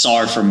 I saw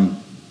her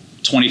from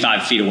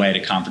 25 feet away at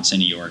a conference in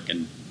New York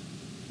and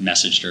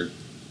messaged her.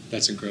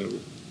 That's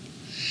incredible.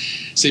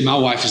 See, my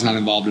wife is not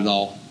involved at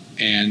all.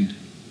 And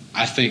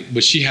I think,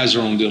 but she has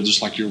her own deal,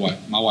 just like your wife.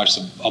 My wife's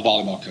a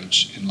volleyball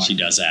coach. And She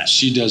does that.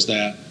 She does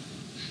that.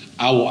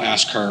 I will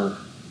ask her,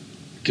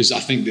 because I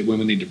think that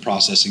women need to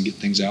process and get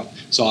things out.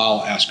 So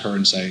I'll ask her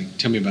and say,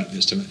 tell me about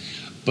this. And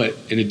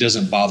it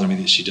doesn't bother me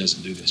that she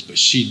doesn't do this, but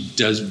she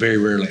does very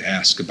rarely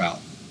ask about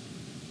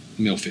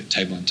meal fit,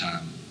 table and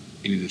time,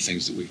 any of the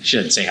things that we. She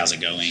doesn't say how's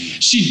it going.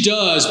 She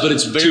does, but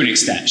it's very. To an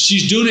extent.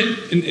 She's doing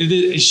it,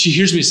 and she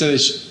hears me say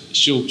this,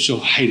 she'll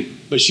hate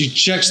it. But she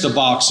checks the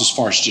box as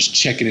far as just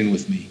checking in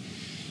with me.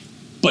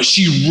 But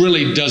she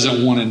really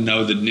doesn't want to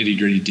know the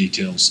nitty-gritty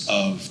details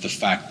of the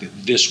fact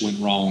that this went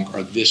wrong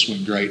or this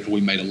went great or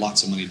we made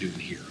lots of money doing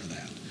here or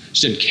that.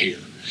 She doesn't care.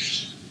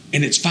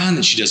 And it's fine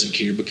that she doesn't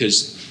care,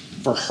 because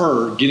for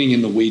her, getting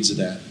in the weeds of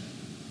that,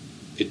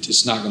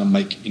 it's not going to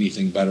make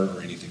anything better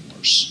or anything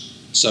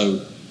worse.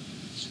 So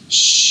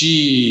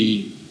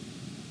she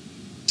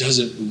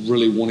doesn't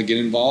really want to get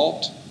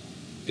involved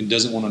and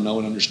doesn't want to know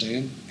and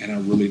understand.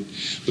 And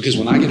because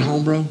when I get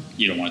home, bro,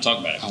 You don't want to talk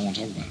about it. I want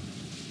to talk about it.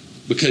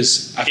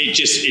 Because It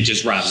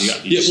just riles you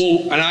up.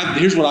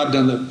 Here's what I've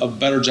done a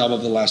better job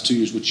of the last 2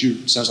 years, which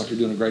sounds like you're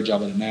doing a great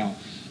job at it now.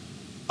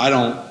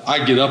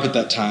 I get up at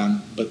that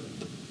time, but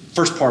the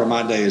first part of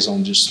my day is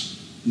on just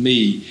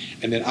me,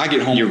 and then I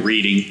get home. You're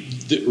reading,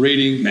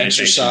 reading,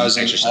 meditation,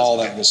 exercising, all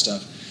that good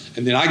stuff.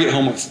 And then I get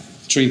home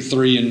between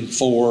 3 and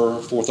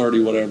 4,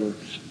 4:30, whatever.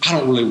 I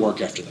don't really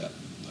work after that,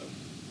 though.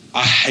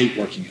 I hate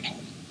working at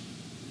home.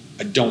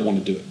 I don't want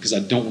to do it because I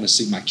don't want to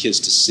see my kids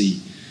to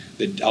see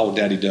that all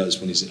Daddy does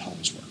when he's at home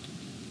is work.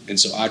 And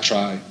so I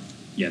try.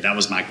 Yeah, that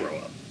was my grow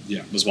up.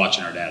 Yeah. Was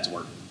watching our dads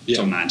work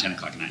until 9, 10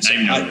 o'clock at night. So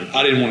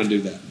I didn't want to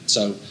do that.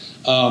 So,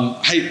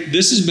 hey,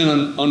 this has been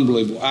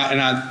unbelievable.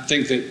 And I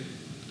think that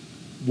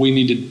we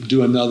need to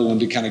do another one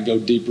to kind of go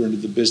deeper into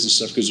the business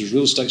stuff, because there's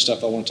real estate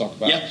stuff I want to talk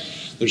about. Yeah.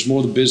 There's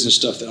more of the business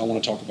stuff that I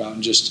want to talk about,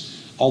 and just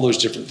all those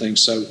different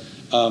things. So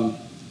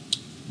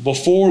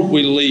before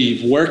we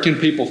leave, where can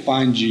people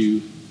find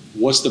you?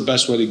 What's the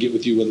best way to get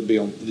with you, whether it be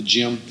on the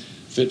gym,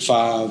 Fit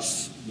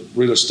 5,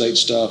 real estate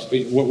stuff?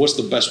 What's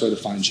the best way to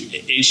find you?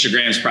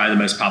 Instagram is probably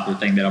the most popular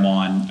thing that I'm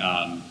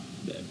on.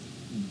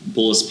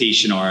 Bullis P.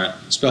 Shunnarah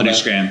on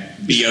Instagram,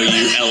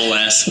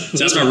 Boulos. So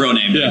that's my real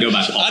name. I go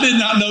by Paul. I did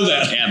not know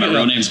that. Yeah, my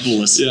real name's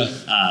Bullis. Yeah.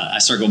 I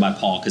started going by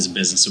Paul because of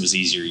business. It was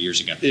easier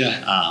years ago.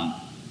 Yeah.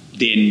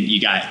 Then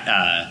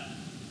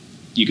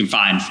you can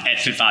find at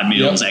Fit 5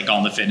 Meals at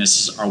Gauntlet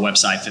Fitness, our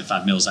website,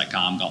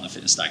 fit5meals.com,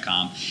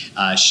 gauntletfitness.com.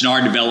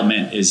 Shunnarah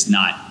Development is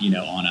not,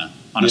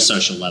 on a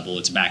social level.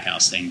 It's a back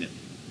house thing that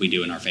we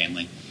do in our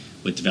family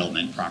with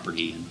development,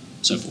 property, and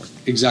so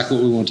forth. Exactly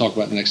what we want to talk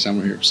about the next time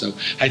we're here. So,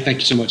 hey, thank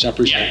you so much. I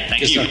appreciate it.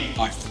 Thank you. Sir.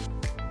 All right.